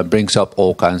brings up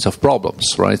all kinds of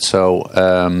problems, right? So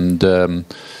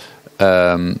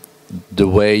the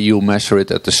way you measure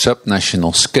it at the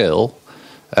subnational scale,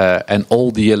 and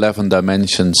all the 11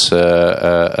 dimensions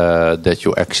that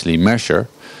you actually measure,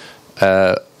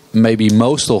 maybe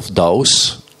most of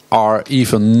those are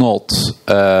even not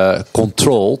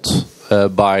controlled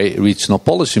by regional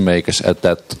policymakers at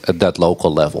that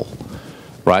local level,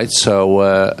 right? So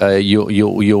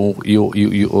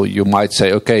you might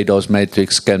say, okay, those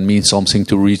metrics can mean something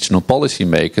to regional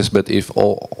policymakers, but if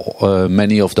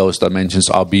many of those dimensions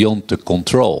are beyond the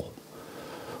control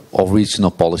of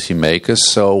regional policymakers,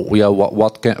 so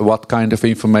what kind of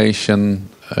information?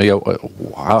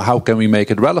 How can we make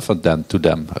it relevant then to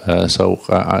them? So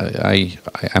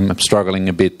I'm struggling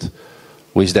a bit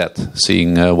with that,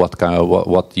 seeing what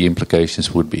the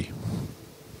implications would be.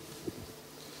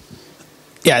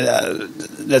 Yeah,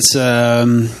 that's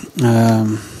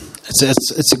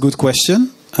it's a good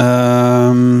question.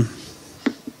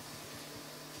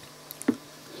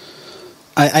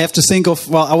 I have to think of.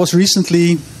 Well, I was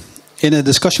recently in a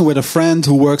discussion with a friend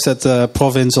who works at the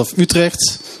province of Utrecht,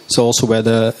 so also where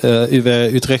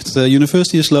Utrecht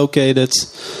University is located,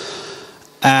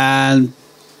 and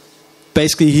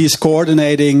basically he's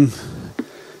coordinating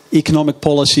economic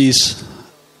policies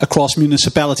across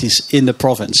municipalities in the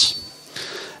province.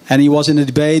 And he was in a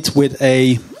debate with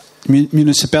a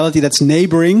municipality that's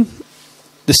neighboring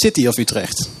the city of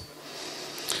Utrecht.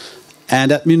 And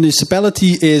that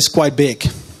municipality is quite big.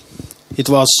 It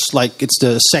was like, it's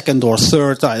the second or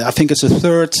third, I think it's the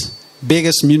third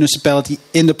biggest municipality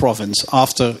in the province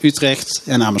after Utrecht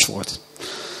and Amersfoort.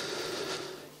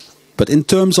 But in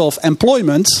terms of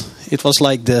employment, it was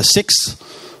like the sixth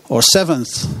or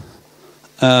seventh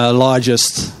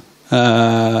largest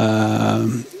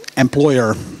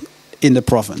employer in the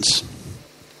province.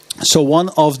 So one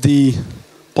of the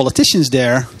politicians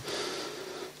there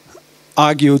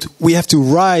argued, we have to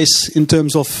rise in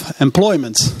terms of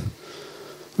employment.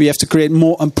 We have to create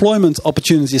more employment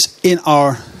opportunities in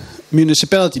our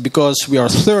municipality because we are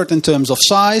third in terms of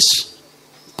size,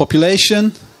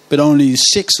 population, but only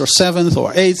sixth or seventh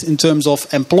or eighth in terms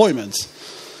of employment.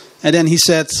 And then he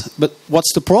said, but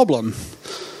what's the problem?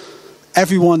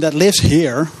 Everyone that lives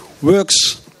here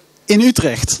works in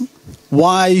Utrecht.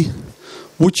 Why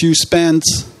would you spend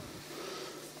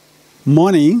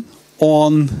money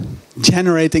on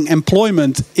generating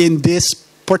employment in this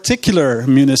particular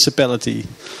municipality?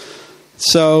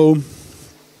 So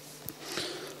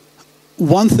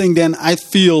one thing then, I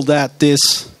feel that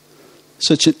this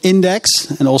such an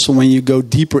index, and also when you go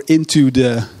deeper into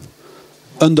the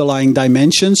underlying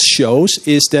dimensions, shows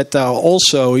is that there are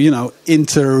also,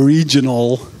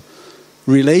 inter-regional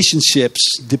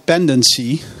relationships,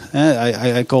 dependency.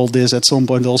 I call this at some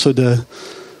point also the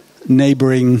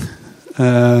neighboring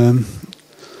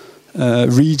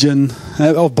region,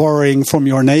 or borrowing from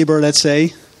your neighbor, let's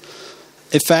say,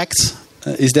 effect,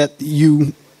 is that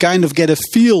you kind of get a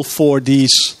feel for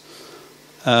these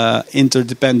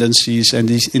interdependencies and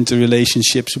these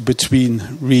interrelationships between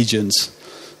regions,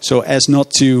 so as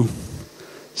not to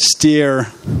steer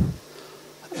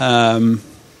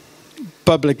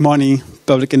public money,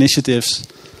 public initiatives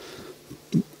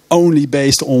only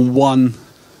based on one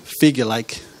figure,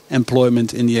 like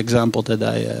employment in the example that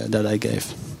I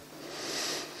gave.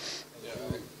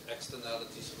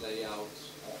 Externalities play out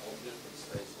on different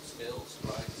spatial scales,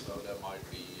 right? So there might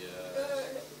be.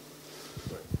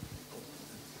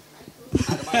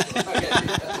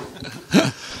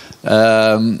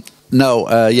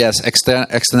 Yes,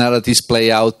 externalities play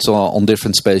out on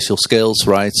different spatial scales,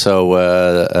 right? So,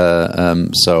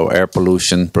 so air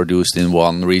pollution produced in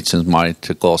one region might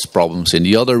cause problems in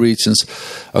the other regions.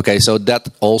 Okay, so that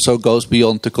also goes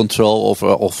beyond the control of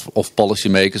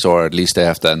policymakers, or at least they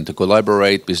have then to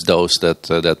collaborate with those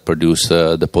that produce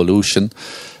the pollution.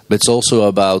 But it's also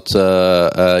about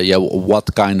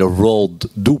what kind of role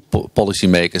do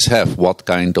policymakers have? What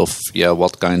kind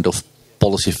of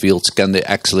policy fields can they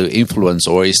actually influence,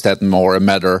 or is that more a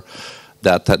matter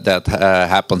that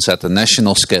happens at the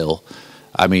national scale?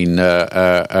 I mean,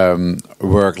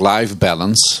 work-life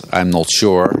balance, I'm not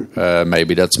sure.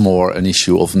 Maybe that's more an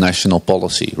issue of national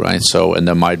policy, right? So, and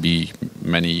there might be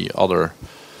many other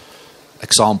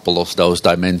examples of those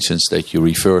dimensions that you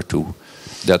refer to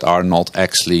that are not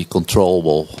actually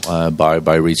controllable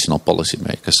by regional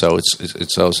policymakers. So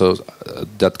it's also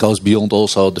that goes beyond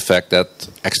also the fact that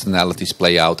externalities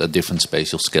play out at different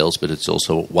spatial scales, but it's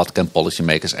also what can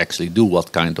policymakers actually do,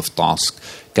 what kind of task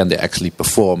can they actually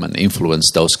perform and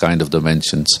influence those kind of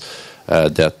dimensions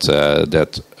that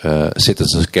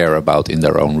citizens care about in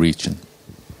their own region.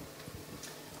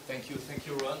 Thank you,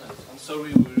 Ron. I'm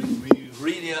sorry, we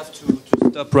really have to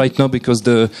stop right now because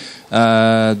the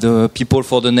people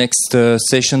for the next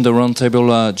session, the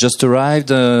roundtable, just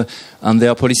arrived, and they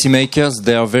are policymakers.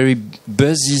 They are very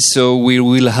busy, so we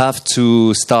will have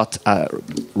to start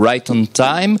right on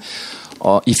time,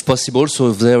 if possible.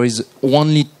 So if there is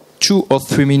only 2 or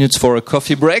 3 minutes for a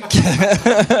coffee break,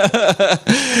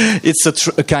 it's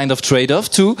a kind of trade-off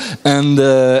too, and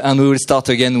we will start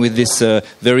again with this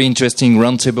very interesting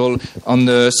roundtable on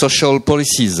the social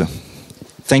policies.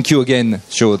 Thank you again,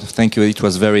 Sjoerd. Thank you. It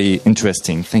was very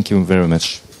interesting. Thank you very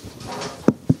much.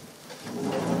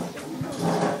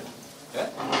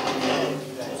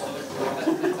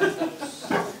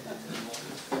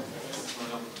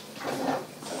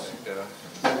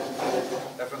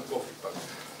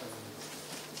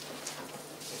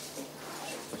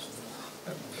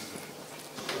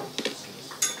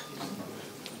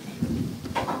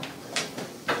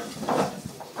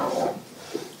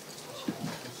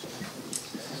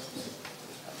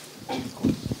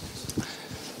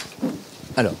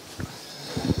 Alors,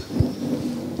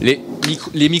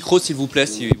 les micros, s'il vous plaît,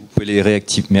 si vous pouvez les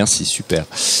réactiver. Merci, super.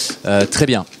 Très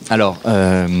bien. Alors,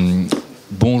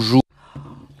 bonjour.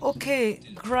 Okay,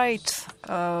 great.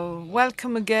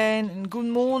 Welcome again and good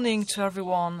morning to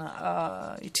everyone.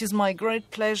 It is my great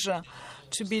pleasure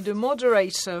to be the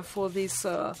moderator for this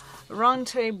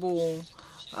roundtable,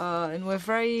 and we're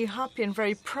very happy and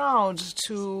very proud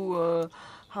to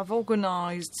have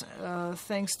organized,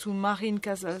 thanks to Marine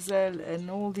Casazel and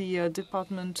all the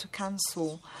Department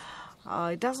Council.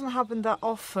 It doesn't happen that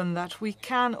often that we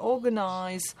can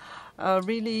organize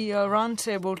really a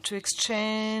roundtable to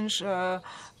exchange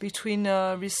between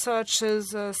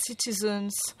researchers,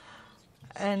 citizens,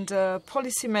 and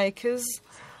policymakers,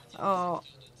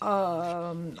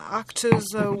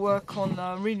 actors who work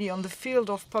on really on the field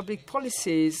of public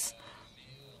policies.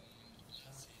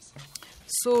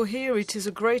 So here it is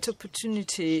a great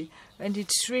opportunity, and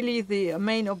it's really the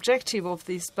main objective of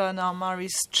this Bernard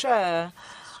Mary's chair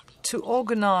to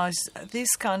organize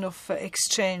this kind of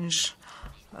exchange,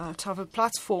 to have a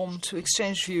platform to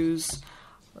exchange views.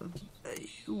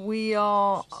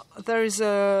 There is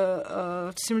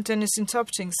a simultaneous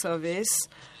interpreting service,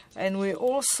 and we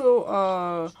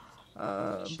also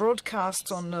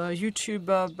broadcast on YouTube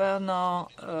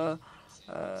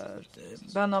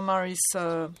Bernard Mary's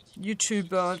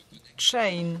YouTube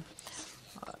chain.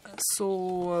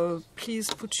 So please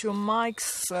put your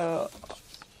mics,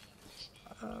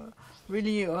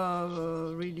 really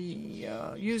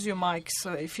use your mics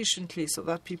efficiently so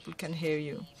that people can hear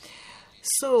you.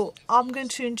 So I'm going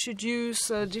to introduce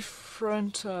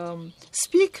different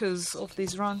speakers of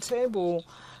this roundtable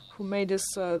who made us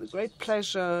the great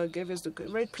pleasure, gave us the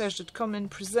great pleasure to come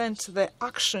and present their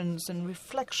actions and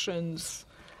reflections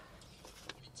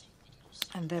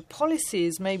and their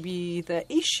policies, maybe their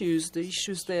issues, the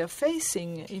issues they are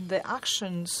facing in their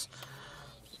actions.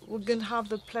 We're going to have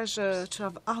the pleasure to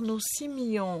have Arnaud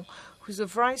Simion, who is the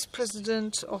Vice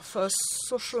President of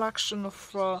Social Action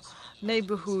of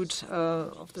Neighborhood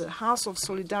of the House of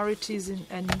Solidarities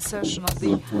and Insertion of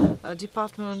the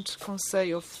Department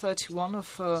Conseil of 31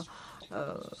 of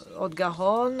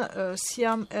Haute-Garonne,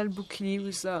 Siham Boukili, who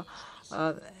is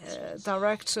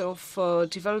Director of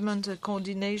Development and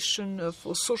Coordination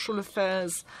for Social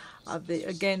Affairs at the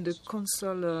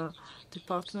Conseil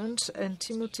Department, and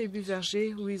Timothée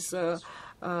Duverger, who is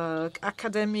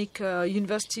academic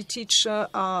university teacher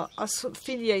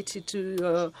affiliated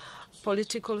to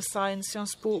political science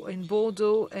Sciences Po in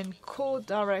Bordeaux and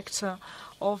co-director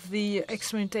of the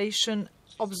Experimentation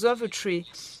Observatory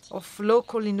of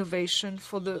Local Innovation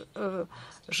for the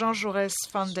Jean-Jaurès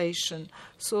Foundation.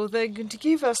 So they're going to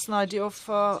give us an idea of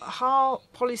how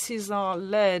policies are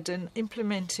led and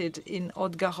implemented in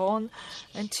Haute-Garonne,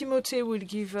 and Timothée will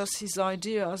give us his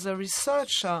idea as a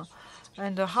researcher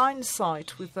and a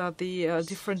hindsight with the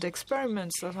different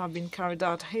experiments that have been carried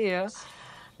out here.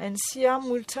 And Siham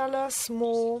will tell us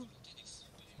more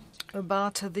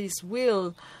about this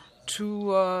will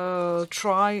to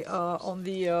try on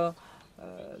the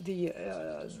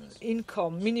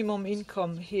minimum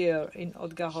income here in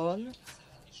Haute-Garonne.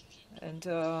 And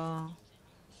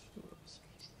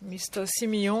Mr.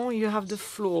 Simion, you have the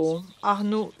floor.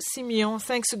 Arnaud Simion,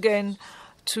 thanks again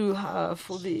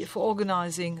for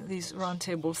organizing this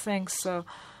roundtable. Thanks, and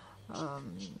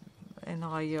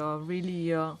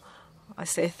I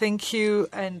say thank you,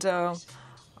 and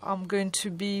I'm going to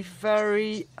be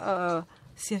very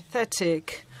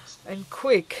synthetic and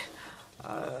quick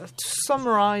to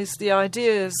summarize the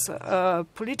ideas.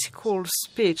 Political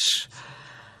speech.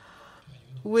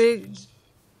 We're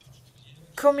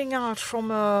coming out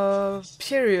from a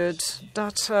period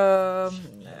that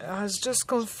has just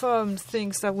confirmed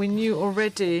things that we knew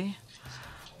already.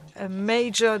 A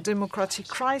major democratic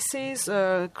crisis,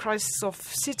 a crisis of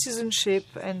citizenship,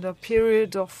 and a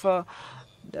period of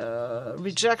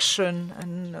rejection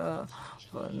and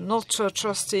not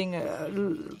trusting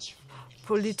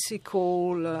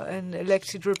political and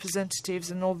elected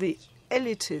representatives and all the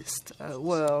elitist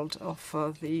world of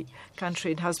the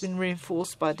country. It has been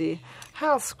reinforced by the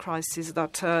health crisis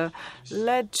that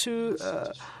led to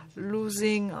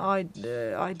losing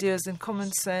ideas and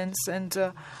common sense,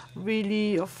 and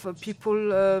really of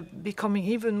people becoming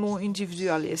even more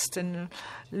individualist and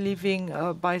living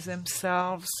by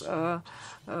themselves,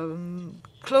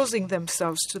 closing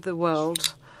themselves to the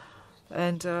world.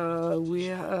 And we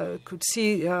could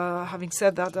see, having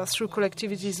said that, through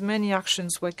collectivities, many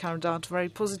actions were carried out, very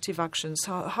positive actions.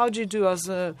 How do you do as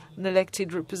an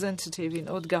elected representative in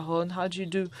Haute-Garonne? How do you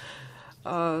do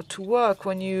to work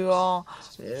when you are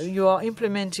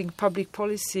implementing public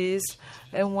policies?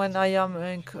 And when I am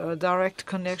in direct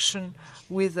connection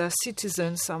with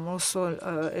citizens, I'm also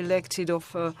elected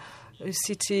of a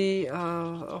city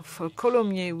of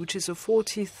Colomiers, which is a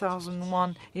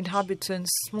 40,001 inhabitants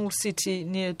small city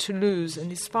near Toulouse,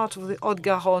 and it's part of the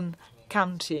Haute-Garonne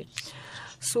county.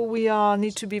 So we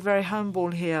need to be very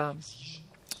humble here,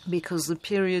 because the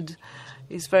period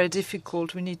is very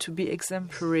difficult. We need to be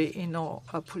exemplary in our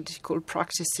political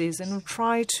practices, and we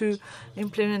try to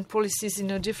implement policies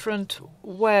in a different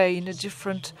way, in a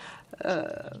different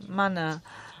manner.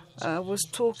 I was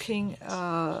talking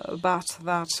about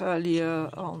that earlier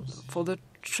for the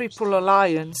Triple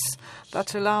Alliance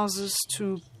that allows us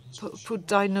to put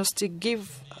diagnostic,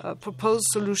 propose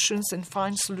solutions and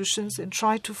find solutions, and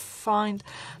try to find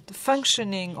the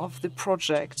functioning of the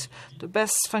project, the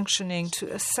best functioning, to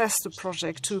assess the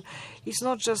project. It's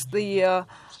not just the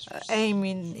aim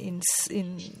in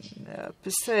per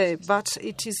se, but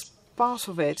it is part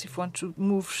of it if we want to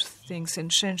move things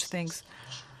and change things.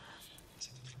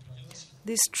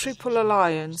 This Triple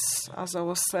Alliance, as I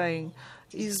was saying,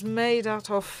 is made out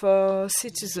of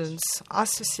citizens,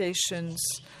 associations,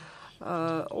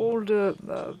 all the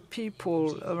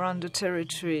people around the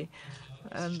territory,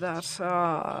 and that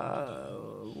are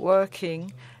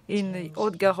working in the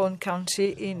Haute-Garonne county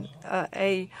in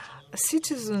a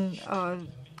citizen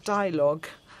dialogue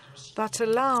that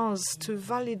allows to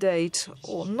validate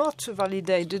or not to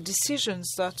validate the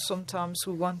decisions that sometimes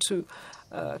we want to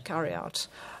carry out.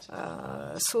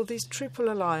 So this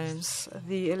Triple Alliance,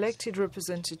 the elected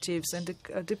representatives and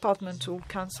the departmental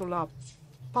council are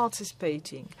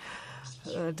participating.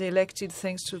 They elected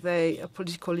thanks to their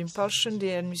political impulsion,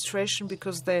 the administration,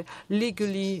 because they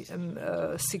legally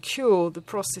secure the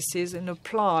processes and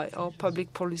apply our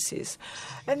public policies.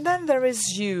 And then there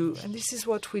is you, and this is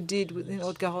what we did in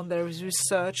Haute-Garonne. There is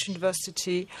research,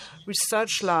 university,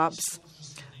 research labs,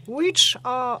 which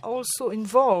are also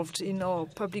involved in our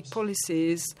public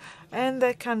policies, and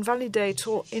they can validate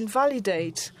or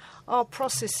invalidate our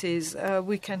processes.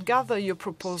 We can gather your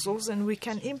proposals and we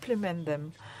can implement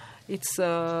them. It's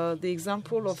the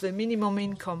example of the minimum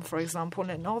income, for example,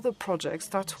 and other projects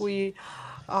that we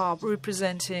are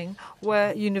representing,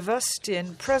 where university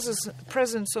and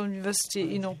presence of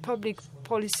university in our public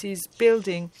policies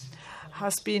building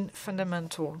has been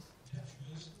fundamental.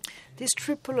 This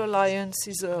triple alliance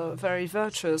is very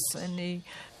virtuous, and it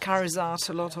carries out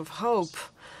a lot of hope,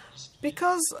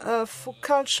 because for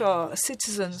culture,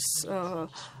 citizens,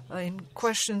 in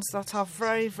questions that are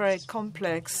very, very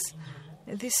complex,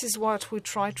 this is what we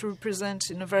try to represent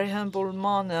in a very humble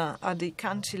manner at the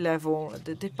county level, at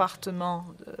the Department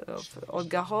of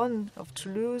Haute-Garonne, of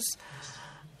Toulouse.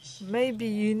 Maybe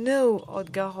you know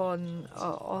Haute-Garonne,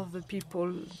 other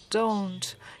people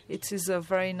don't. It is a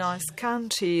very nice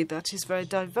county that is very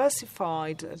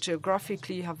diversified.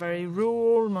 Geographically, you have very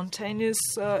rural, mountainous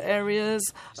areas,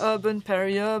 urban,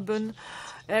 peri-urban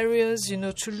areas. You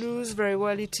know Toulouse very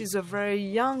well. It is a very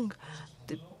young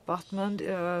department,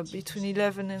 between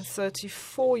 11 and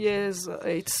 34 years.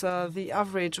 It's the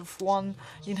average of 1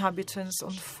 inhabitant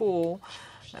on 4,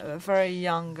 very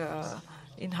young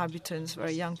inhabitants,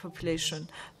 very young population.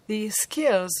 The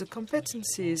skills, the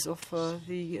competencies of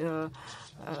the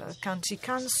county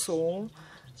council,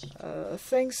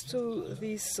 thanks to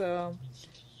this,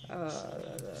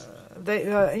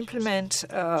 they implement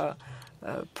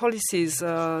policies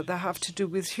that have to do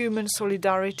with human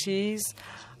solidarities.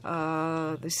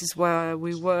 This is where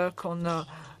we work on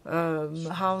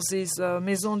houses,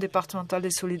 Maisons, Departmental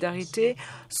et solidarités,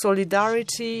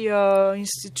 solidarity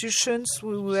institutions.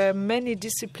 We have many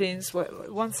disciplines,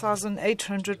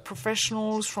 1,800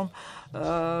 professionals from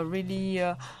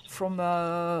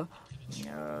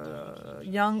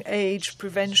young age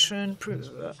prevention,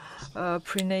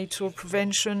 prenatal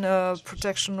prevention,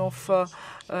 protection of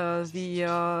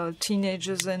the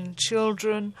teenagers and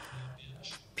children,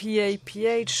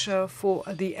 PAPH for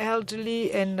the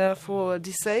elderly and for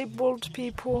disabled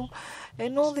people.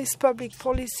 And all these public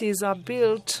policies are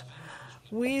built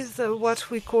with what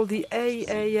we call the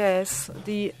AAS,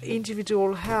 the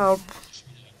individual help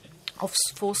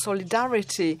for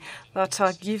solidarity, that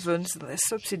are given, the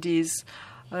subsidies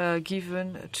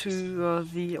given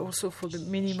to also for the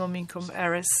minimum income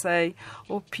RSA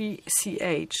or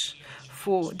PCH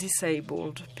for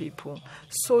disabled people.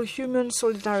 So human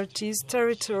solidarities,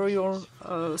 territorial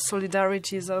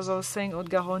solidarities, as I was saying,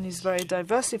 Haute-Garonne is very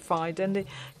diversified, and the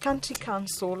county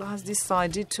council has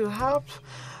decided to help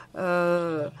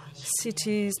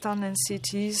cities, towns and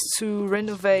cities to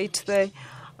renovate their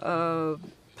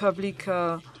public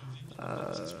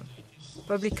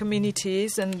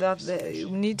communities, and that they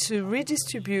need to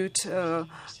redistribute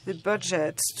the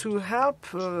budgets to help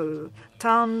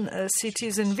towns,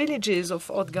 cities and villages of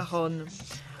Haute-Garonne.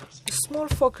 A small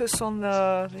focus on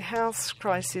the health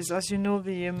crisis. As you know,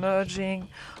 the emergence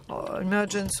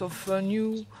of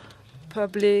new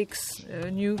publics,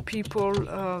 new people,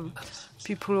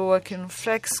 people who work in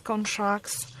flex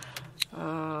contracts.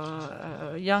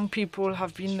 Young people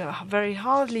have been very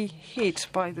hardly hit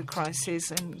by the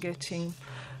crisis and getting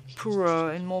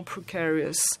poorer and more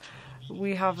precarious.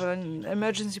 We have an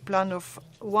emergency plan of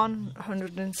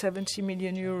 170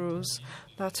 million euros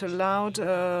that allowed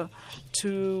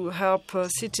to help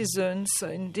citizens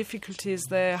in difficulties.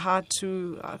 They had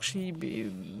to actually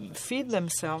feed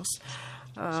themselves.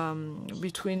 They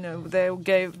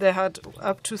had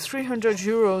up to 300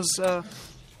 euros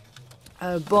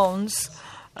bonds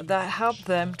that help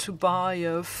them to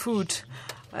buy food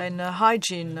and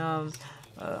hygiene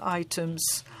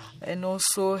items, and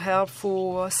also help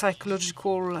for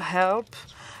psychological help,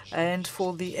 and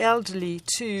for the elderly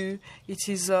too. It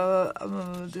is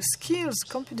the skills,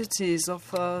 competencies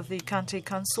of the county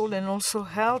council, and also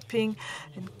helping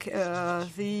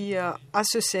the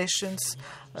associations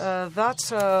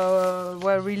that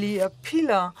were really a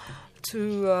pillar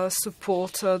to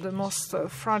support the most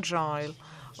fragile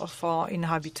of our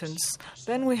inhabitants.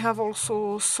 Then we have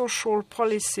also social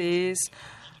policies.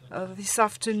 This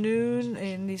afternoon,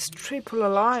 in this triple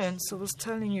alliance I was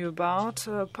telling you about,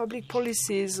 public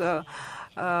policies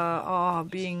are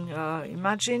being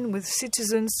imagined with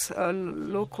citizens,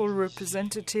 local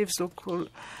representatives, local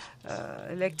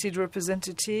elected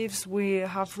representatives. We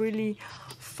have really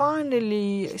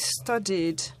finally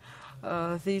studied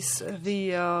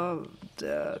the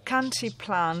county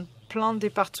plan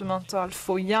départemental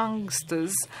for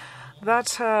youngsters,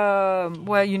 that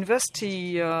where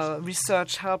university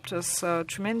research helped us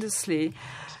tremendously.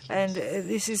 And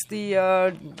this is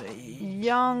the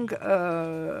young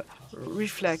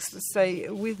reflex. Let's say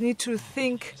we need to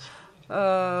think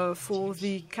for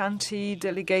the county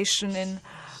delegation and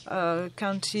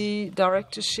county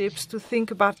directorships to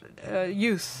think about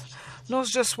youth. Not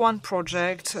just one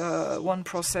project, one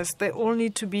process. They all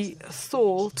need to be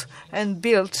thought and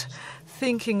built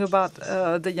thinking about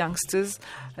the youngsters.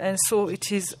 And so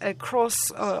it is a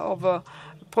cross of a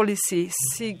policy,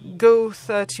 Go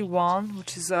 31,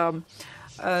 which is a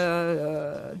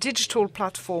digital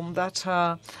platform that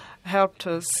helped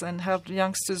us and helped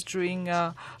youngsters during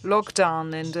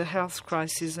lockdown and the health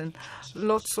crisis. And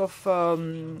lots of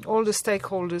all the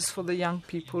stakeholders for the young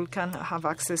people can have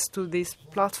access to this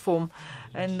platform.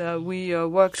 And we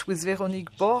worked with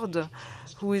Véronique Borde,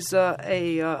 who is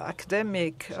a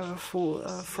academic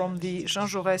from the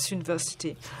Jean-Jaurès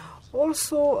University.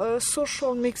 Also,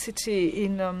 social mixity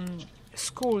in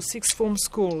schools, sixth form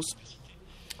schools.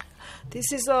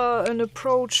 This is an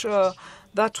approach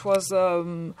that was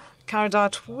carried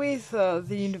out with the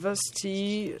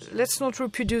university. Let's not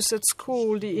reproduce at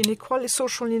school the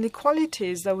social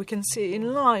inequalities that we can see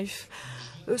in life.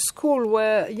 A school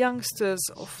where youngsters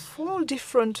of all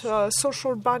different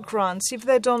social backgrounds, if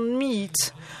they don't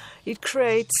meet, it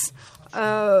creates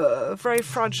a very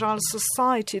fragile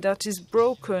society that is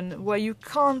broken, where you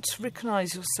can't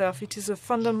recognize yourself. It is a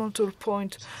fundamental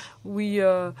point. We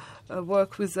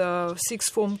work with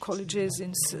sixth form colleges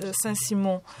in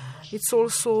Saint-Simon. It's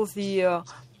also the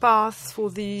path for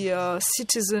the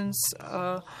citizens'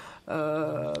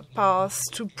 path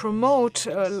to promote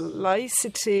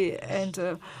laicity and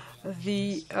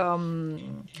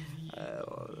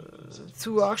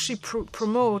to actually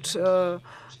promote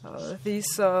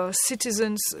this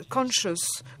citizens'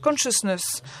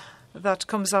 consciousness that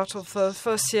comes out of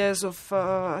first years of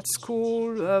at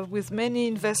school, with many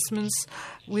investments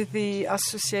with the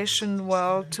association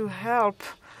world to help.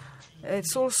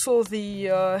 It's also the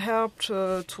help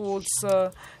towards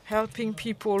helping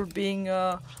people being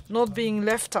not being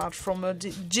left out from a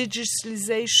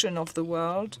digitalization of the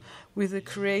world, with the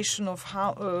creation of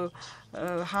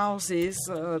houses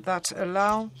that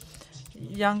allow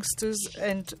youngsters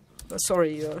and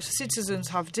citizens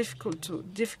have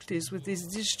difficulties with this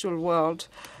digital world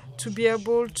to be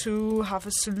able to have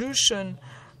a solution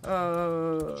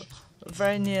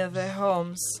very near their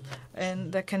homes,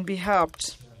 and they can be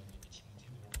helped.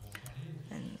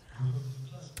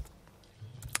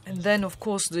 And then, of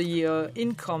course, the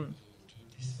income,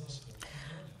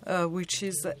 which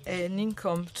is an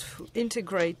income to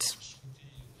integrate.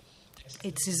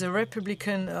 It is a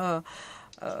Republican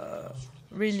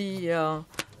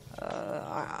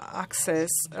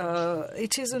access.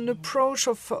 It is an approach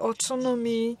of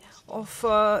autonomy, of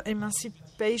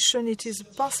emancipation. It is a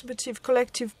participative,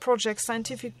 collective project,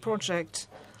 scientific project.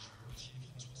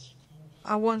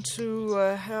 I want to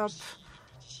help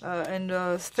and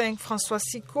thank François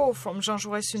Sicot from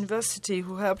Jean-Jaurès University,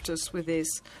 who helped us with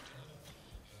this.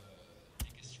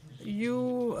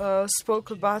 You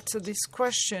spoke about this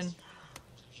question.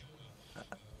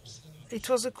 It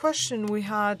was a question we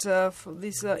had for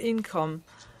this income,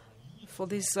 for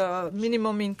this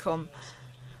minimum income.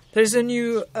 There is a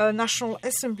new National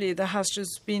Assembly that has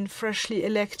just been freshly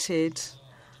elected,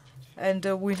 and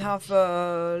we have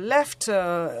left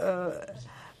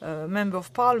Member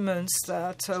of Parliament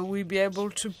that will be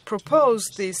able to propose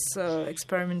this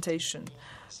experimentation.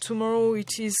 Tomorrow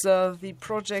it is the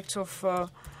project of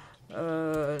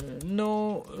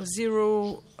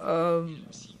zero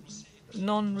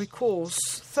non-recourse.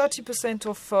 30%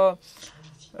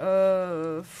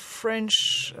 of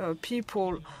French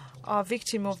people are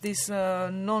victims of this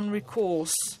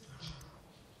non-recourse.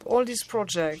 All these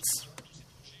projects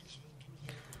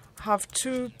have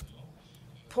 2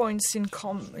 points in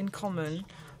common.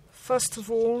 First of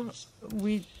all,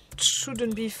 we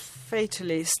shouldn't be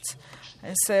fatalist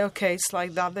and say, okay, it's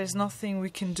like that, there's nothing we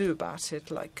can do about it,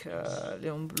 like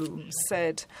Leon Blum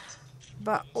said.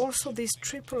 But also this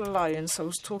triple alliance I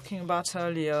was talking about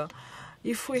earlier.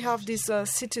 If we have this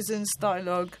citizens'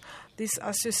 dialogue, this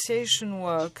association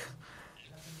work,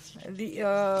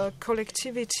 the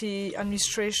collectivity,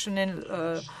 administration and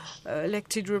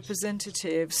elected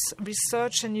representatives,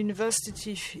 research and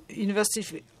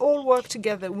university all work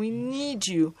together. We need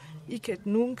you, hic et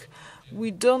nunc.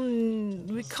 We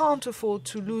can't afford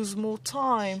to lose more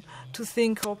time to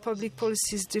think of public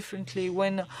policies differently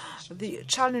when the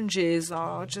challenges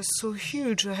are just so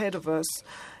huge ahead of us.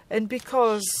 And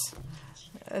because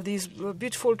this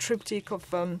beautiful triptych of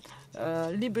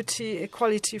liberty,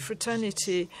 equality,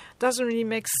 fraternity doesn't really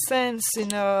make sense in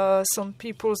some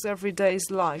people's everyday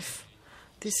life.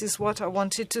 This is what I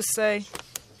wanted to say.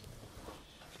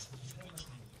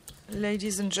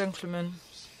 Ladies and gentlemen,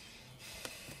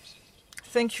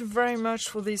 thank you very much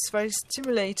for this very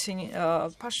stimulating,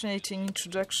 passionate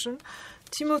introduction.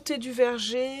 Timothée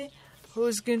Duverger, who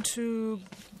is going to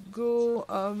go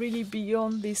really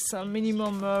beyond this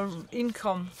minimum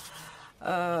income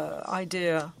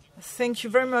idea. Thank you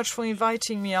very much for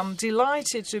inviting me. I'm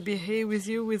delighted to be here with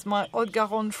you, with my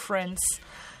Haute-Garonne friends,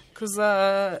 because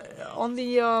on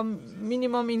the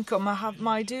minimum income,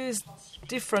 my idea is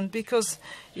different because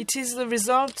it is the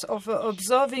result of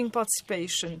observing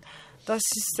participation. That is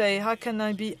to say, how can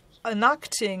I be an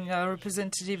acting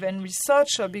representative and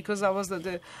researcher, because I was at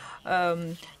the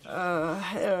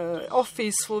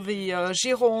office for the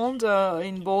Gironde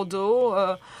in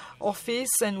Bordeaux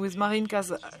office, and with Marine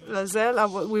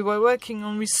Cazazel we were working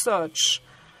on research.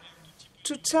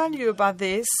 To tell you about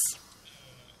this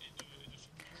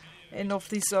and of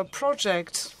this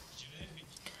project,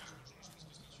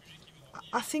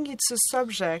 I think it's a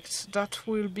subject that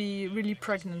will be really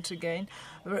pregnant again,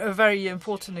 very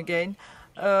important again.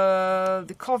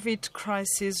 The COVID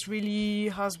crisis really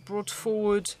has brought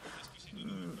forward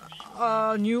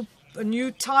a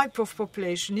new type of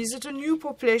population. Is it a new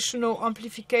population or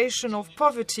amplification of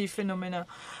poverty phenomena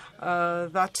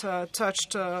that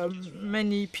touched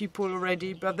many people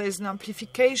already? But there's an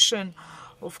amplification,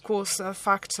 of course,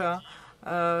 factor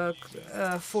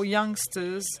for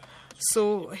youngsters.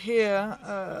 So here,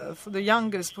 for the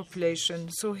youngest population.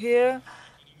 So here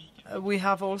we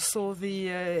have also the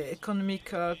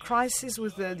economic crisis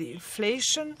with the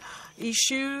inflation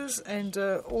issues, and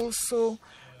also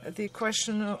the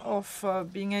question of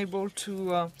being able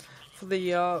to, for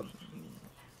the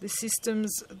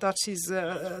systems that is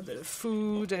the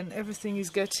food and everything is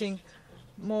getting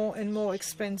more and more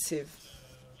expensive.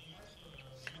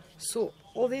 So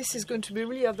all this is going to be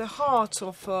really at the heart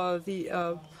of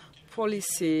the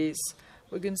policies.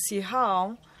 We're going to see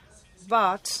how,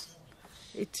 but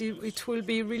it will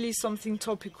be really something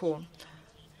topical.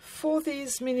 For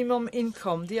this minimum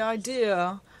income, the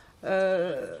idea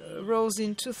rose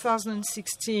in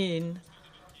 2016.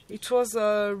 It was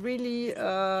really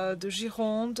the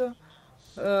Gironde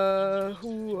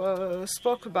who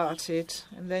spoke about it,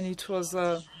 and then it's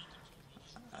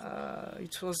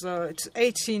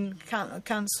 18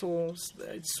 councils.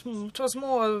 It was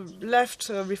more a left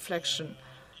reflection.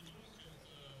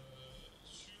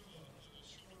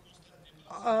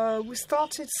 We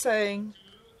started saying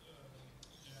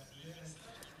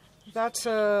that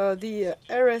the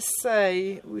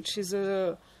RSA, which is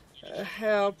a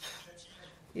help,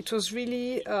 it was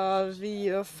really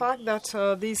the fact that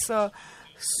this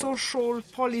social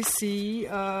policy,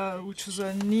 which was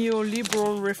a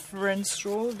neoliberal reference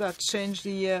rule that changed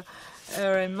the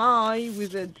RMI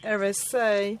with the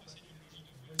RSA,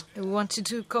 we wanted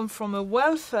to come from a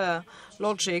welfare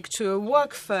logic to a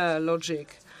workfare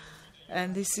logic.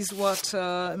 And this is what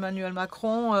Emmanuel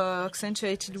Macron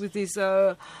accentuated with his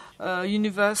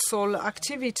universal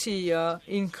activity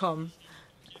income.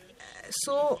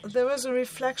 So there was a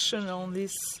reflection on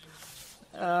these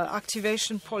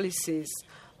activation policies.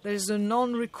 There is a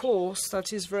non-recourse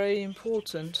that is very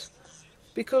important,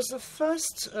 because the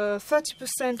first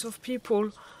 30% of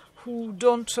people who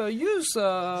don't use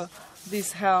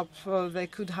this help, they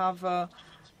could have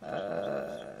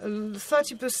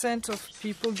 30% of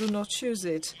people do not use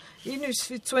it. Even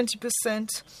if it's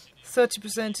 20%,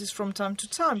 30% is from time to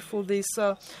time for these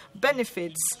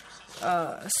benefits.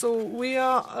 So we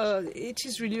are. It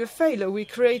is really a failure. We're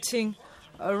creating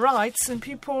rights, and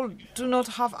people do not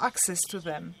have access to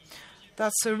them.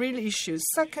 That's a real issue.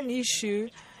 Second issue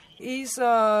is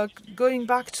going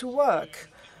back to work.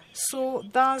 So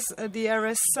does the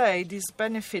RSA, this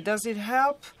benefit, does it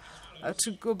help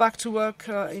to go back to work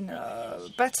in a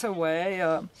better way?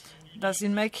 Does it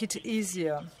make it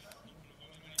easier?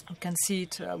 We can see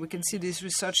it. We can see this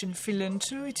research in Finland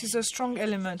too. It is a strong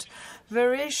element.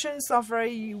 Variations are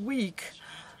very weak.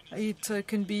 It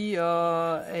can be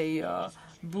a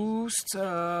boost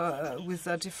with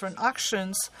different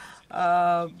actions,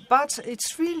 but it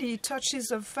really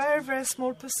touches a very, very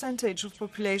small percentage of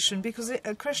population, because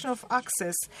a question of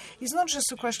access is not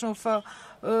just a question of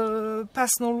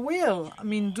personal will. I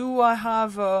mean, do I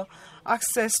have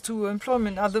access to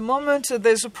employment? At the moment,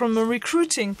 there's a problem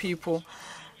recruiting people,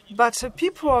 but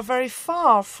people are very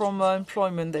far from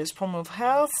employment. There's a problem of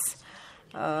health,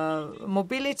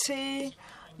 mobility.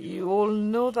 You all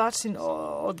know that in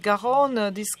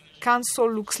Haute-Garonne, this council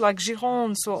looks like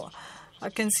Gironde. So I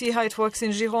can see how it works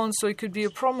in Gironde, so it could be a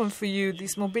problem for you,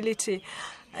 this mobility.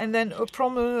 And then a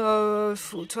problem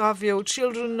to have your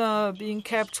children being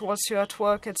kept whilst you're at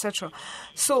work, etc.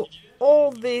 So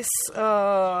all these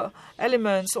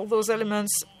elements, all those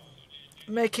elements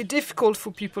make it difficult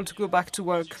for people to go back to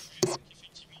work.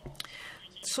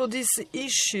 So this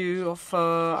issue of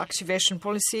activation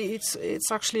policy,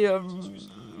 it's actually a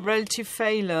relative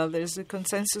failure. There's a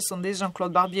consensus on this.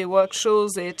 Jean-Claude Barbier's work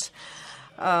shows it,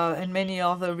 and many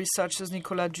other researchers,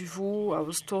 Nicolas Duvaux, I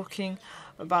was talking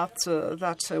about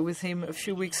that with him a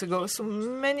few weeks ago. So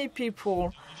many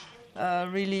people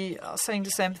really are saying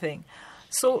the same thing.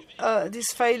 So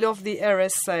this failure of the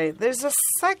RSA. There's a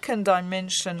second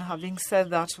dimension, having said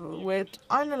that, we're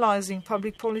analyzing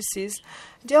public policies.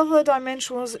 The other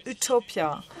dimension was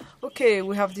utopia. Okay,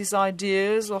 we have these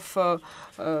ideas of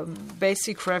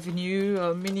basic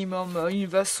revenue, minimum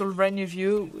universal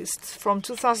revenue. From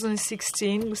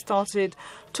 2016, we started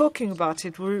talking about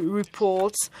it.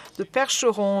 Reports, the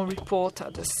Percheron report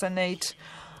at the Senate,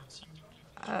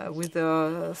 with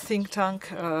a think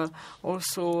tank,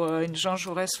 also in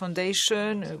Jean-Jaurès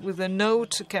Foundation, with a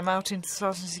note came out in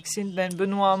 2016. Then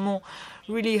Benoît Hamon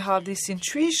really had this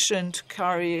intuition to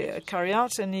carry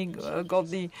out, and he got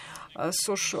the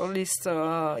socialist.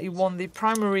 He won the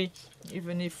primary,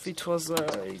 even if it was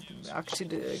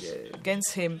acted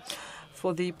against him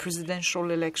for the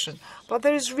presidential election. But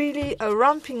there is really a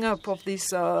ramping up of this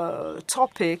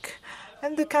topic.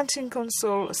 And the Canteen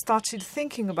Council started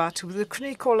thinking about it with a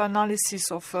clinical analysis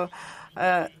of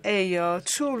a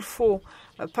tool for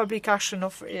public action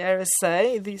of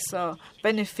RSA, this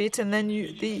benefit, and then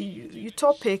the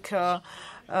utopic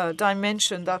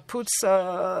dimension that puts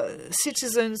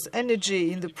citizens'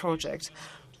 energy in the project.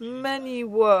 Many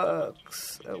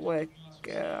works were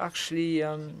actually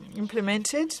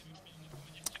implemented.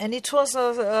 And it was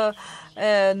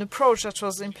an approach that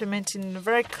was implemented in a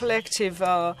very collective,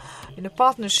 in a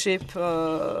partnership,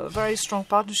 very strong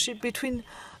partnership between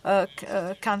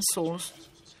councils.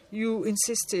 You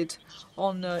insisted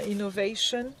on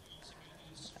innovation,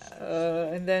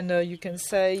 and then you can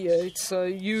say it's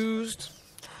used.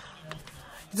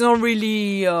 It's not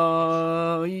really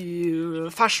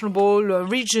fashionable.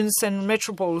 Regions and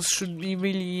metropoles should be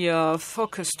really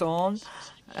focused on.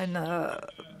 And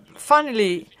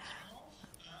finally,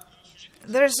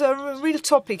 there's a real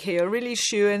topic here, a real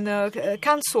issue, and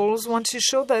councils want to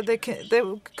show that they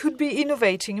could be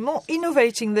innovating, more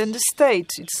innovating than the state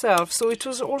itself. So it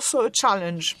was also a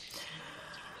challenge.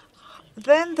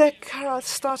 Then they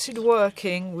started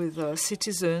working with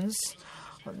citizens,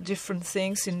 different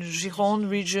things. In Gironde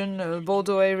region,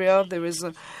 Bordeaux area, there is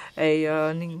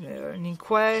an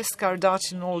inquest carried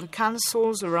out in all the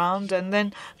councils around, and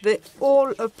then they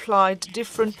all applied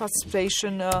different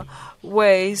participation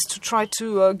ways to try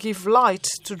to give light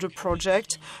to the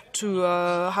project, to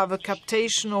have a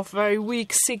captation of very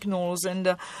weak signals,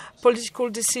 and political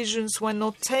decisions were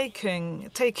not taken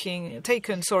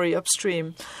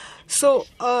upstream. So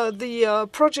the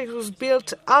project was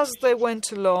built as they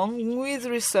went along with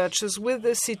researchers, with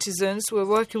the citizens. We're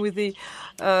working with the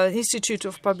Institute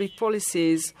of Public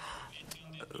Policies,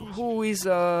 who is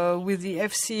with the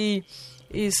FCE,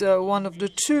 is one of the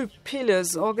two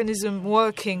pillars organism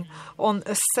working on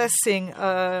assessing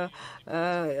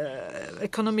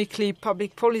economically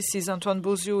public policies. Antoine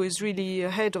Boziou is really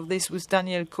ahead of this with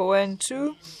Daniel Cohen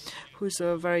too, who's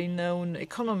a very known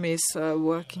economist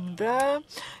working there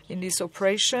in this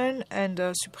operation, and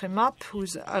Supremap,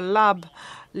 who's a lab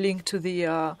linked to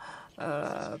the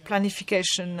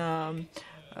planification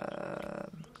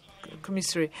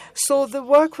commissary. So the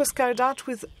work was carried out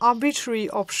with arbitrary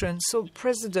options. So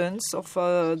presidents of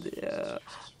the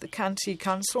county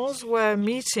councils were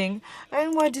meeting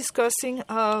and were discussing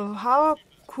how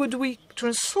could we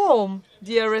transform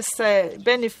the RSA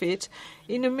benefit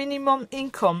in a minimum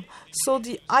income. So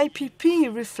the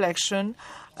IPP reflection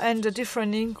and the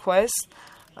different inquests,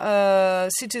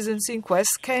 citizens'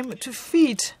 inquests, came to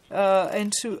feed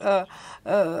and to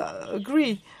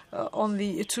agree on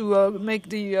the to make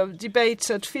the debate,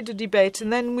 to feed the debate.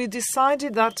 And then we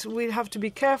decided that we have to be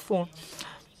careful.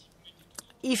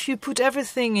 If you put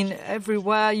everything in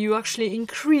everywhere, you actually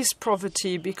increase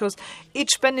poverty, because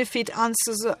each benefit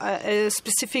answers a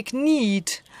specific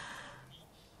need.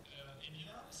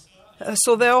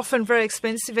 So they're often very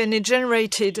expensive, and it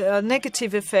generated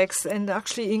negative effects and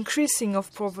actually increasing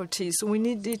of poverty. So we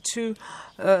needed to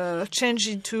change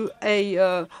into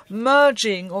a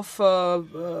merging of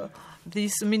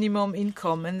this minimum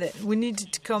income, and we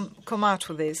needed to come out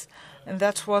with this. And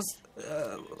that was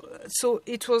so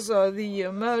it was the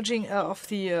merging of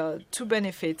the two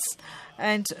benefits,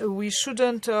 and we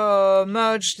shouldn't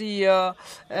merge the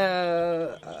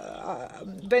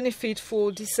benefit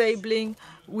for disabling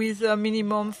with a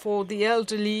minimum for the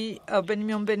elderly, a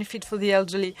minimum benefit for the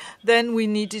elderly. Then we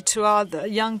needed to add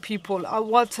young people. At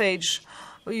what age?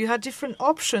 You had different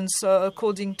options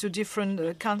according to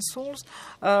different councils.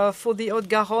 For the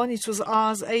Haute-Garonne, it was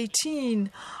as 18.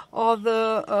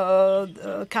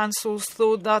 Other councils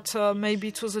thought that maybe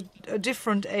it was a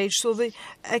different age. So the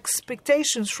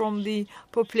expectations from the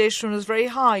population was very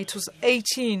high. It was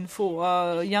 18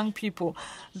 for young people.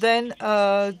 Then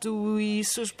do we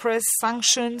suppress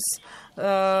sanctions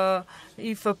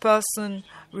if a person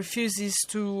refuses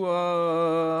to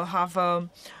have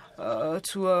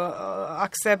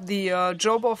accept the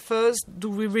job offers?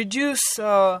 Do we reduce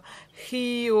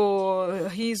his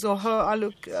or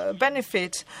her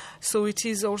benefit? So it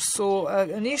is also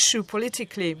an issue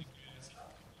politically.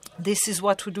 This is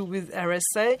what we do with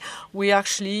RSA. We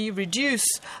actually reduce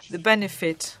the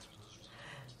benefit.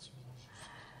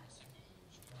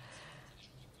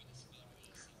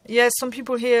 Yes, some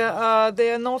people here,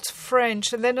 they are not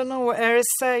French and they don't know what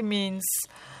RSA means.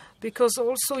 Because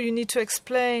also you need to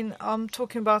explain, I'm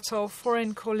talking about our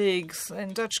foreign colleagues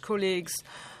and Dutch colleagues.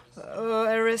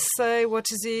 RSA,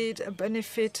 what is it? A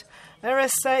benefit.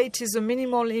 RSA, it is a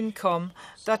minimal income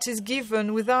that is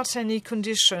given without any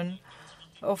condition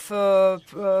of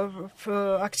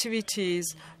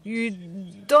activities. You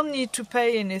don't need to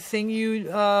pay anything.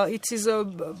 It is a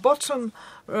bottom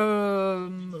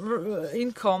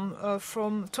income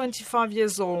from 25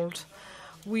 years old.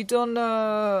 We don't.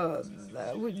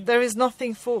 There is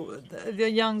nothing for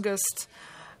the youngest.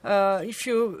 We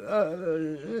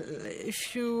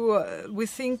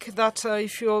think that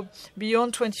if you're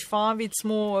beyond 25, it's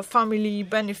more family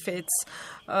benefits.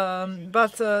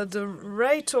 But the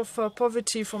rate of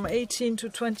poverty from 18 to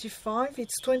 25,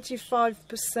 it's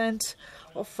 25%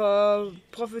 of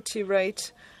poverty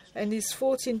rate, and it's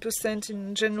 14%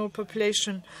 in general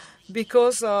population.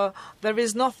 Because there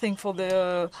is nothing for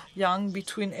the young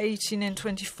between 18 and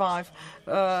 25,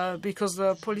 because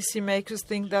the policymakers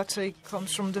think that it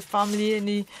comes from the family,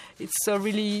 and it's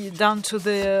really down to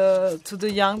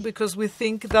the young, because we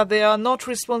think that they are not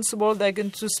responsible. They're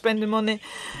going to spend the money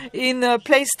in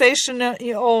PlayStation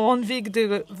or on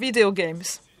video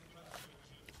games.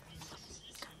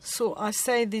 So I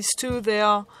say these two, they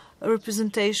are a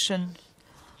representation.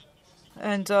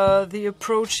 And the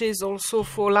approaches also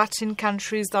for Latin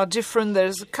countries are different.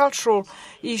 There's a cultural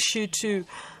issue too.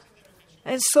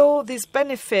 And so this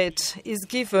benefit is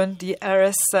given, the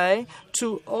RSA,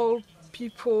 to all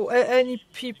people, any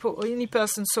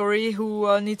person,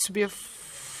 who needs to be a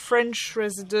French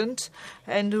resident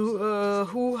and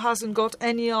who hasn't got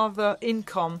any other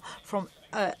income from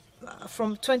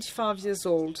 25 years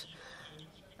old.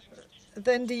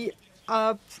 Then the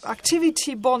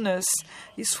activity bonus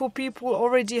is for people who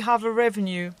already have a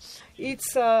revenue.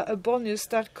 It's a bonus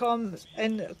that comes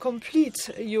and completes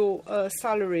your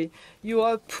salary. You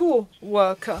are a poor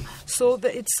worker, so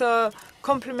it's a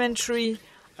complementary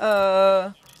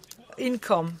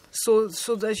income, so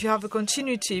that you have a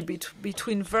continuity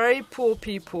between very poor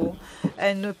people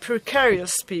and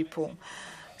precarious people.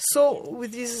 So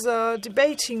with this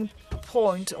debating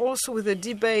point, also with a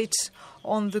debate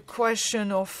on the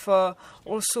question of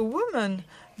also women,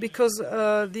 because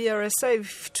the RSA,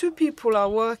 if two people are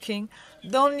working,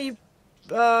 they only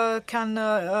can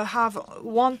have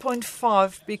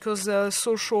 1.5 because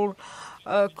social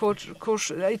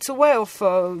it's a way of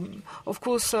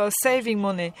course, saving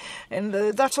money, and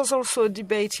that was also a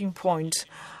debating point.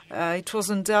 It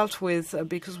wasn't dealt with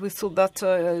because we thought that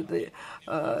the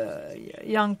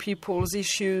young people's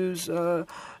issues were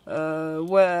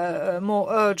more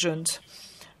urgent.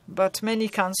 But many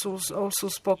councils also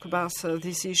spoke about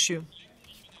this issue.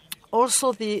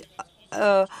 Also, there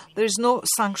is no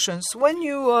sanctions. When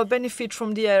you benefit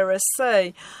from the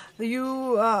RSA,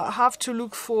 you have to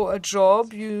look for a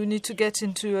job. You need to get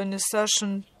into an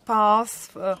insertion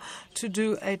path to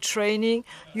do a training.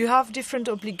 You have different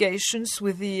obligations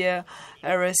with the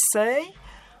RSA,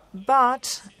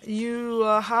 but you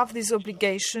have these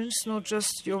obligations, not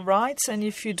just your rights. And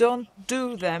if you don't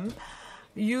do them,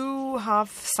 you have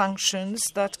sanctions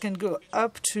that can go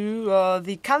up to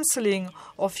the cancelling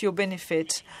of your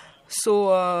benefit.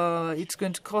 So it's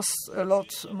going to cost a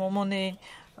lot more money.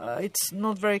 It's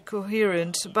not very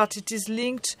coherent, but it is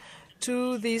linked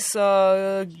to this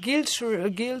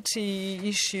guilty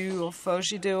issue of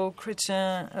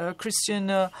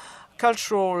Judeo-Christian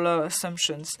cultural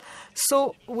assumptions.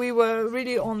 So we were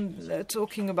really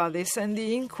talking about this, and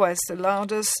the inquest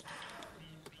allowed us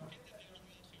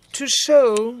to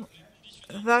show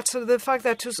that the fact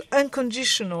that it was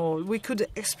unconditional, we could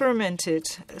experiment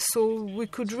it. So we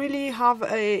could really have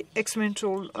a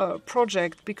experimental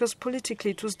project, because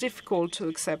politically it was difficult to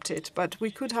accept it, but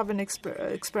we could have an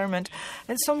experiment.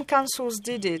 And some councils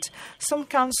did it. Some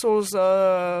councils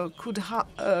could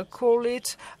call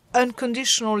it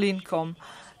unconditional income.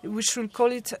 We should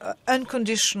call it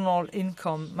unconditional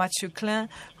income. Mathieu Klein,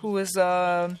 who was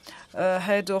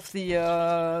head of the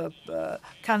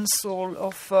council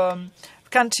of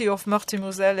County of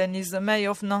Meurthe-et-Moselle, and is the mayor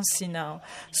of Nancy now.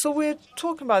 So we're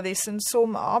talking about this, and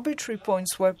some arbitrary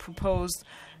points were proposed.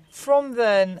 From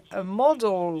then, a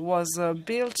model was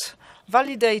built,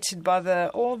 validated by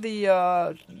all the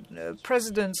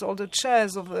presidents, all the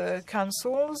chairs of the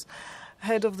councils,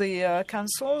 head of the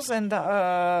councils, and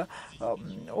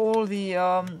all the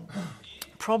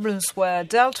problems were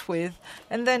dealt with.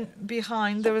 And then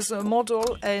behind there is a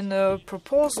model and a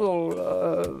proposal,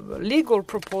 legal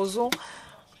proposal.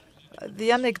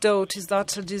 The anecdote is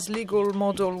that this legal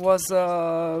model was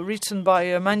written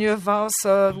by Manuel Valls,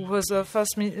 who was the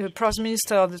first Prime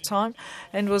Minister at the time,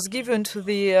 and was given to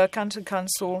the County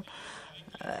Council,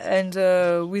 and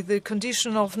with the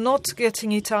condition of not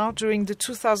getting it out during the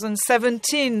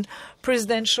 2017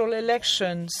 presidential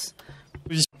elections.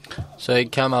 So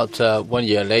it came out 1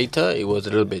 year later. It was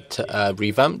a little bit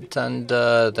revamped, and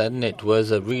then it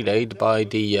was relayed by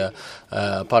the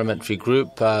parliamentary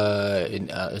group. At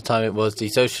the time, it was the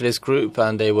socialist group,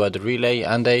 and they were the relay,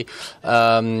 and they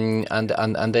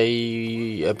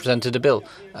presented a bill.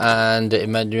 And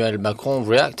Emmanuel Macron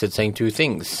reacted, saying two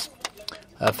things.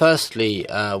 Firstly,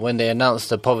 when they announced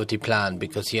the poverty plan,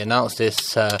 because he announced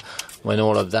this when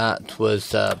all of that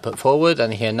was put forward,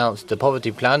 and he announced the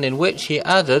poverty plan, in which he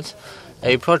added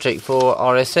a project for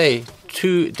RSA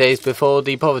 2 days before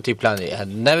the poverty plan. It had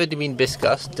never been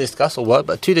discussed or worked,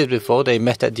 but 2 days before they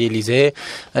met at the Élysée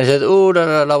and said, oh, la,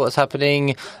 la, la, what's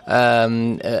happening?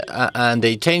 And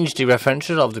they changed the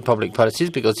referential of the public policies,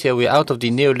 because here we're out of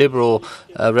the neoliberal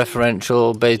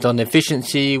referential based on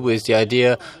efficiency, with the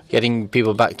idea getting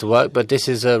people back to work, but this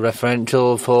is a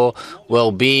referential for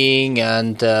well-being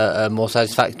and more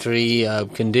satisfactory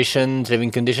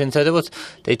living conditions. So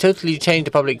they totally changed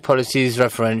the public policies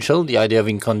referential, the idea of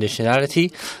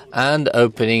inconditionality, and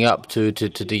opening up to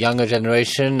the younger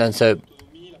generation. And so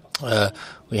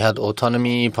we had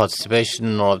autonomy, participation,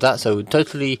 and all of that. So we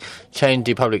totally changed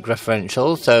the public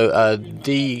referential. So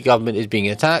the government is being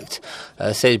attacked,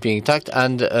 state is being attacked,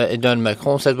 and Emmanuel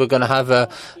Macron said we're going to have a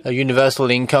universal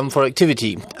income for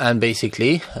activity. And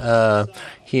basically,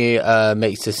 he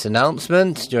makes this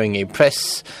announcement during a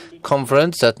press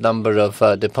conference. That number of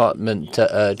department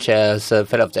chairs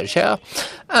fell off their chair,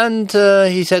 and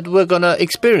he said we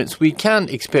can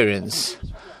experience,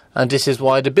 and this is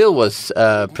why the bill was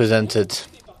presented.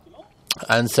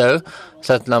 And so a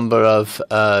certain number of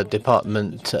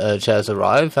department chairs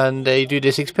arrive, and they do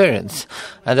this experience.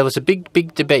 And there was a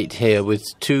big debate here with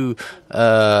two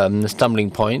stumbling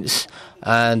points,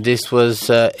 and this was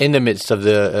in the midst of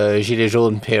the Gilets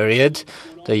jaunes period,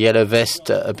 the yellow vest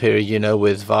period,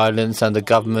 with violence, and the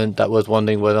government that was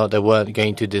wondering whether or not they weren't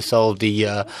going to dissolve the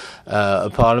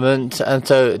parliament. And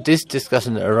so this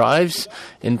discussion arrives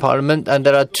in parliament, and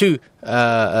there are two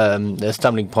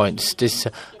stumbling points. This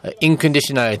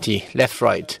inconditionality,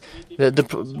 left-right.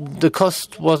 The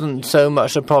cost wasn't so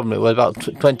much a problem. It was about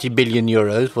 20 billion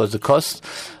euros was the cost.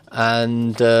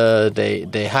 And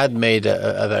they had made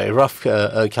a very rough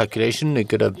calculation. It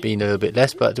could have been a little bit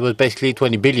less, but it was basically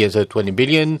 20 billion. So 20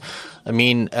 billion,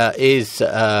 is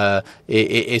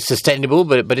sustainable,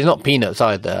 but it's not peanuts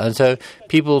either. And so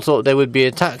people thought they would be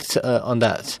attacked on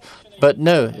that. But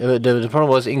no, the problem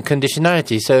was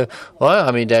inconditionality. So,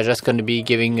 they're just going to be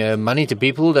giving money to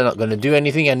people. They're not going to do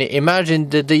anything. And imagine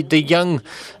the young.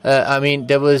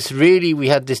 There was really, we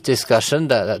had this discussion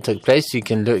that took place. You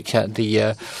can look at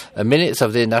the minutes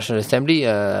of the National Assembly,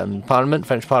 Parliament,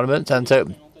 French Parliament. And so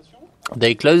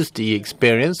they closed the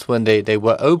experience when they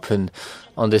were open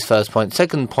on this first point.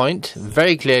 Second point,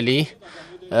 very clearly,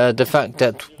 the fact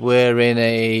that we're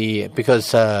in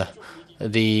because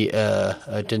the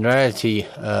generality,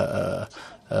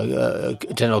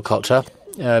 general culture,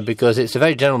 because it's a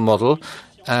very general model,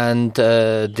 and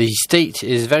the state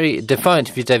is very defiant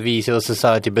vis-à-vis civil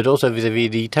society, but also vis-à-vis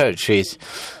the territories.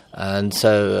 And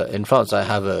so in France, I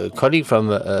have a colleague from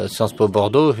Sciences Po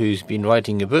Bordeaux who's been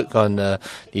writing a book on the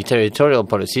territorial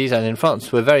policies. And in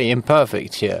France, we're very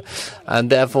imperfect here. And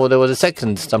therefore, there was a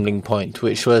second stumbling point,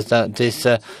 which was that this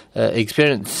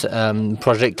experience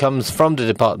project comes from the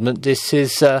department. This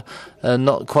is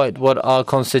not quite what our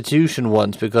constitution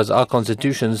wants, because our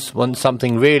constitutions want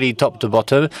something really top to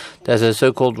bottom. There's a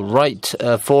so-called right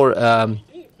for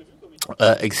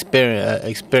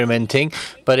experimenting,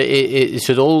 but it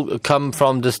should all come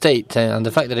from the state, and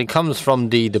the fact that it comes from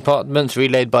the departments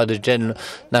relayed by the General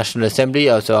National Assembly,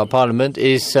 also our Parliament,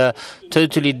 is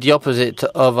totally the opposite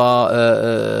of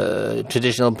our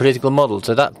traditional political model.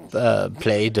 So that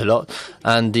played a lot,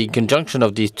 and the conjunction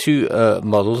of these two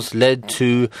models led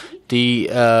to the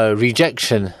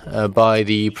rejection by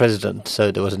the president.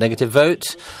 So there was a negative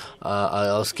vote.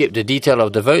 I'll skip the detail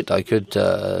of the vote. I could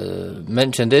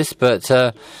mention this, but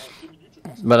I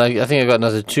think I've got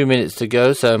another 2 minutes to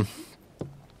go. So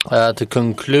to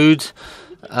conclude,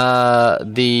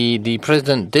 the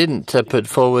president didn't put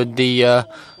forward the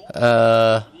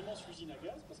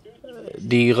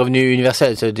revenu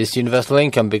universel, so this universal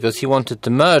income, because he wanted to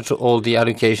merge all the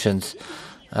allocations,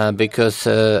 because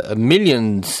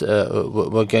millions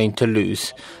were going to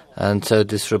lose. And so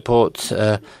this report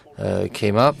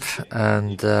came up,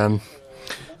 and the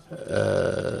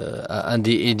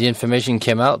information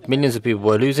came out. Millions of people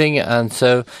were losing, and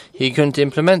so he couldn't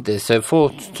implement this. So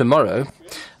for tomorrow,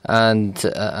 and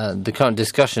the current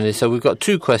discussion is, so we've got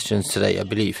two questions today, I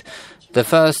believe. The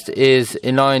first is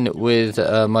in line with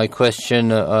my question,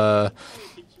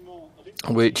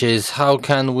 which is how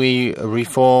can we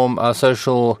reform our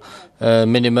social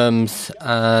minimums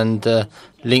and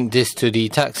link this to the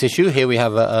tax issue. Here we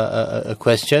have a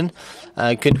question.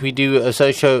 Could we do a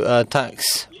social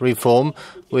tax reform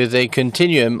with a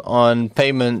continuum on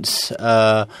payments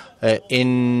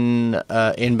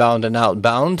inbound and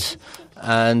outbound?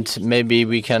 And maybe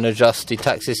we can adjust the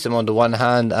tax system on the one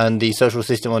hand and the social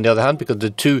system on the other hand, because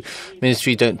the two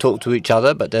ministries don't talk to each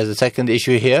other. But there's a second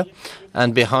issue here.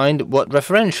 And behind what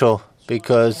referential?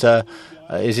 Because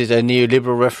is it a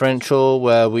neoliberal referential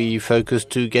where we focus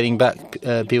to getting back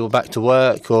people back to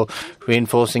work, or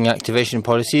reinforcing activation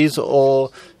policies, or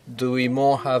do we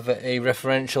more have a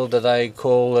referential that I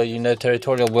call,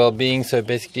 territorial well-being? So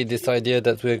basically this idea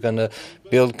that we're going to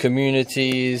build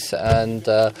communities and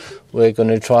we're going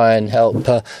to try and help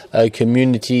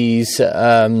communities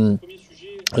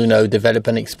develop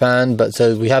and expand. But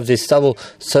so we have this double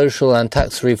social and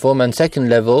tax reform. And second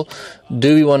level,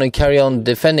 do we want to carry on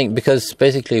defending? Because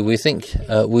basically we think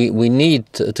we need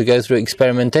to go through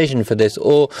experimentation for this,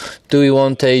 or do we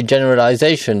want a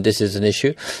generalization? This is an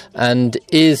issue. And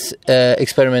is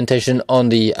experimentation on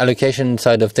the allocation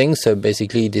side of things, so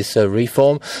basically this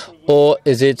reform, or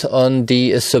is it on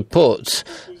the support?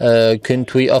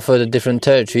 Couldn't we offer the different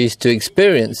territories to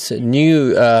experience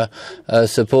new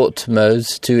support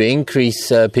modes to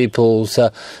increase people's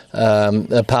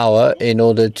power in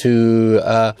order to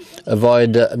avoid,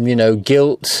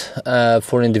 guilt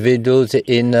for individuals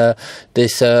in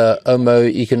this homo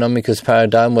economicus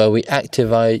paradigm where we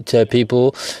activate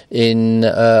people in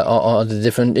on the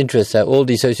different interests? All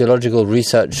the sociological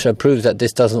research proves that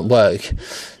this doesn't work.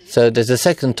 So there's a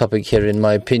second topic here, in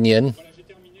my opinion.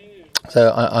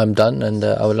 So I'm done, and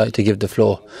I would like to give the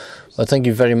floor. Well, thank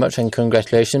you very much, and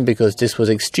congratulations, because this was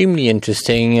extremely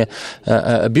interesting,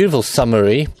 a beautiful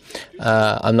summary.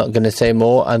 I'm not going to say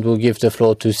more, and we'll give the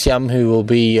floor to Siham, who will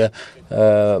be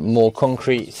more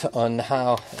concrete on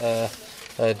how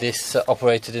this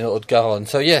operated in Haute-Garonne.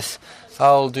 So yes,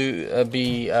 I'll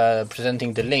be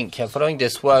presenting the link. Following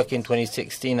this work in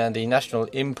 2016 and the National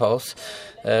Impulse,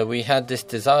 we had this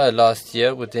desire last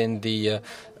year within the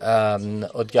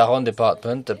Haute-Garonne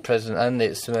department. The president and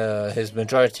his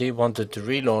majority wanted to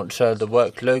relaunch the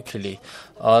work locally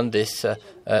on this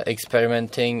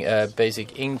experimenting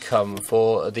basic income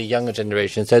for the younger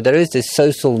generation. So there is this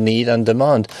social need and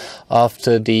demand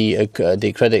after the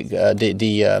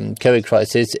COVID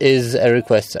crisis is a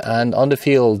request, and on the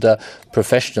field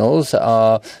professionals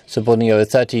are supporting over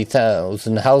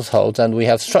 30,000 households, and we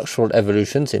have structural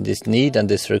evolutions in this need and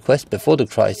this request before the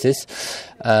crisis,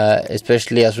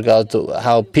 especially as regards to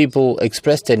how people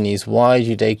express their needs. Why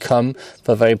do they come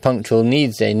for very punctual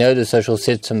needs? They know the social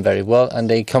system very well, and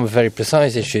they come for very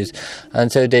precise issues,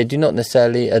 and so they do not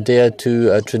necessarily adhere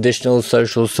to traditional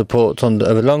social support on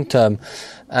the long term.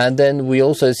 And then we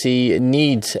also see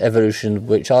needs evolution,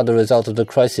 which are the result of the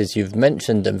crisis. You've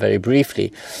mentioned them very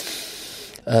briefly.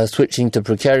 Switching to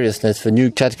precariousness for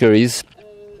new categories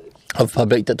of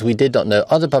public that we did not know.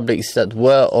 Other publics that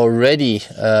were already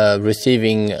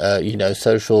receiving,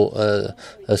 social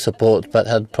support, but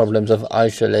had problems of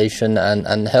isolation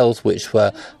and health, which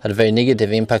had a very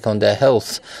negative impact on their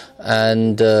health.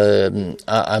 And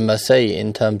I must say,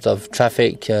 in terms of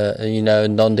traffic,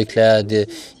 non-declared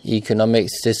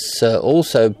economics, this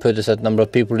also put a certain number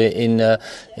of people and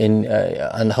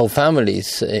whole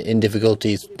families in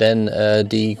difficulties. Then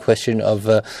the question of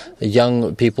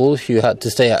young people who had to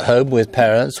stay at home with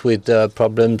parents with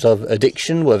problems of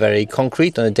addiction were very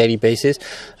concrete on a daily basis,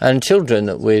 and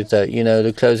children with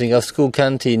the closing of school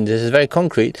canteens. This is very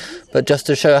concrete, but just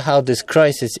to show how this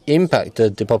crisis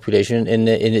impacted the population in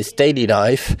its daily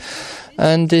life.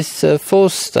 And this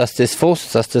forces us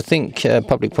to think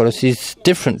public policies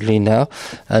differently now,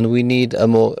 and we need a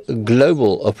more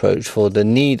global approach for the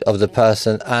need of the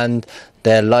person and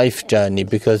their life journey,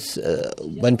 because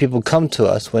when people come to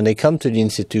us, when they come to the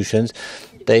institutions,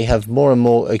 they have more and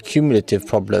more accumulative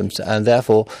problems, and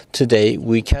therefore today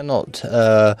we cannot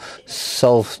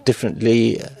solve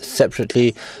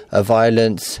separately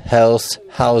violence, health,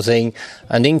 housing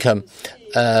and income.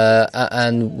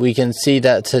 And we can see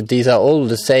that these are all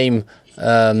the same,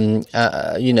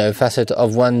 facet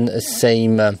of one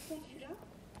same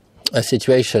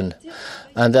situation,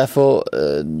 and therefore,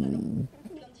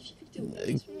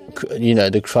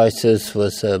 the crisis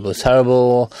was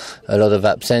terrible. A lot of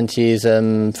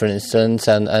absenteeism, for instance,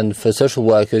 and for social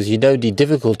workers, the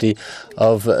difficulty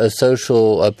of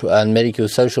social and medical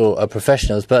social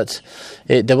professionals. But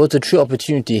there was a true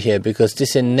opportunity here, because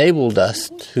this enabled us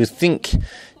to think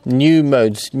new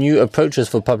modes, new approaches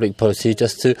for public policy,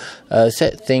 just to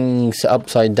set things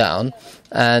upside down.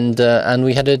 And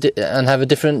we had have a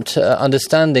different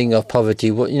understanding of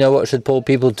poverty. What should poor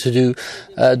people do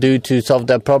to solve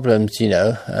their problems?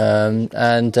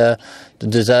 And the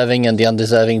deserving and the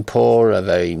undeserving poor, a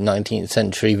very 19th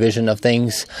century vision of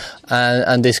things.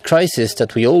 And this crisis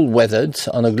that we all weathered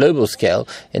on a global scale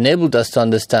enabled us to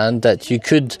understand that you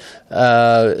could,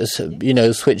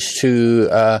 switch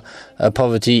to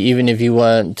poverty even if you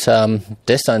weren't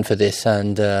destined for this.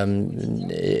 And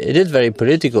it is very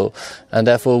political, and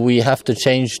therefore we have to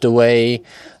change the way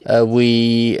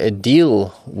we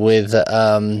deal with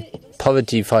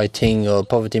poverty fighting or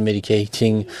poverty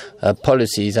mitigating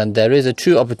policies. And there is a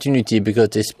true opportunity, because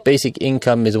this basic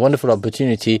income is a wonderful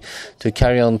opportunity to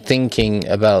carry on thinking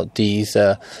about these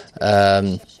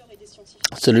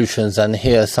solutions. And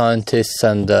here scientists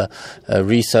and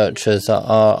researchers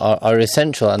are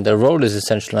essential, and their role is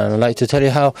essential. And I'd like to tell you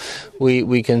how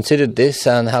we considered this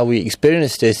and how we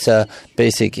experienced this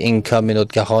basic income in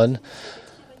Haute-Garonne.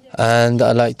 And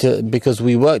I like to, because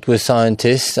we worked with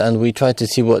scientists and we tried to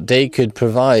see what they could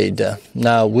provide.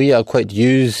 Now, we are quite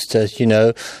used,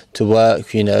 to work,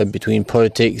 between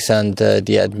politics and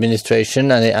the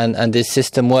administration, and this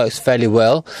system works fairly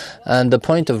well. And the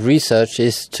point of research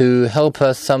is to help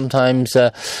us sometimes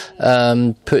put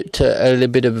a little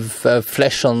bit of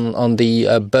flesh on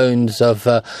the bones of,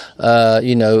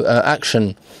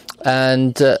 action.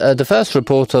 And the first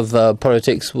report of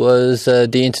politics was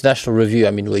the international review. I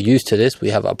mean, we're used to this.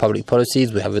 We have our public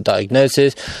policies, we have a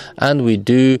diagnosis, and we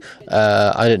do,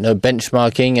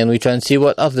 benchmarking, and we try and see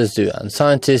what others do. And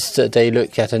scientists, they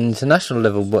look at an international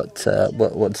level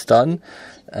what's done.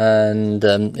 And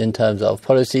in terms of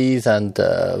policies and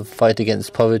fight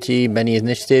against poverty, many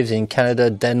initiatives in Canada,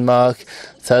 Denmark,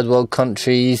 third world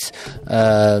countries.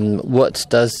 What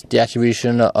does the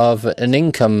attribution of an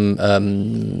income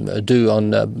do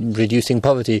on reducing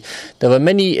poverty? There were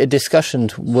many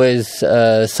discussions with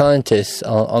scientists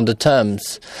on the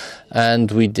terms.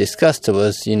 And we discussed, there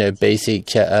was,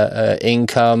 basic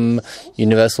income,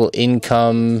 universal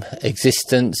income,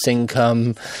 existence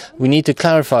income. We need to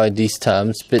clarify these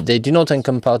terms, but they do not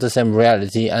encompass the same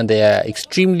reality, and they are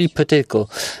extremely political.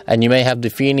 And you may have the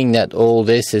feeling that all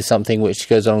this is something which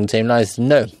goes along the same lines.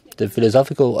 No, the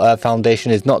philosophical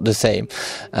foundation is not the same,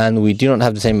 and we do not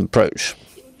have the same approach.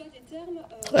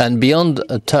 And beyond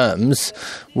terms,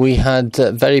 we had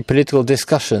very political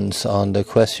discussions on the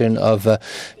question of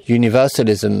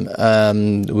universalism.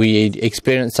 We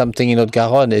experienced something in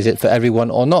Haute-Garonne. Is it for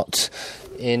everyone or not?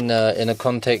 In a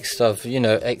context of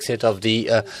exit of the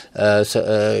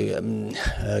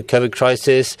COVID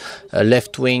crisis,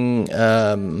 left-wing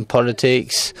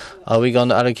politics, are we going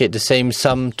to allocate the same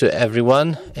sum to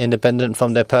everyone, independent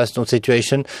from their personal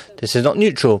situation? This is not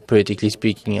neutral, politically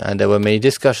speaking, and there were many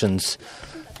discussions.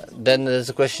 Then there's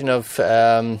a question of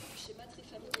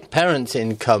parents'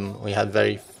 income. We had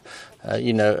very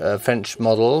French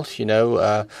model,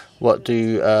 what do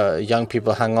young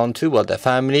people hang on to, what their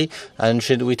family, and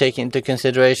should we take into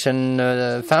consideration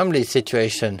family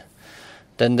situation?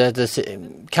 then there's the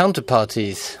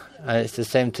counterparties. And it's the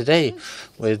same today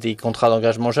with the contrat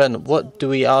d'engagement jeune. What do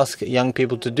we ask young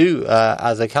people to do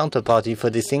as a counterparty for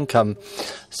this income?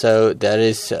 So there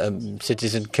is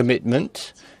citizen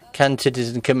commitment. Can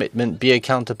citizen commitment be a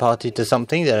counterparty to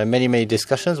something? There are many, many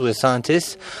discussions with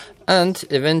scientists. And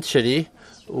eventually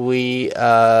we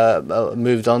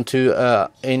moved on to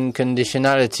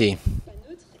inconditionality.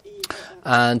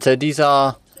 And so these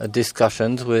are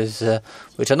discussions with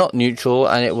which are not neutral,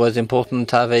 and it was important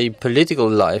to have a political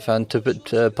life and to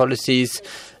put policies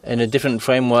in a different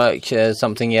framework,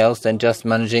 something else than just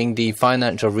managing the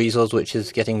financial resource, which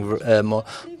is getting more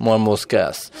and more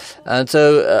scarce. And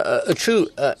so a true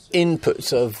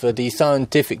input of the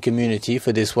scientific community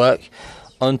for this work,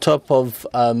 on top of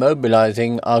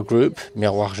mobilizing our group,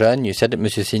 Miroir Jeune, you said it,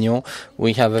 Monsieur Simion,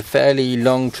 we have a fairly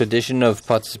long tradition of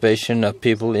participation of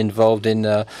people involved in,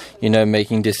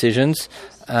 making decisions.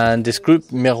 And this group,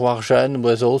 Miroir Jeune,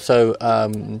 was also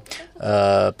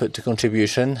put to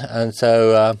contribution. And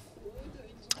so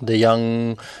the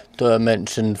young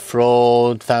mentioned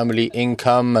fraud, family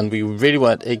income, and we really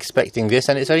weren't expecting this.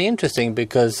 And it's very interesting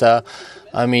because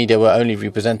they were only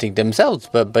representing themselves,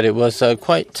 but it was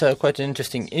quite an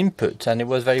interesting input, and it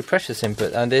was very precious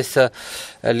input. And this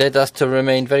led us to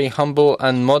remain very humble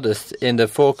and modest in the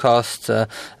forecast of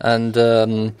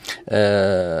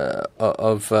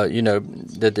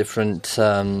the different.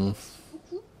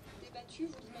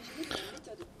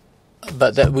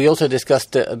 But that we also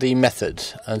discussed the method,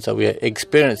 and so we are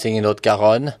experiencing in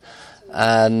Haute-Garonne,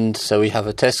 and so we have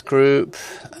a test group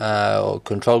or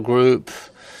control group.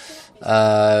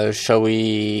 Shall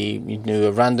we do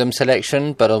a random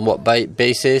selection, but on what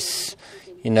basis?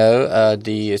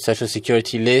 The social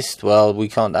security list, well, we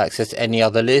can't access any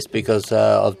other list because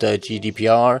of the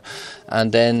GDPR.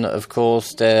 And then, of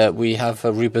course, we have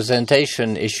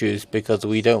representation issues because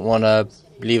we don't want to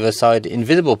leave aside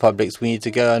invisible publics. We need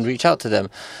to go and reach out to them.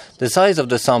 The size of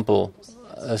the sample,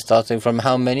 starting from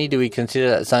how many do we consider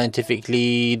that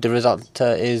scientifically the result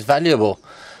is valuable?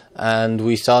 And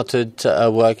we started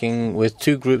working with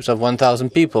two groups of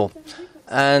 1,000 people.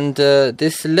 And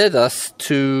this led us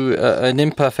to an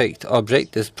imperfect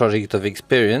object, this project of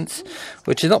experience,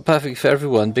 which is not perfect for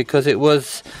everyone because it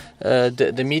was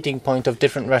the meeting point of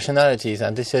different rationalities.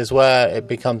 And this is where it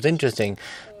becomes interesting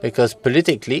because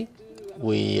politically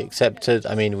we accepted,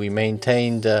 we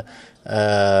maintained,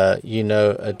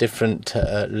 different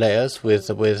layers with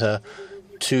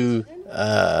two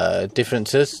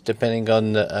differences depending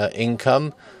on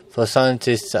income. For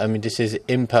scientists, this is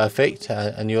imperfect,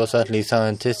 and you're certainly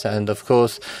scientists, and of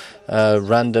course,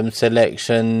 random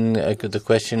selection, the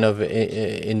question of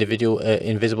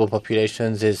invisible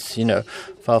populations is,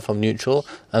 far from neutral.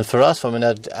 And for us, from an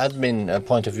admin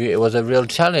point of view, it was a real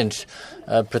challenge.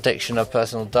 Protection of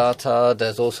personal data.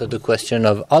 There's also the question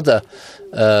of other,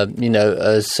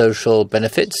 social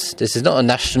benefits. This is not a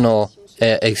national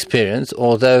experience,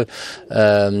 although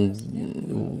the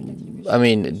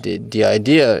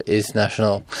idea is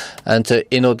national. And so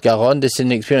in Haute-Garonne, this is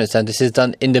an experience, and this is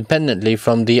done independently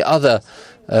from the other,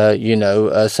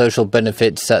 social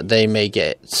benefits that they may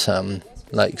get,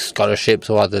 like scholarships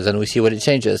or others, and we see what it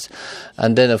changes.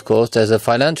 And then, of course, there's a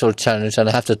financial challenge, and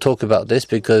I have to talk about this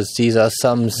because these are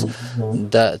sums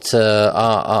that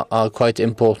are quite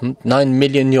important. 9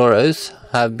 million euros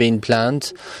have been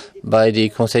planned by the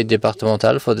Conseil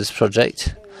départemental for this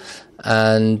project.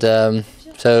 And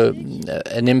so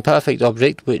an imperfect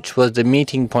object, which was the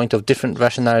meeting point of different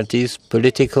rationalities,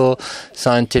 political,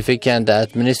 scientific, and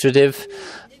administrative,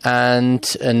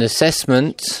 and an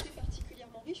assessment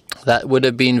that would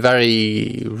have been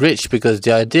very rich because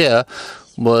the idea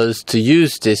was to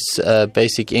use this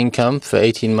basic income for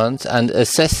 18 months and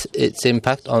assess its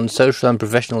impact on social and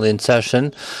professional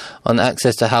insertion, on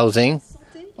access to housing,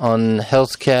 on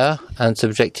healthcare and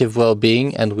subjective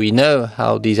well-being, and we know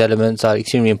how these elements are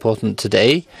extremely important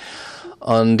today,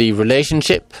 on the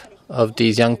relationship of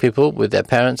these young people with their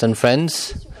parents and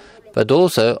friends, but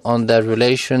also on their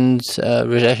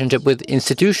relationship with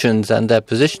institutions and their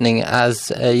positioning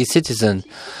as a citizen.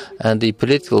 And the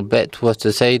political bet was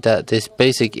to say that this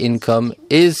basic income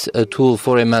is a tool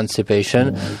for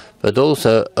emancipation, but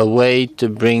also a way to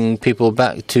bring people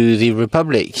back to the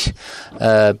Republic,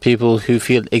 people who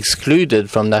feel excluded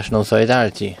from national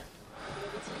solidarity.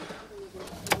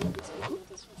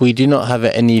 We do not have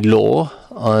any law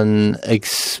on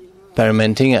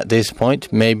experimenting at this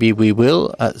point. Maybe we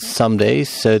will at some days.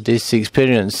 So this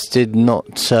experience did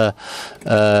not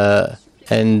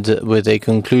end with a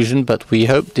conclusion, but we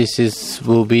hope this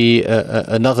will be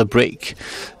another break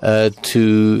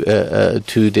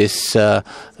to this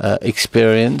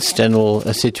experienced general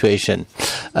situation.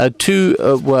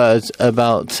 2 words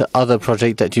about other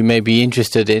projects that you may be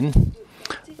interested in.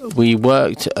 We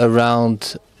worked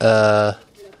around a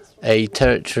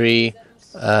territory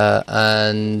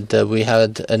and we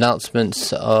had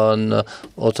announcements on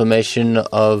automation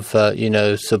of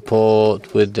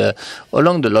support with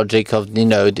along the logic of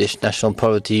this national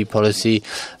poverty policy.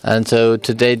 And so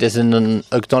today there's an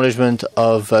acknowledgement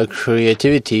of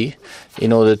creativity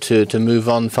in order to move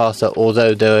on faster,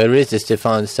 although there is this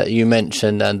defiance that you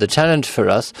mentioned. And the challenge for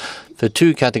us, for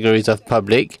 2 categories of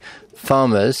public,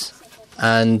 farmers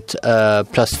and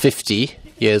plus 50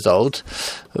 years old.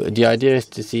 The idea is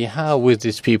to see how, with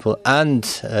these people and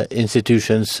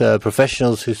institutions,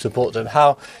 professionals who support them,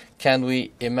 how can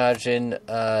we imagine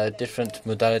different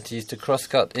modalities to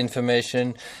cross-cut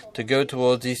information, to go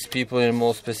towards these people in a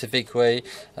more specific way,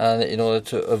 and in order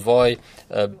to avoid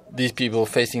these people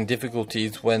facing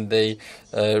difficulties when they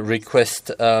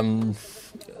request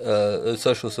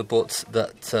social supports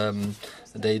that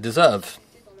they deserve.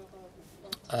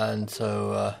 And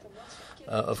so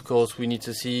of course, we need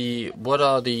to see what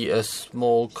are the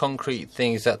small concrete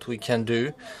things that we can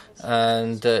do.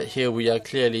 And here we are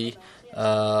clearly,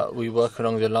 we work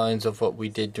along the lines of what we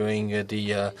did during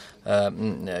the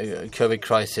COVID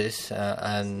crisis.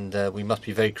 And we must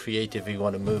be very creative if we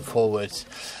want to move forwards.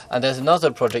 And there's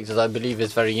another project that I believe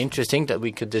is very interesting that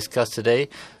we could discuss today.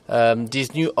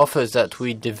 These new offers that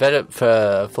we develop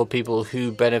for people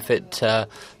who benefit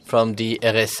from the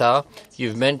RSA.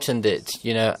 You've mentioned it,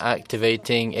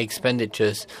 activating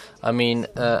expenditures. I mean,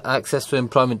 access to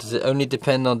employment, does it only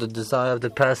depend on the desire of the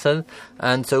person?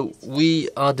 And so we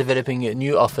are developing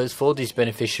new offers for these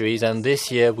beneficiaries. And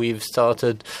this year we've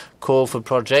started call for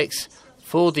projects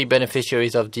for the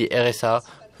beneficiaries of the RSA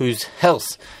whose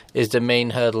health is the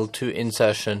main hurdle to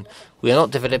insertion. We are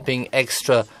not developing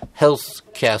extra health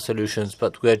care solutions,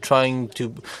 but we're trying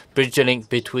to bridge the link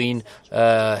between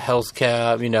health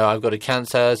care. I've got a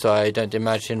cancer, so I don't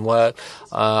imagine work.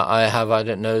 I have,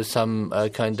 some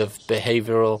kind of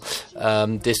behavioral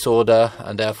disorder,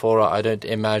 and therefore I don't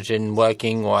imagine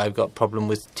working, or I've got problem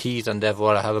with teeth, and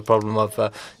therefore I have a problem of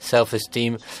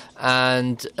self-esteem.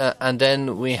 And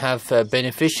then we have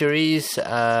beneficiaries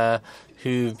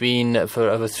who've been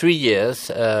for over 3 years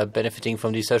benefiting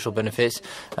from these social benefits,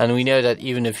 and we know that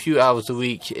even a few hours a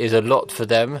week is a lot for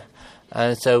them,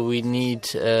 and so we need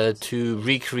to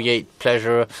recreate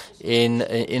pleasure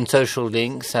in social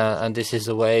links, and this is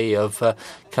a way of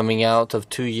coming out of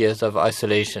 2 years of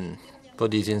isolation for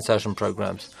these insertion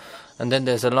programs. And then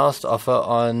there's a last offer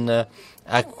on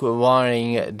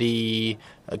acquiring the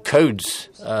codes,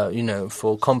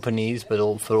 for companies, but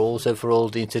also for all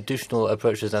the institutional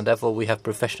approaches, and therefore we have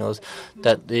professionals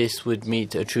that this would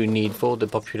meet a true need for the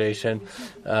population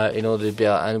in order to be,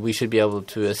 and we should be able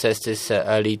to assess this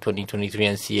early 2023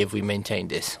 and see if we maintain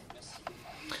this.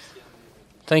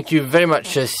 Thank you very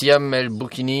much, Siham El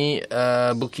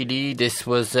Boukili. This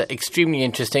was extremely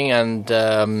interesting, and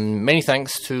many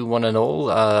thanks to one and all.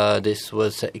 This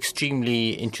was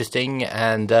extremely interesting,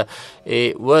 and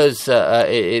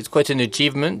it's quite an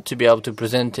achievement to be able to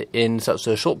present in such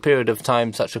a short period of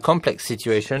time such a complex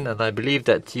situation. And I believe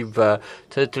that you've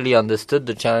totally understood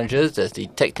the challenges. There's the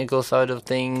technical side of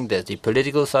things, there's the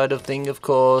political side of things, of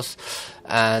course,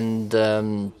 and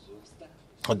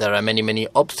there are many, many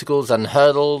obstacles and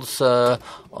hurdles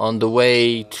on the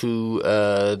way to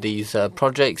these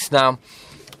projects. Now,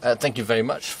 thank you very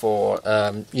much for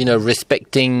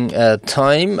respecting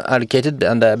time allocated,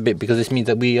 and because this means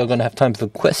that we are going to have time for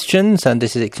questions, and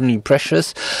this is extremely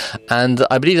precious. And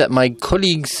I believe that my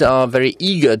colleagues are very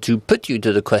eager to put you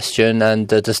to the question and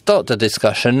to start the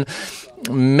discussion.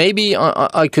 Maybe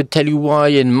I could tell you why,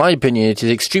 in my opinion, it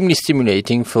is extremely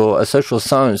stimulating for social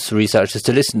science researchers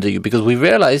to listen to you, because we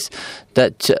realize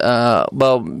that,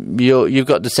 you've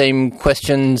got the same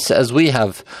questions as we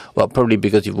have. Well, probably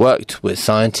because you've worked with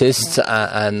scientists,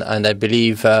 and I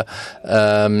believe that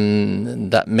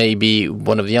may be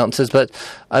one of the answers. But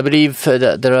I believe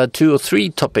that there are 2 or 3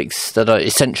 topics that are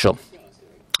essential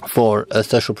for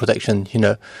social protection.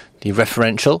 The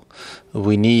referential.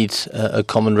 We need a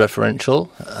common referential,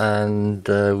 and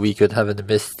we could have an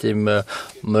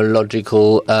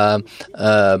epistemological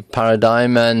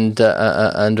paradigm and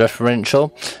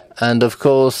referential. And of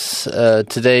course,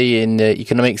 today in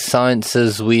economic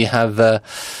sciences, we have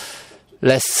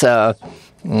less a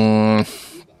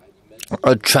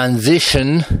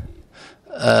transition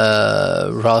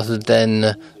rather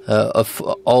than of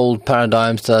old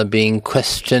paradigms that are being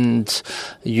questioned.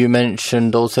 You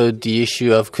mentioned also the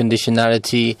issue of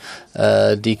conditionality,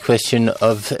 the question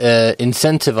of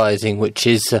incentivizing, which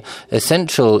is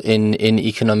essential in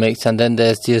economics, and then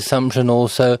there's the assumption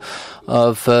also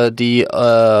of the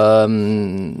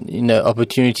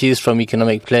opportunities from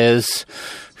economic players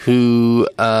who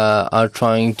are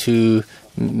trying to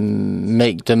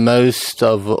make the most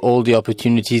of all the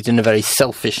opportunities in a very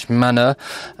selfish manner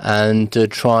and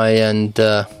try and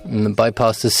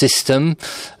bypass the system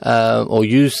or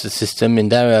use the system in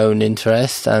their own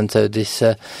interest. And so this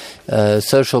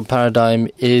social paradigm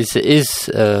is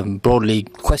broadly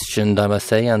questioned, I must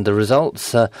say, and the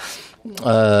results of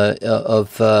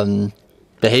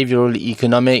behavioral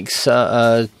economics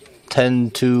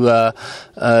tend to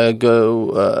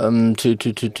go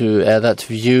to air that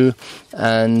view,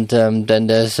 and then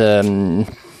there's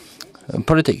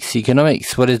politics,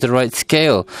 economics. What is the right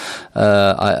scale?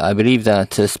 I believe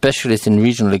that specialists in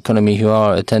regional economy who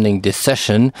are attending this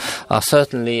session are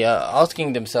certainly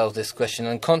asking themselves this question,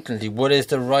 and constantly, what is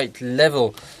the right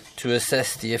level to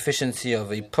assess the efficiency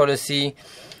of a policy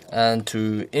and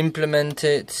to implement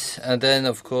it? And then,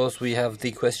 of course, we have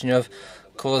the question of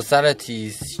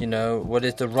causalities, what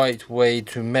is the right way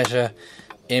to measure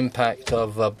impact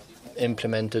of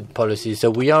implemented policies. So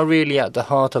we are really at the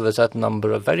heart of a certain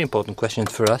number of very important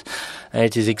questions for us, and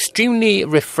it is extremely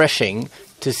refreshing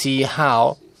to see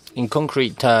how, in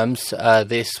concrete terms,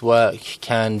 this work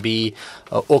can be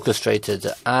orchestrated.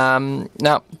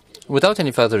 Now, without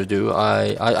any further ado,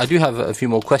 I do have a few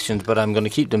more questions, but I'm going to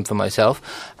keep them for myself.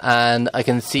 And I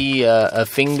can see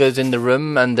fingers in the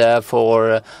room, and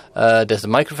therefore there's a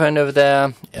microphone over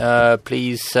there.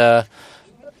 Please.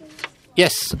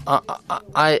 Yes,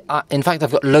 I in fact,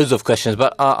 I've got loads of questions,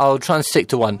 but I'll try and stick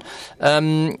to one.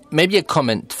 Maybe a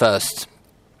comment first.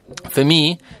 For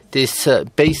me, this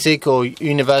basic or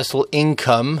universal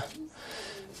income,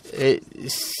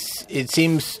 it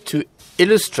seems to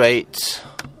illustrate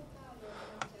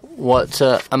what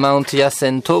Amartya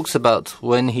Sen talks about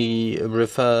when he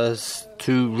refers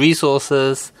to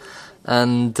resources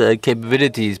and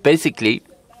capabilities. Basically,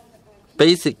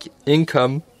 basic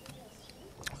income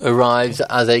arrives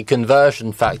as a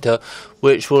conversion factor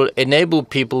which will enable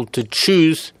people to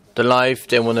choose the life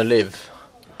they want to live.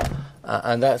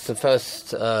 And that's the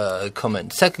first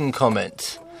comment. Second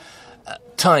comment,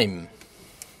 time.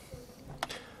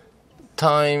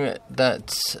 Time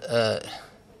that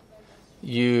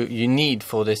you need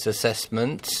for this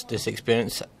assessment, this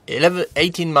experience.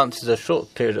 18 months is a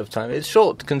short period of time. It's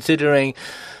short considering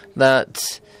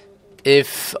that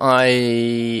if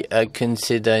I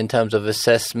consider in terms of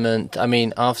assessment, I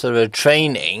mean, after a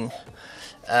training,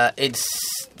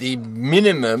 it's the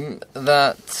minimum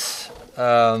that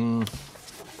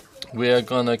we are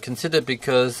going to consider,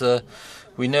 because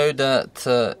we know that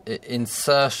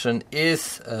insertion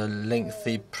is a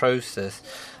lengthy process,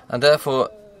 and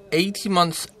therefore 18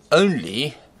 months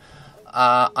only,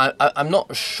 I'm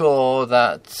not sure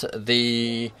that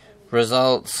the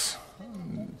results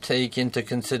take into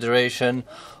consideration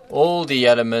all the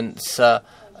elements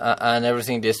and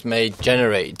everything this may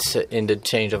generate in the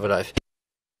change of a life.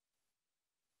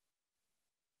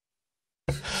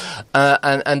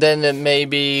 And then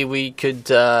maybe we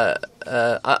could,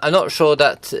 I'm not sure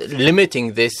that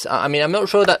limiting this, I'm not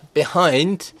sure that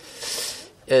behind,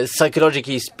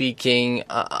 psychologically speaking,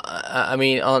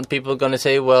 aren't people going to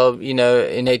say, well,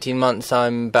 in 18 months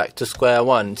I'm back to square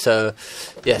one? So,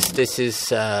 yes, this is,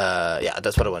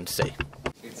 that's what I want to say.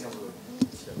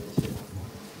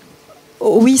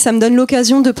 Oui, ça me donne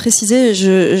l'occasion de préciser,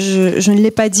 je ne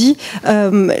l'ai pas dit,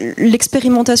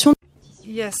 l'expérimentation.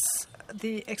 Yes,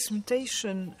 the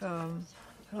experimentation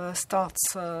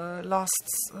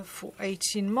lasts for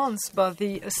 18 months, but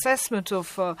the assessment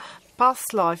of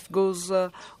past life goes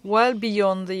well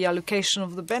beyond the allocation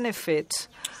of the benefit.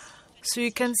 So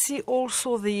you can see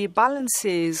also the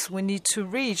balances we need to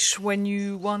reach when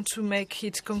you want to make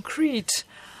it concrete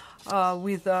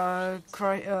with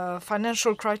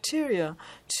financial criteria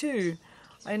too.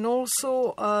 And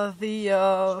also the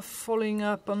following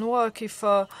up on work. If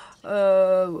a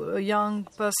young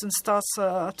person starts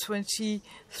at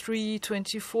 23,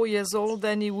 24 years old,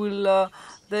 then he will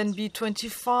then be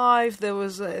 25. There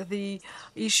was the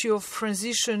issue of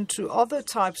transition to other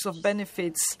types of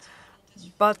benefits.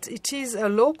 But it is a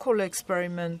local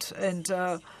experiment, and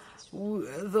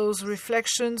those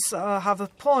reflections have a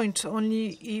point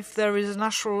only if there is a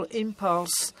natural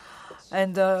impulse.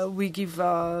 And we give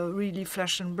really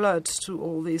flesh and blood to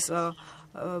all these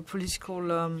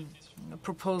political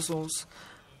proposals.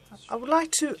 I would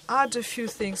like to add a few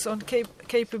things on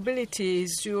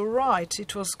capabilities. You're right,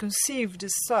 it was conceived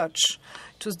as such.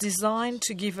 It was designed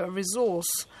to give a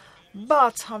resource.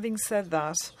 But having said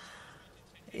that,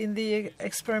 in the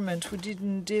experiment we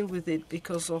didn't deal with it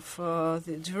because of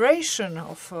the duration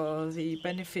of the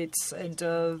benefits and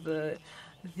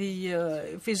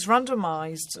if it's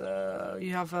randomized,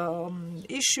 you have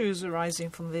issues arising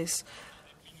from this.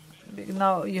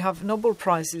 Now you have Nobel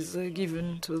Prizes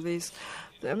given to this.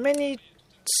 There are many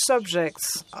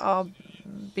subjects are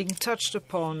being touched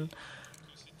upon.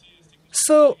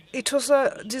 So it was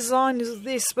designed as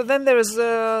this, but then there is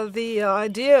the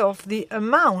idea of the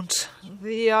amount.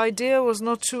 The idea was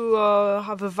not to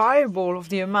have a variable of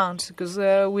the amount, because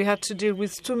we had to deal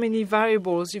with too many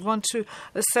variables. You want to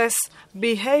assess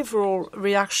behavioral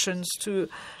reactions to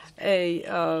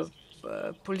a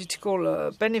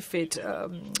political benefit,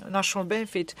 national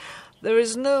benefit. There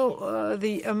is no,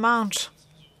 the amount,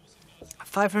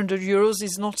 500 euros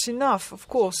is not enough, of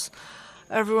course.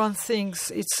 Everyone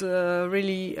thinks it's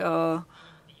really, everyone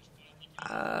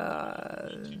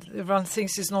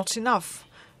thinks it's not enough.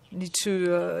 You need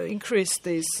to increase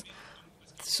this.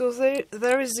 So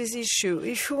there is this issue.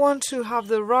 If you want to have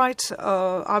the right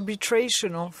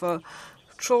arbitration of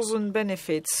chosen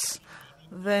benefits,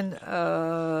 then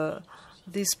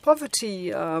this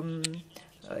poverty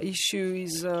issue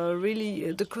is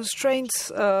really, the constraints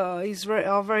are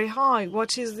very high.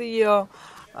 What is the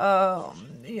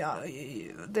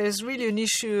there's really an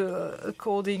issue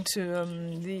according to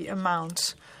the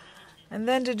amount. And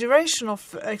then the duration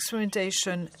of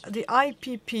experimentation. The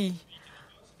IPP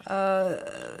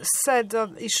said that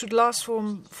it should last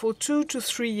for 2 to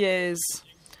 3 years.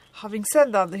 Having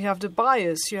said that, they have the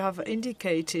bias you have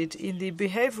indicated in the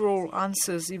behavioral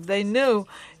answers. If they know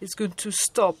it's going to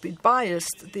stop, it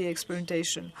biased the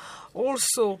experimentation.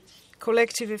 Also,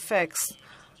 collective effects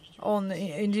on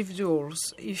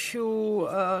individuals. If you,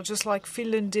 just like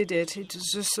Finland did it, it is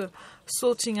just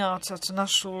sorting out at a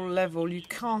national level. You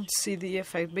can't see the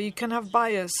effect, but you can have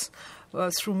bias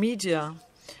through media.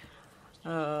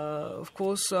 Of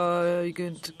course, you're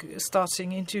going to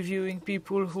starting interviewing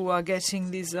people who are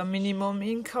getting this minimum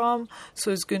income,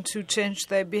 so it's going to change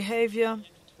their behavior.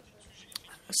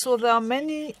 So there are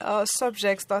many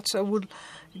subjects that would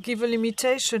give a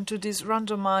limitation to this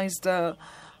randomized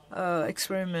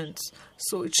experiments.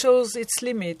 So it shows its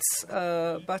limits,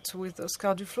 but with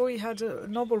Oscar Duflo he had a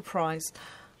Nobel Prize.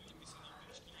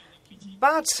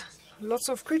 But lots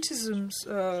of criticisms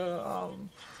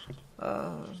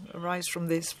arise from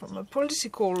this. From a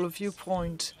political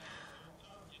viewpoint,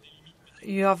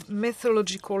 you have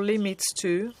methodological limits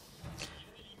too.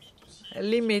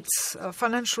 Limits,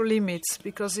 financial limits,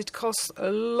 because it costs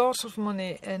a lot of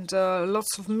money and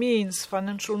lots of means,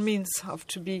 financial means have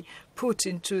to be put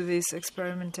into these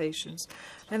experimentations.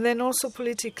 And then also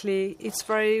politically, it's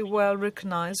very well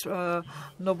recognized,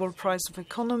 Nobel Prize of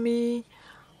Economy,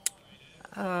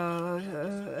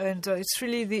 and it's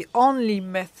really the only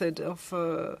method of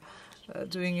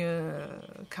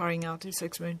carrying out this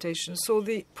experimentation. So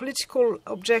the political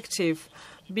objective,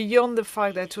 beyond the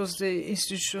fact that it was the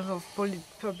institution of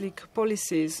public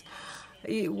policies,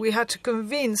 we had to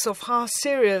convince of how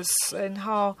serious and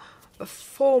how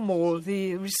formal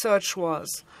the research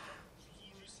was.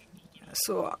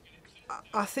 So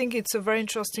I think it's a very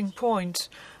interesting point,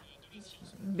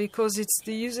 because it's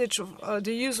the usage of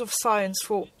the use of science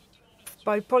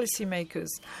by policymakers,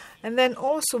 and then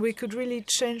also we could really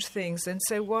change things and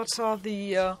say what are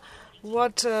the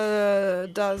what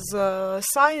does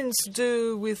science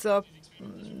do with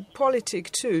politics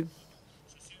too?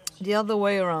 The other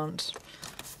way around.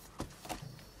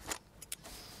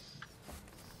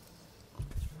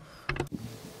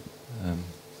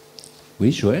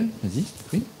 Oui, Joël, vas-y.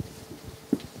 Oui.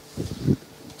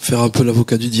 Faire un peu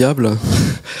l'avocat du diable.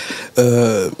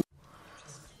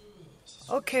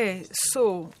 Okay,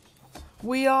 so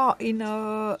we are in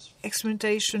a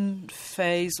experimentation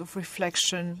phase of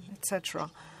reflection,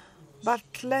 etc. But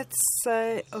let's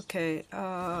say, okay,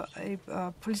 a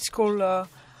political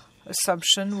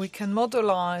assumption, we can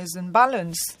modelize and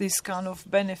balance this kind of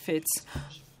benefits.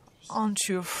 Aren't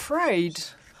you afraid?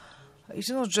 It's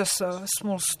not just a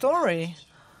small story.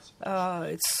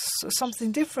 It's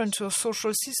something different to a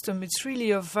social system. It's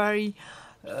really a very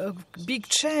big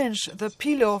change. The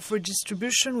pillar of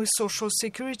redistribution with social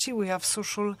security, we have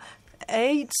social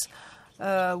aids,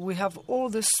 we have all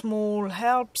the small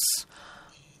helps.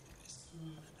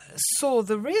 So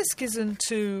the risk isn't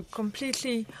to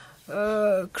completely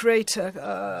create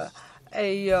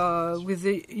with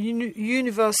the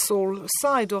universal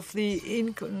side of the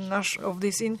of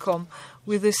this income,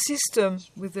 with a system,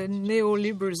 with a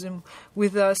neoliberalism,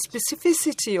 with a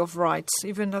specificity of rights,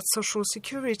 even at social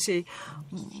security,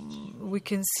 we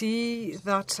can see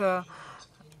that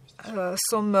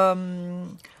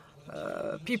some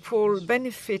people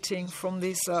benefiting from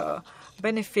these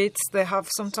benefits, they have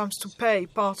sometimes to pay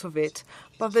part of it.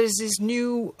 But there's this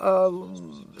new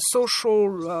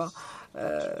social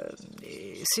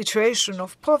situation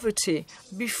of poverty.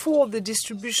 Before, the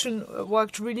distribution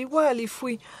worked really well. If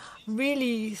we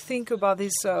really think about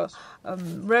this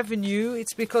revenue,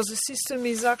 it's because the system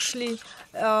is actually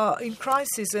in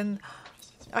crisis. And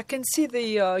I can see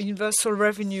the universal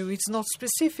revenue, it's not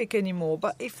specific anymore.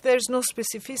 But if there's no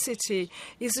specificity,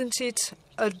 isn't it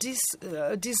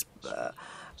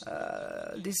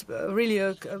really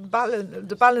a balance?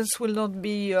 The balance will not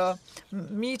be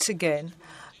met again,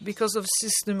 because of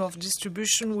system of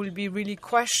distribution will be really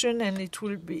questioned, and it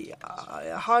will be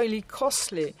highly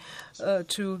costly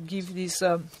to give this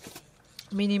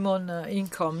minimum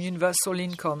income, universal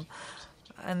income.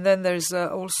 And then there's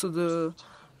also the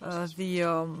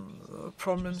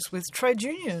problems with trade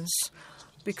unions,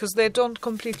 because they don't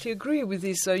completely agree with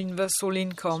this universal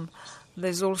income.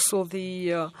 There's also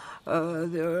the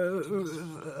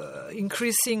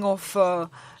increasing of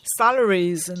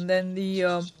salaries, and then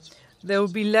there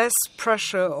will be less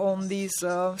pressure on these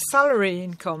salary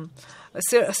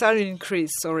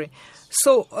increase. Sorry.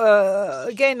 So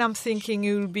again, I'm thinking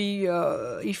it will be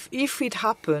if it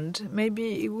happened,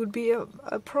 maybe it would be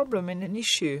a problem and an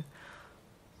issue.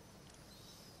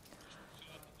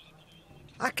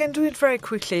 I can do it very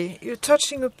quickly. You're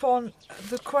touching upon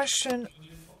the question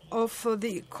of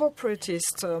the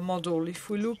corporatist model. If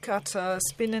we look at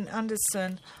Spin and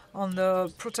Anderson on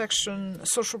the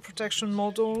social protection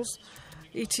models,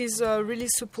 it is really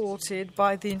supported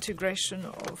by the integration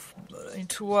of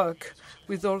into work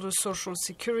with all the social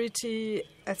security,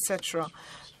 etc.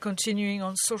 Continuing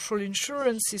on social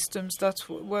insurance systems that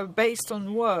were based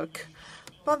on work.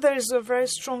 But there is a very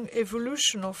strong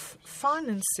evolution of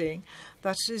financing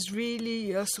that is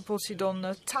really supported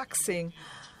on taxing,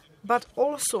 but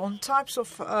also on types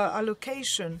of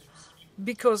allocation,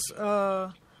 because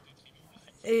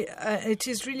it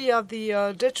is really at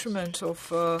the detriment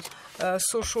of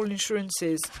social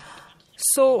insurances.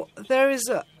 So there is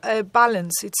a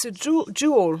balance. It's a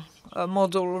dual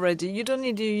model already. You don't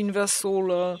need a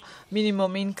universal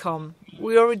minimum income.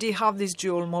 We already have this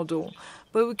dual model.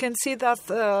 But we can see that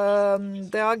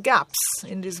there are gaps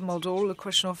in this model. The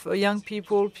question of young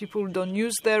people who don't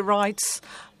use their rights,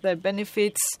 their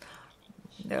benefits,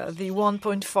 the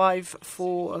 1.5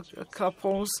 for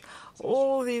couples,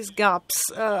 all these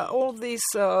gaps, all this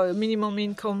minimum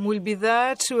income will be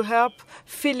there to help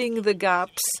filling the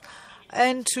gaps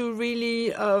and to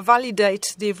really validate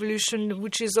the evolution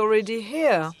which is already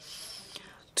here.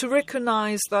 To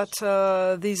recognize that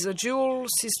there's a dual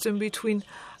system between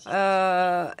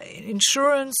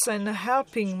insurance and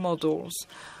helping models.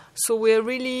 So we're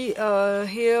really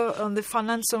here on the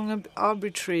financing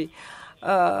arbitrary.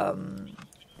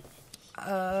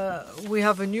 We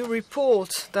have a new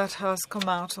report that has come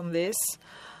out on this,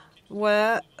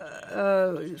 where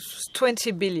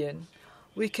 20 billion.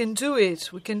 We can do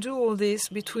it. We can do all this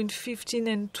between 15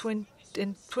 and 20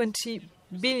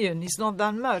 billion. It's not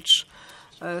that much.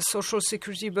 Social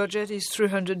security budget is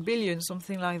 300 billion,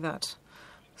 something like that.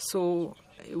 So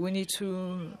we need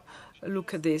to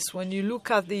look at this. When you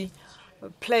look at the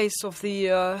place of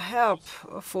the help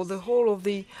for the whole of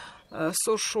the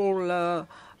social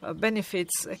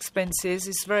benefits expenses,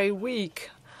 it's very weak.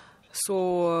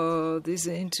 So there's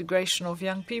an integration of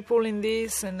young people in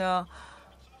this, and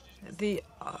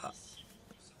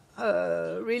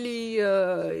really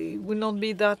it will not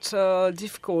be that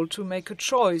difficult to make a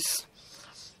choice.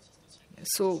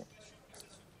 So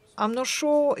I'm not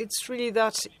sure it's really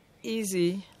that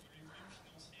easy.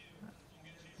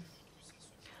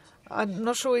 I'm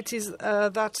not sure it is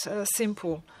that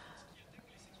simple.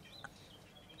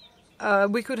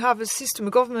 We could have a system, a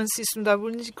government system that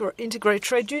will integrate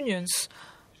trade unions.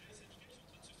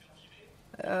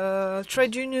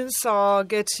 Trade unions are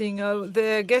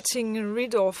they're getting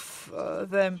rid of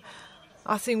them.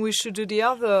 I think we should do the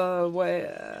other way,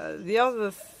 the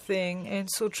other thing. And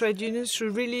so trade unions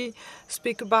should really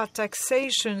speak about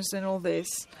taxations and all this.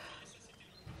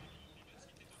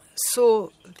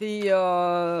 So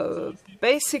the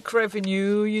basic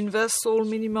revenue, universal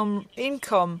minimum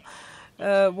income,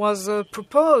 was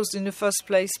proposed in the first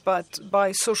place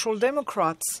by Social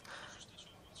Democrats.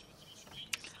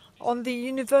 On the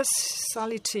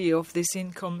universality of this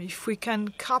income, if we can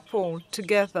couple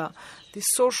together the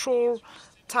social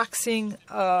taxing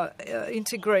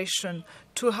integration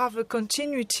to have a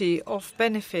continuity of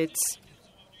benefits,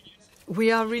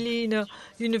 we are really in a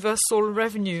universal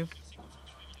revenue.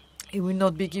 It will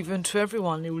not be given to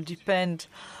everyone. It will depend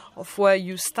of where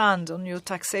you stand on your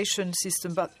taxation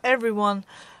system, but everyone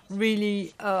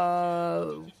really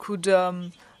could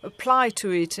apply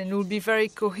to it, and it will be very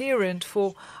coherent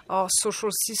for our social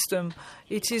system.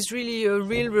 It is really a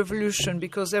real revolution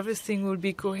because everything will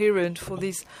be coherent for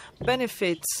this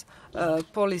benefits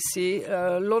policy.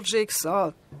 Logics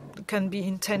can be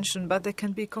in tension, but they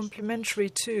can be complementary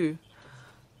too.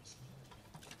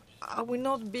 I will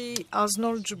not be as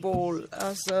knowledgeable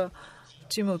as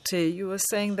Timothée. You were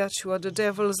saying that you are the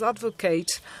devil's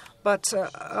advocate, but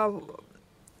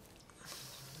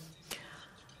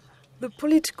the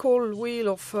political will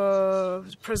of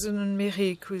President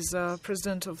Méric, who is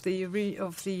president of the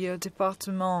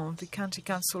Department, the County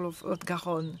Council of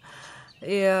Haute-Garonne,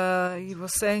 he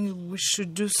was saying we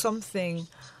should do something.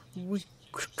 We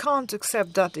can't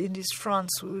accept that in this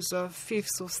France, who is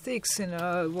fifth or sixth in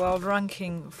a world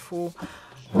ranking for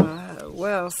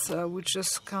wealth. We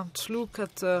just can't look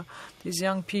at these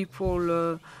young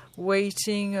people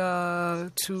waiting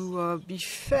to be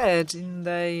fed in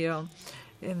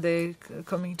their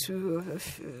coming to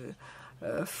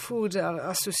food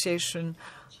association,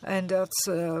 and that's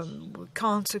we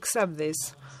can't accept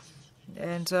this.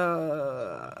 And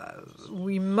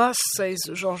we must, says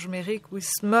Georges Méric, we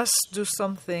must do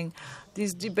something.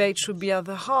 This debate should be at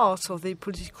the heart of the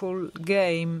political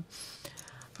game.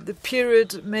 The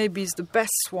period maybe is the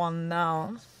best one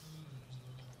now,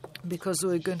 because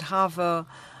we're going to have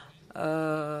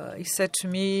he said to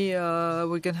me,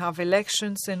 we're going to have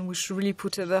elections, and we should really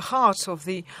put at the heart of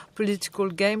the political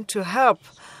game to help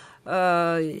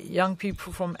young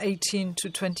people from 18 to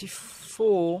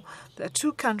 24. There are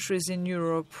two countries in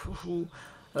Europe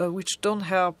which don't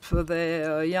help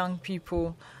their young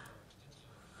people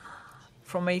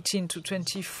from 18 to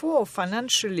 24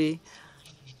 financially.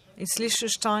 It's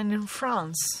Liechtenstein and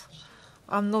France.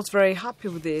 I'm not very happy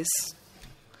with this.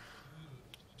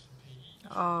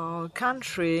 Our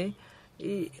country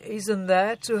isn't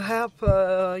there to help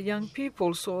young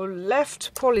people. So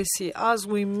left policy, as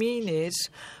we mean it,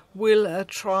 will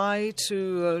try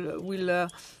to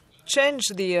change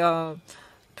the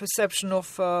perception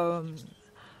of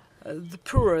the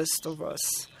poorest of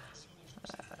us.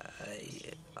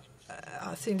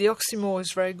 I think the oxymoron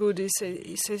is very good. He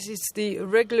says it's the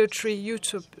regulatory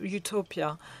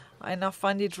utopia, and I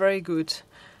find it very good.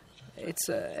 It's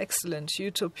excellent.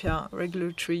 Utopia,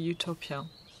 regulatory utopia.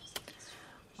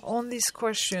 On this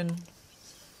question,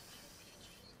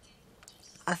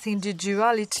 I think the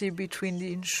duality between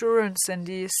the insurance and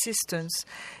the assistance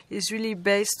is really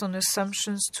based on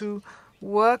assumptions to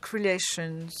work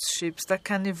relationships that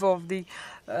can evolve. The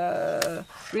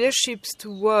relationships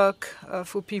to work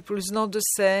for people is not the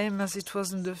same as it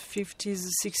was in the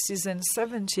 50s, 60s and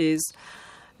 70s.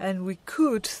 And we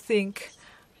could think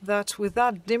that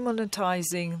without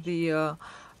demonetizing the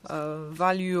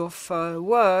value of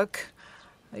work,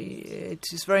 it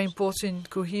is very important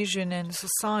cohesion in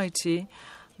society.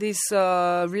 This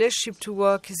relationship to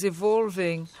work is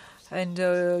evolving, and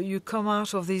you come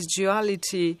out of this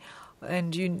duality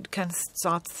and you can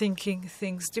start thinking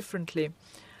things differently.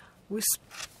 We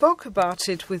spoke about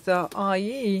it with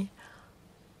AI,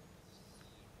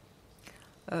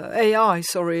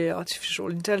 artificial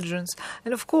intelligence,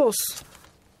 and of course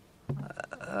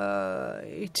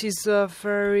it is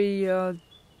very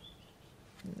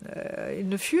in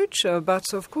the future,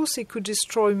 but of course it could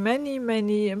destroy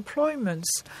many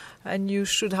employments, and you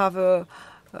should have a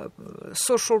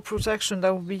social protection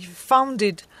that will be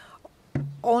founded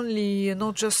only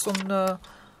not just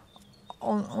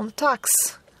on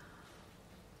tax.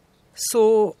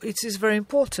 So it is very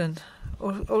important.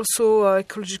 Also,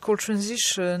 ecological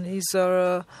transition is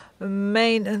a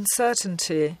main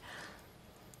uncertainty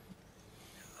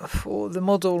for the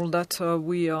model that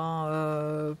we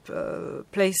are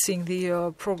placing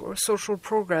the social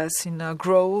progress in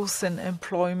growth and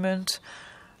employment,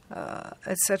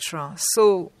 etc.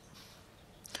 So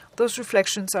those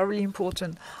reflections are really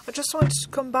important. I just wanted to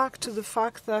come back to the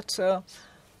fact that to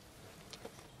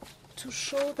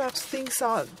show that things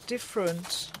are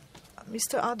different,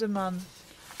 Mr. Hardeman,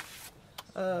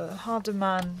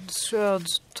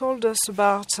 Sjoerd, told us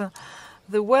about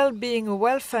the well-being or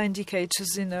welfare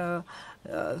indicators in the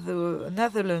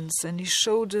Netherlands, and he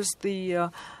showed us the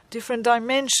different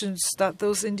dimensions that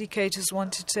those indicators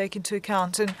want to take into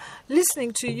account. And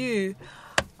listening to you,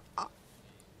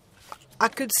 I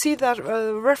could see that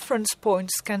reference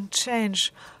points can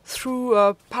change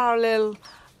through parallel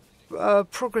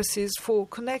progresses for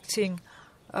connecting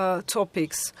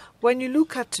topics. When you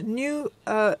look at new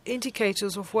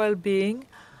indicators of well-being,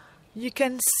 you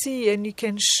can see and you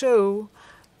can show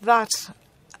that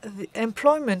the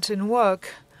employment and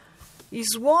work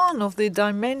is one of the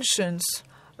dimensions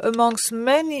amongst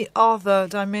many other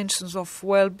dimensions of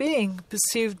well-being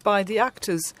perceived by the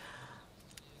actors.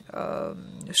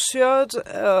 Sjoerd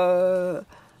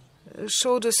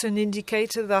showed us an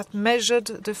indicator that measured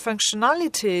the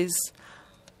functionalities,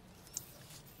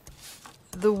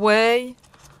 the way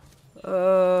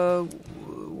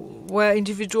where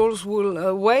individuals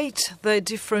will weight their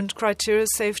different criteria: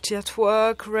 safety at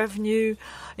work, revenue,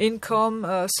 income,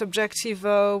 subjective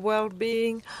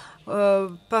well-being,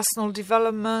 personal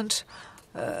development.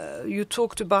 You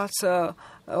talked about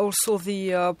also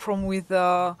the problem with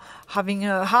having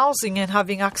housing and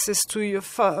having access to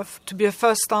to be a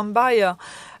first-time buyer,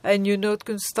 and you're not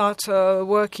going to start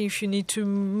working if you need to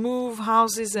move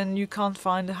houses and you can't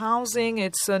find housing.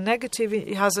 It's a negative.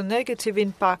 It has a negative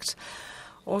impact.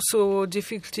 Also,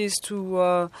 difficulties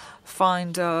to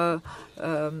find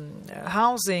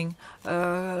housing,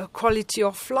 quality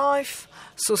of life,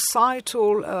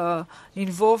 societal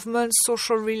involvement,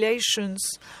 social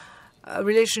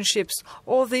relationships.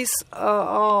 All these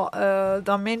are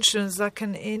dimensions that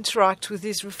can interact with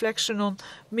this reflection on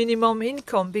minimum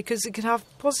income, because it can have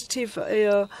positive,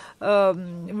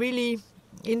 really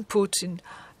input in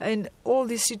all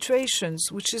these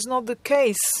situations, which is not the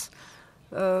case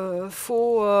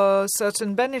for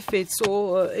certain benefits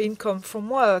or income from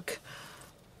work.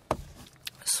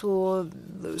 So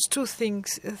those two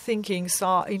thinkings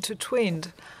are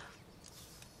intertwined.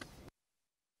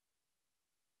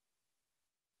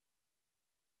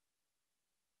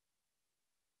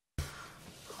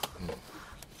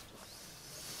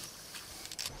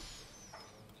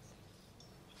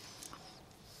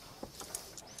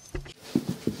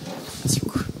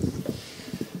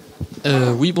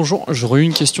 Oui, bonjour. J'aurais eu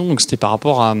une question, donc c'était par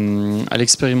rapport à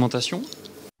l'expérimentation.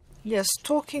 Yes,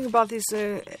 talking about this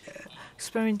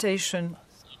experimentation.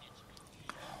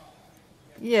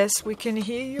 Yes, we can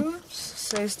hear you,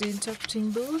 says the interpreting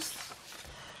booth.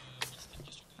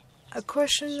 A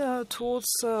question towards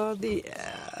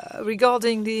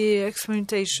regarding the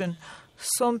experimentation.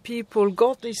 Some people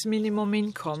got this minimum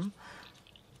income,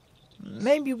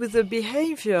 maybe with the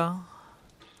behavior,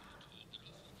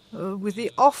 with the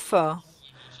offer.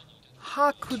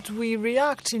 How could we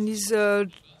react in this?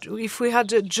 If we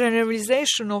had a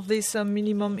generalization of this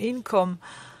minimum income,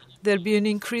 there'll be an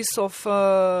increase of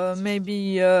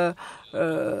maybe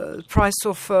price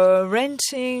of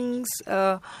rentings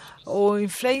or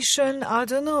inflation. I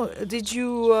don't know. Did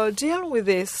you deal with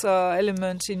this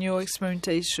element in your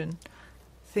experimentation?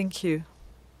 Thank you.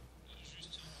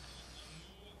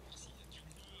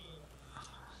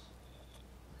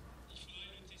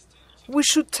 We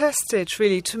should test it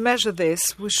really to measure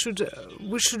this. We should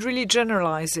really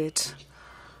generalize it.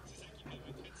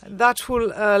 That will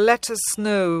let us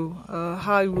know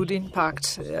how it would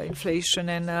impact inflation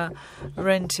and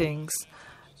rentings.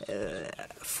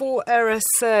 For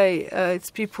RSA, it's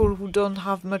people who don't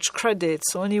have much credit,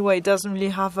 so anyway, it doesn't really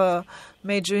have a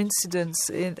major incidence.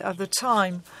 At the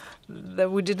time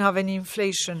that we didn't have any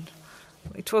inflation.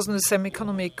 It wasn't the same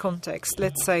economic context,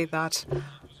 let's say that.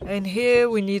 And here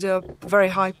we need a very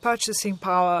high purchasing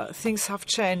power. Things have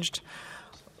changed.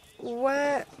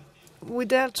 Where we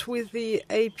dealt with the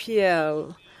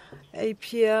APL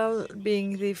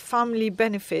being the family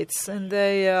benefits, and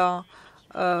they are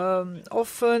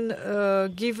often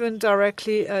given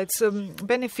directly. It's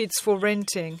benefits for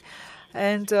renting,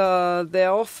 and they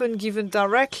are often given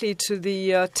directly to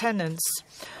the tenants.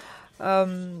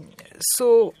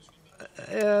 So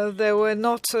they were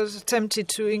not tempted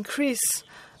to increase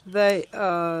the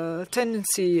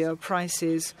tenancy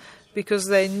prices, because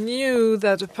they knew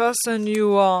that the person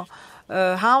you are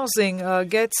housing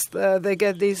they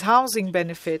get this housing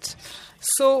benefit.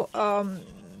 So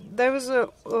there was a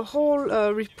whole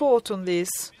report on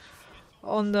this,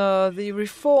 on the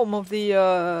reform of the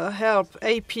HELP,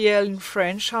 APL in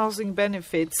French, housing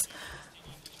benefits.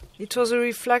 It was a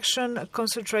reflection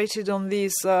concentrated on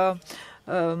this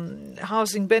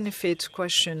housing benefit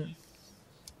question.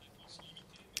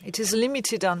 It is a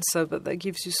limited answer, but that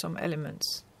gives you some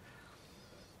elements.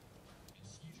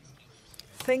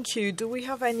 Thank you. Do we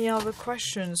have any other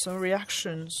questions or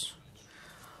reactions?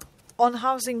 On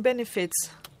housing benefits,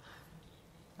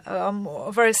 I'm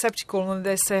very skeptical when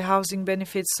they say housing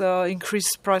benefits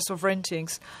increase price of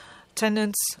rentings.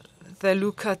 Tenants, they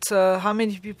look at how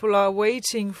many people are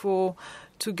waiting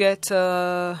to get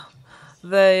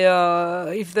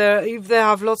if they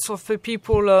have lots of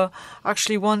people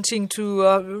actually wanting to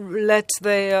let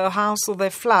their house or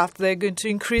their flat, they're going to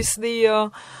increase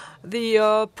the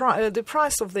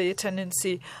price of the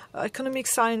tenancy. Economic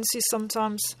science is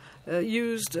sometimes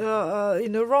used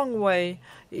in a wrong way.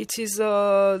 It is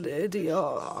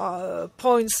the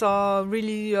points are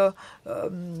really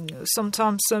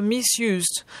sometimes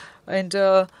misused, and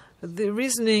the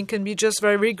reasoning can be just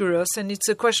very rigorous, and it's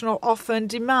a question of offer and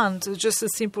demand, just as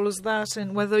simple as that.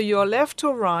 And whether you are left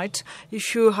or right,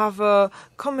 if you have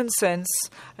common sense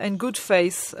and good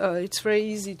faith, it's very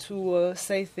easy to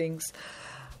say things.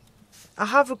 I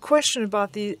have a question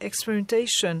about the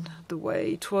experimentation, the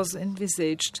way it was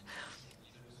envisaged,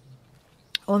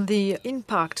 on the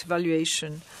impact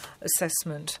evaluation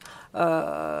assessment.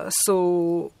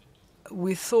 So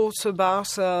we thought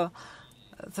about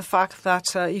the fact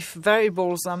that if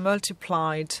variables are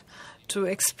multiplied to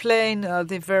explain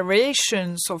the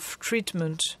variations of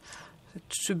treatment,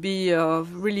 to be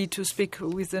really to speak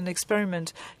with an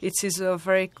experiment, it is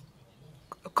very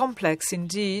complex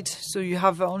indeed. So you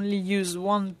have only used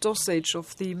one dosage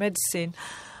of the medicine,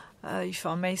 if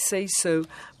I may say so.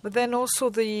 But then also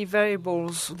the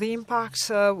variables, the impact,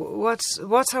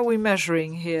 what are we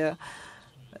measuring here?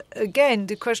 Again,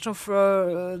 the question of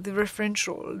the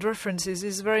references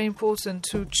is very important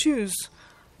to choose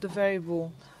the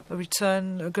variable. A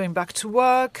return, going back to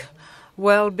work,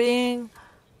 well-being,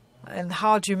 and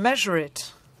how do you measure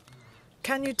it?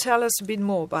 Can you tell us a bit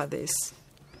more about this?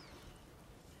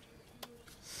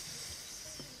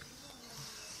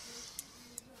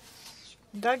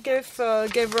 That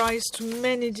gave rise to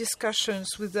many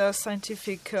discussions with the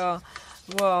scientific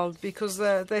world, because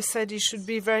they said it should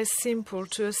be very simple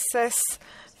to assess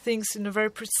things in a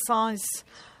very precise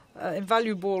and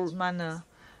valuable manner.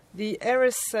 The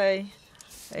RSA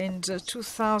in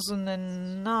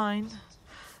 2009,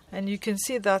 and you can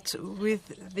see that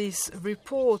with this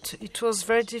report, it was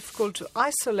very difficult to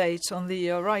isolate on the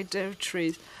right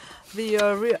territory the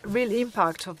real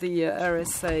impact of the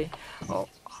RSA or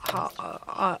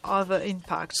other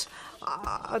impacts.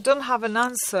 I don't have an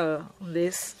answer on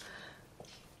this.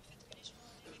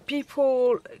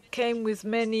 People came with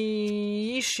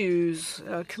many issues,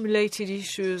 accumulated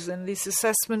issues, and this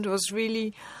assessment was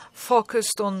really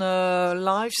focused on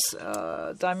life's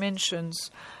dimensions.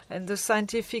 And the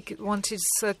scientific wanted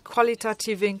a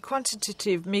qualitative and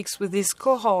quantitative mix with this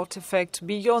cohort effect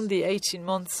beyond the 18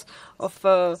 months of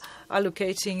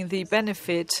allocating the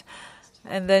benefit,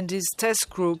 and then this test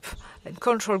group and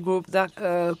control group that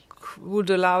would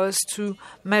allow us to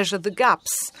measure the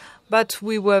gaps. But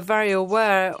we were very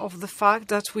aware of the fact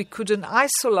that we couldn't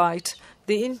isolate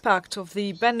the impact of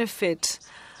the benefit.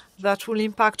 That will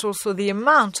impact also the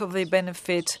amount of the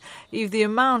benefit. If the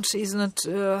amount is not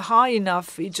high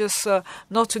enough, it's just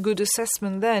not a good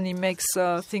assessment, then it makes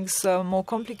things more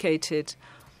complicated.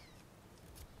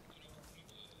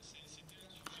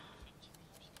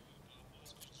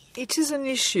 It is an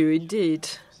issue, indeed,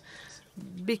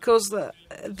 because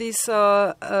this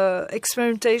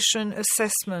experimentation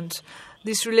assessment,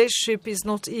 this relationship is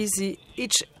not easy.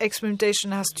 Each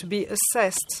experimentation has to be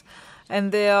assessed,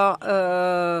 and they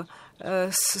are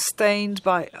sustained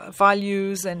by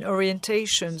values and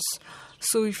orientations.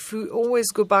 So if we always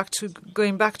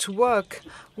going back to work,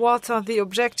 what are the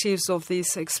objectives of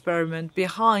this experiment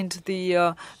behind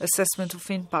the assessment of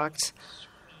impact?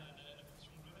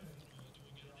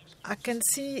 I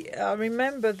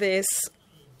remember this.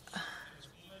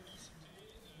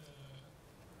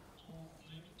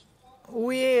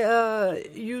 We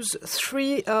use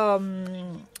three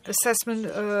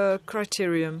assessment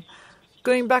criterion,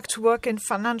 going back to work and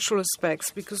financial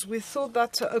aspects, because we thought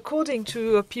that according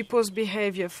to people's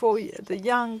behavior, for the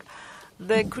young,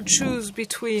 they could choose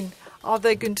between, are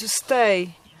they going to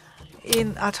stay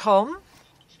at home,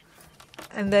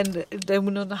 and then they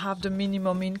will not have the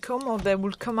minimum income, or they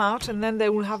will come out and then they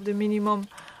will have the minimum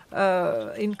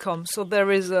income. So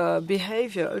there is a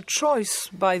behavior, a choice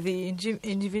by the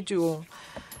individual.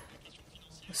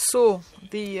 So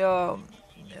the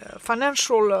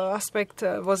financial aspect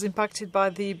was impacted by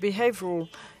the behavioral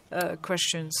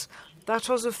questions. That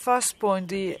was the first point,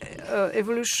 the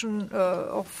evolution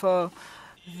of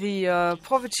the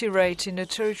poverty rate in the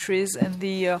territories and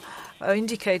the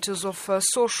indicators of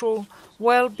social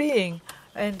well-being.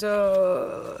 And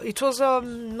it was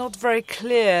not very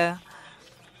clear.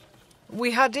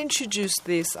 We had introduced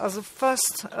this as a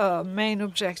first main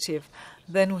objective.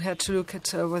 Then we had to look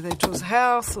at whether it was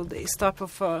health or this type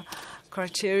of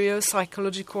criteria,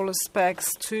 psychological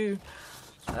aspects to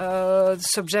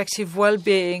subjective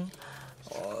well-being,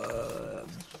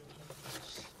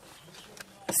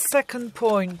 second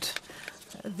point,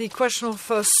 the question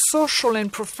of social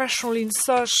and professional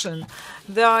insertion.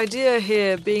 The idea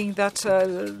here being that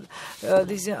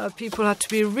these people had to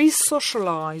be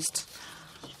re-socialized.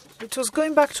 It was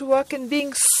going back to work and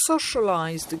being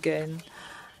socialized again.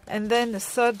 And then the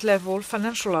third level,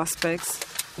 financial aspects,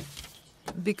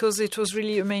 because it was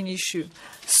really a main issue.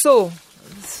 So,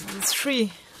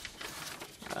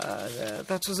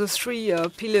 that was the three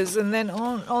pillars. And then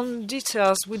on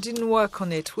details, we didn't work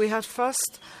on it. We had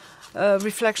first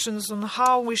reflections on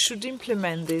how we should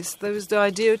implement this. There was the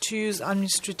idea to use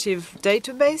administrative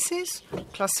databases,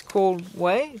 classical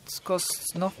way, it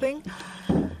costs nothing.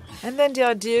 And then the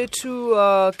idea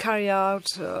to carry out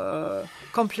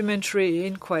complementary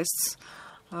inquests.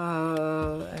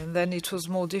 And then it was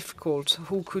more difficult.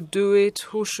 Who could do it,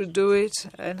 who should do it,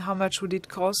 and how much would it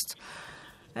cost?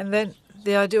 And then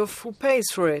the idea of who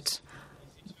pays for it.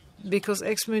 Because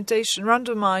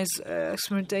randomized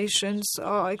experimentations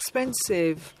are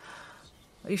expensive.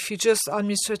 If you just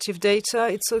administrative data,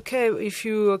 it's okay. If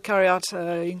you carry out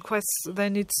inquests,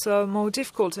 then it's more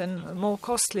difficult and more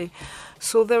costly.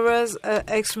 So there was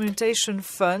experimentation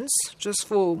funds just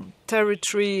for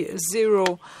territory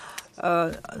zero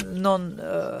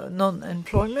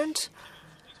non-employment.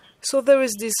 So there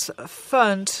is this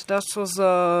fund that was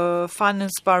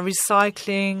financed by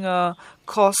recycling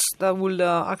costs that will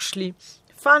actually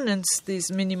finance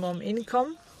this minimum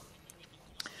income.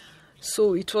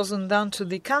 So it wasn't down to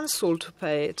the council to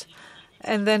pay it.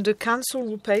 And then the council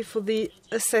will pay for the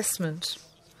assessment.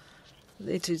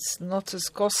 It is not as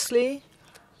costly.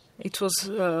 It was,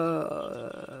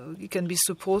 it can be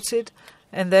supported.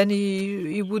 And then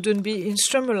he wouldn't be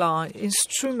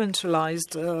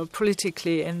instrumentalized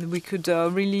politically, and we could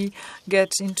really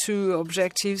get into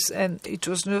objectives. And it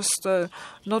was just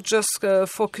not just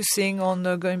focusing on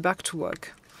going back to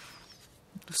work.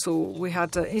 So we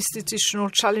had institutional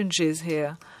challenges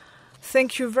here.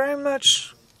 Thank you very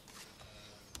much.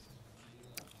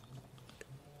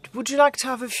 Would you like to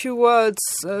have a few words,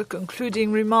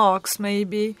 concluding remarks,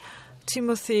 maybe,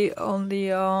 Timothée, on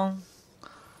the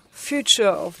future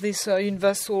of this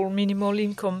universal minimal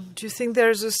income? Do you think there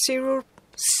is a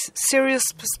serious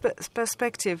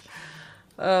perspective?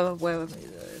 Well,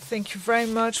 thank you very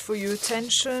much for your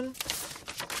attention.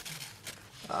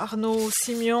 Arnaud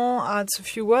Simion adds a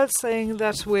few words saying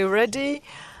that we're ready.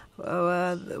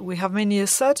 We have many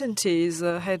uncertainties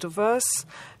ahead of us,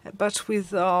 but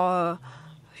with our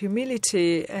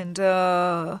humility and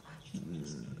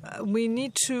we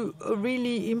need to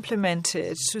really implement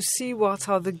it to see what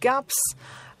are the gaps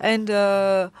and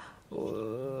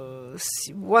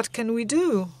what can we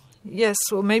do. Yes,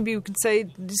 or maybe you can say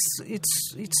this.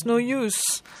 It's no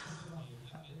use.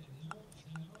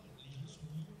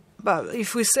 But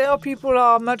if we say our people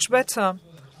are much better,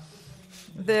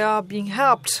 they are being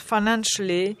helped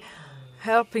financially,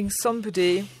 helping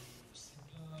somebody.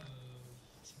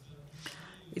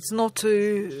 It's not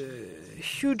a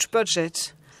huge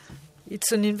budget.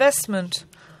 It's an investment,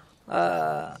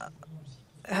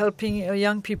 helping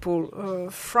young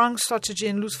people. Frank's strategy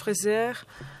and Luz Fraser,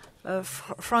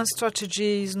 Frank's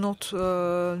strategy is not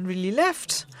really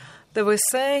left. They were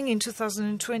saying in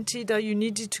 2020 that you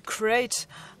needed to create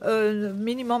a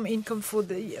minimum income for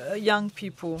the young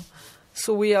people.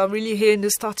 So we are really here in the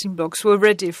starting blocks. We're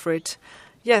ready for it.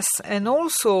 Yes, and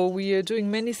also we are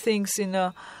doing many things in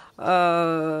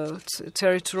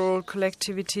territorial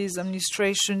collectivities,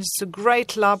 administrations. It's a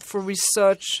great lab for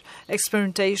research,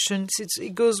 experimentations.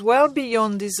 It goes well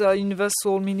beyond this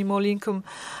universal minimal income.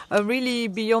 Really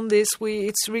beyond this,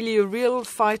 it's really a real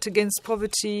fight against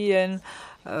poverty and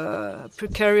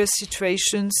precarious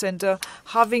situations. And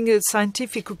having a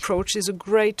scientific approach is a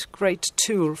great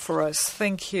tool for us.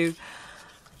 Thank you.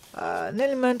 An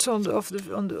element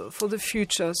for the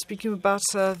future. Speaking about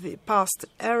the past,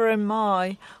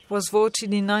 RMI was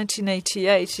voted in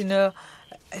 1988 in a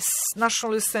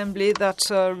National Assembly that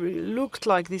looked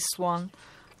like this one.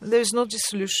 There is no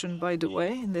dissolution, by the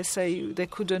way, and they say they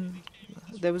couldn't.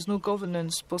 There was no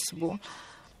governance possible.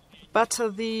 But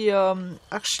the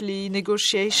actually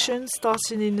negotiations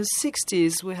started in the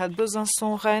 60s. We had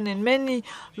Besançon, Rennes, and many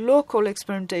local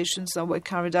experimentations that were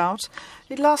carried out.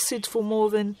 It lasted for more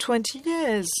than 20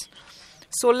 years.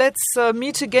 So let's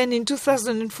meet again in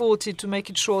 2040 to make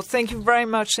it short. Thank you very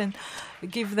much, and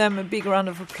give them a big round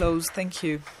of applause. Thank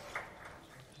you.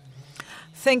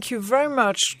 Thank you very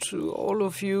much to all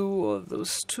of you.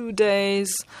 Those 2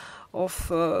 days of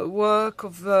work,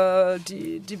 of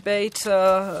debate,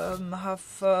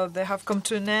 they have come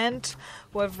to an end.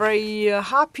 We're very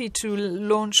happy to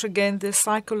launch again the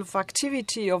cycle of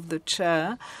activity of the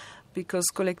chair. because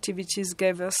collectivities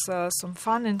gave us some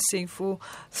financing for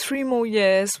 3 more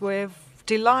years. We're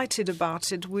delighted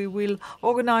about it. We will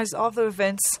organize other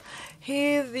events.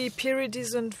 Here the period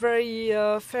isn't very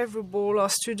favorable. Our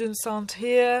students aren't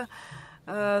here.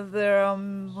 There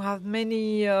we have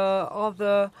many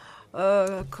other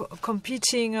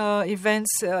competing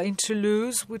events in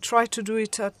Toulouse. We try to do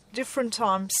it at different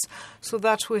times so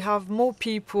that we have more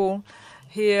people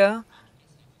here.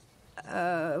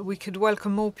 We could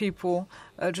welcome more people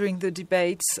during the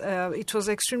debates. It was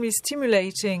extremely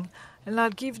stimulating. And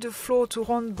I'll give the floor to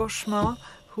Ron Boschma,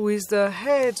 who is the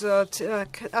head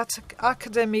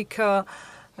academic,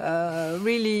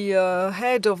 really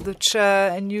head of the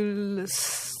chair, and you'll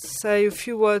say a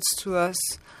few words to us.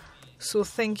 So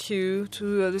thank you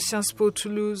to the Sciences Po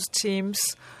Toulouse teams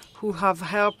who have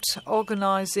helped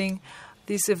organizing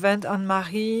this event.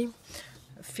 Anne-Marie,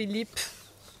 Philippe,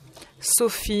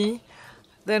 Sophie.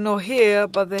 They're not here,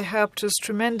 but they helped us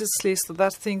tremendously so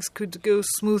that things could go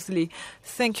smoothly.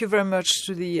 Thank you very much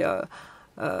to the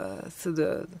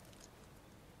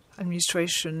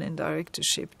administration and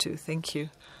directorship too. Thank you.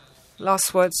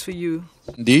 Last words for you.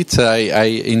 Indeed,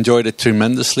 I enjoyed it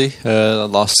tremendously the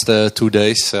last 2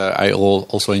 days. I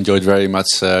also enjoyed very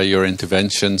much your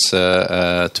interventions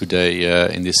today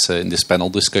in this panel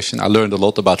discussion. I learned a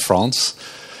lot about France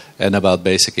and about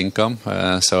basic income.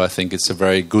 So I think it's a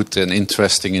very good and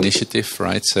interesting initiative,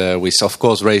 right? We, of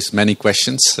course, raised many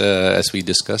questions as we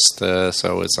discussed. I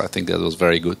think that was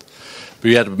very good.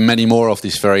 We had many more of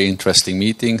these very interesting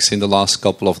meetings in the last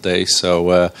couple of days.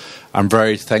 So I'm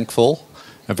very thankful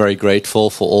and very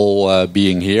grateful for all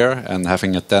being here and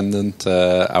having attended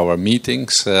our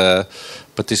meetings,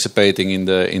 participating in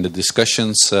the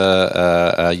discussions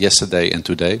yesterday and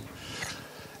today.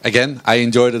 Again, I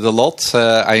enjoyed it a lot.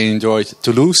 I enjoyed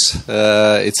Toulouse.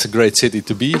 It's a great city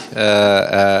to be.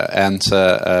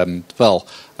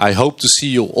 I hope to see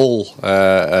you all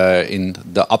in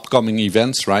the upcoming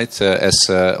events, right? As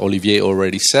Olivier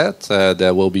already said,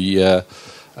 there will be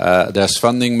there's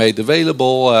funding made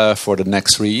available for the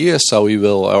next 3 years. So we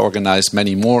will organize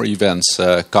many more events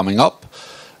coming up.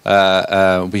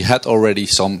 We had already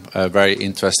some very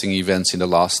interesting events in the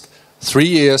last 3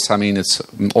 years. I mean, it's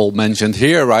all mentioned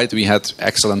here, right? We had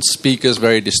excellent speakers,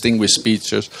 very distinguished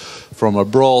speakers from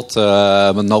abroad,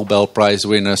 Nobel Prize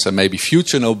winners and maybe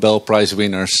future Nobel Prize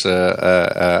winners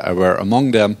were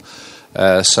among them.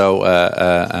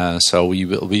 So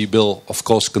we will of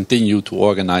course continue to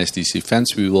organize these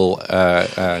events. We will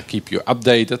keep you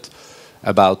updated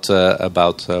about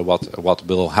what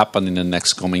will happen in the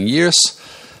next coming years.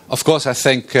 Of course, I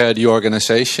thank the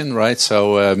organization, right?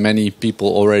 So many people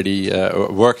already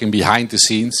working behind the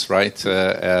scenes, right?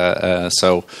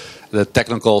 So the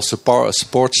technical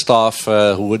support staff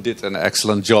who did an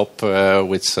excellent job,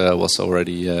 which was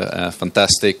already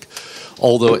fantastic.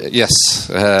 Although, yes,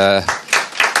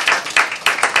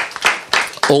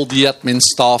 all the admin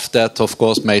staff that, of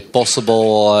course, made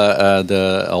possible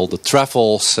all the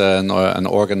travels and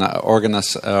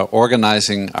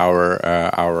organizing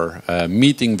our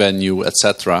meeting venue,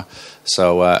 etc.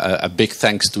 So a big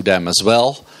thanks to them as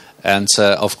well, and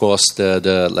of course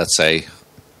the let's say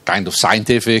kind of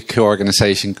scientific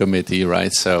organization committee,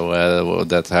 right? So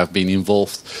that have been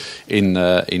involved in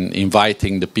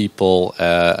inviting the people.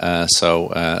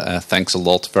 Thanks a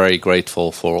lot. Very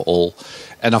grateful for all.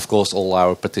 And of course, all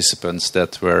our participants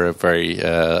that were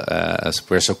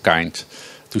were so kind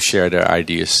to share their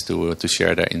ideas, to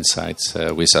share their insights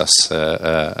with us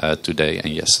today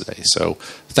and yesterday. So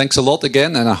thanks a lot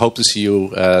again, and I hope to see you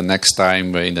next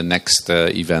time in the next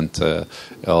event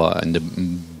in the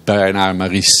Bernard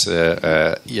Marie's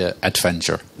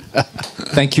adventure.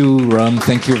 Thank you, Ron.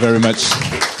 Thank you very much.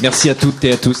 Merci à toutes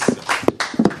et à tous.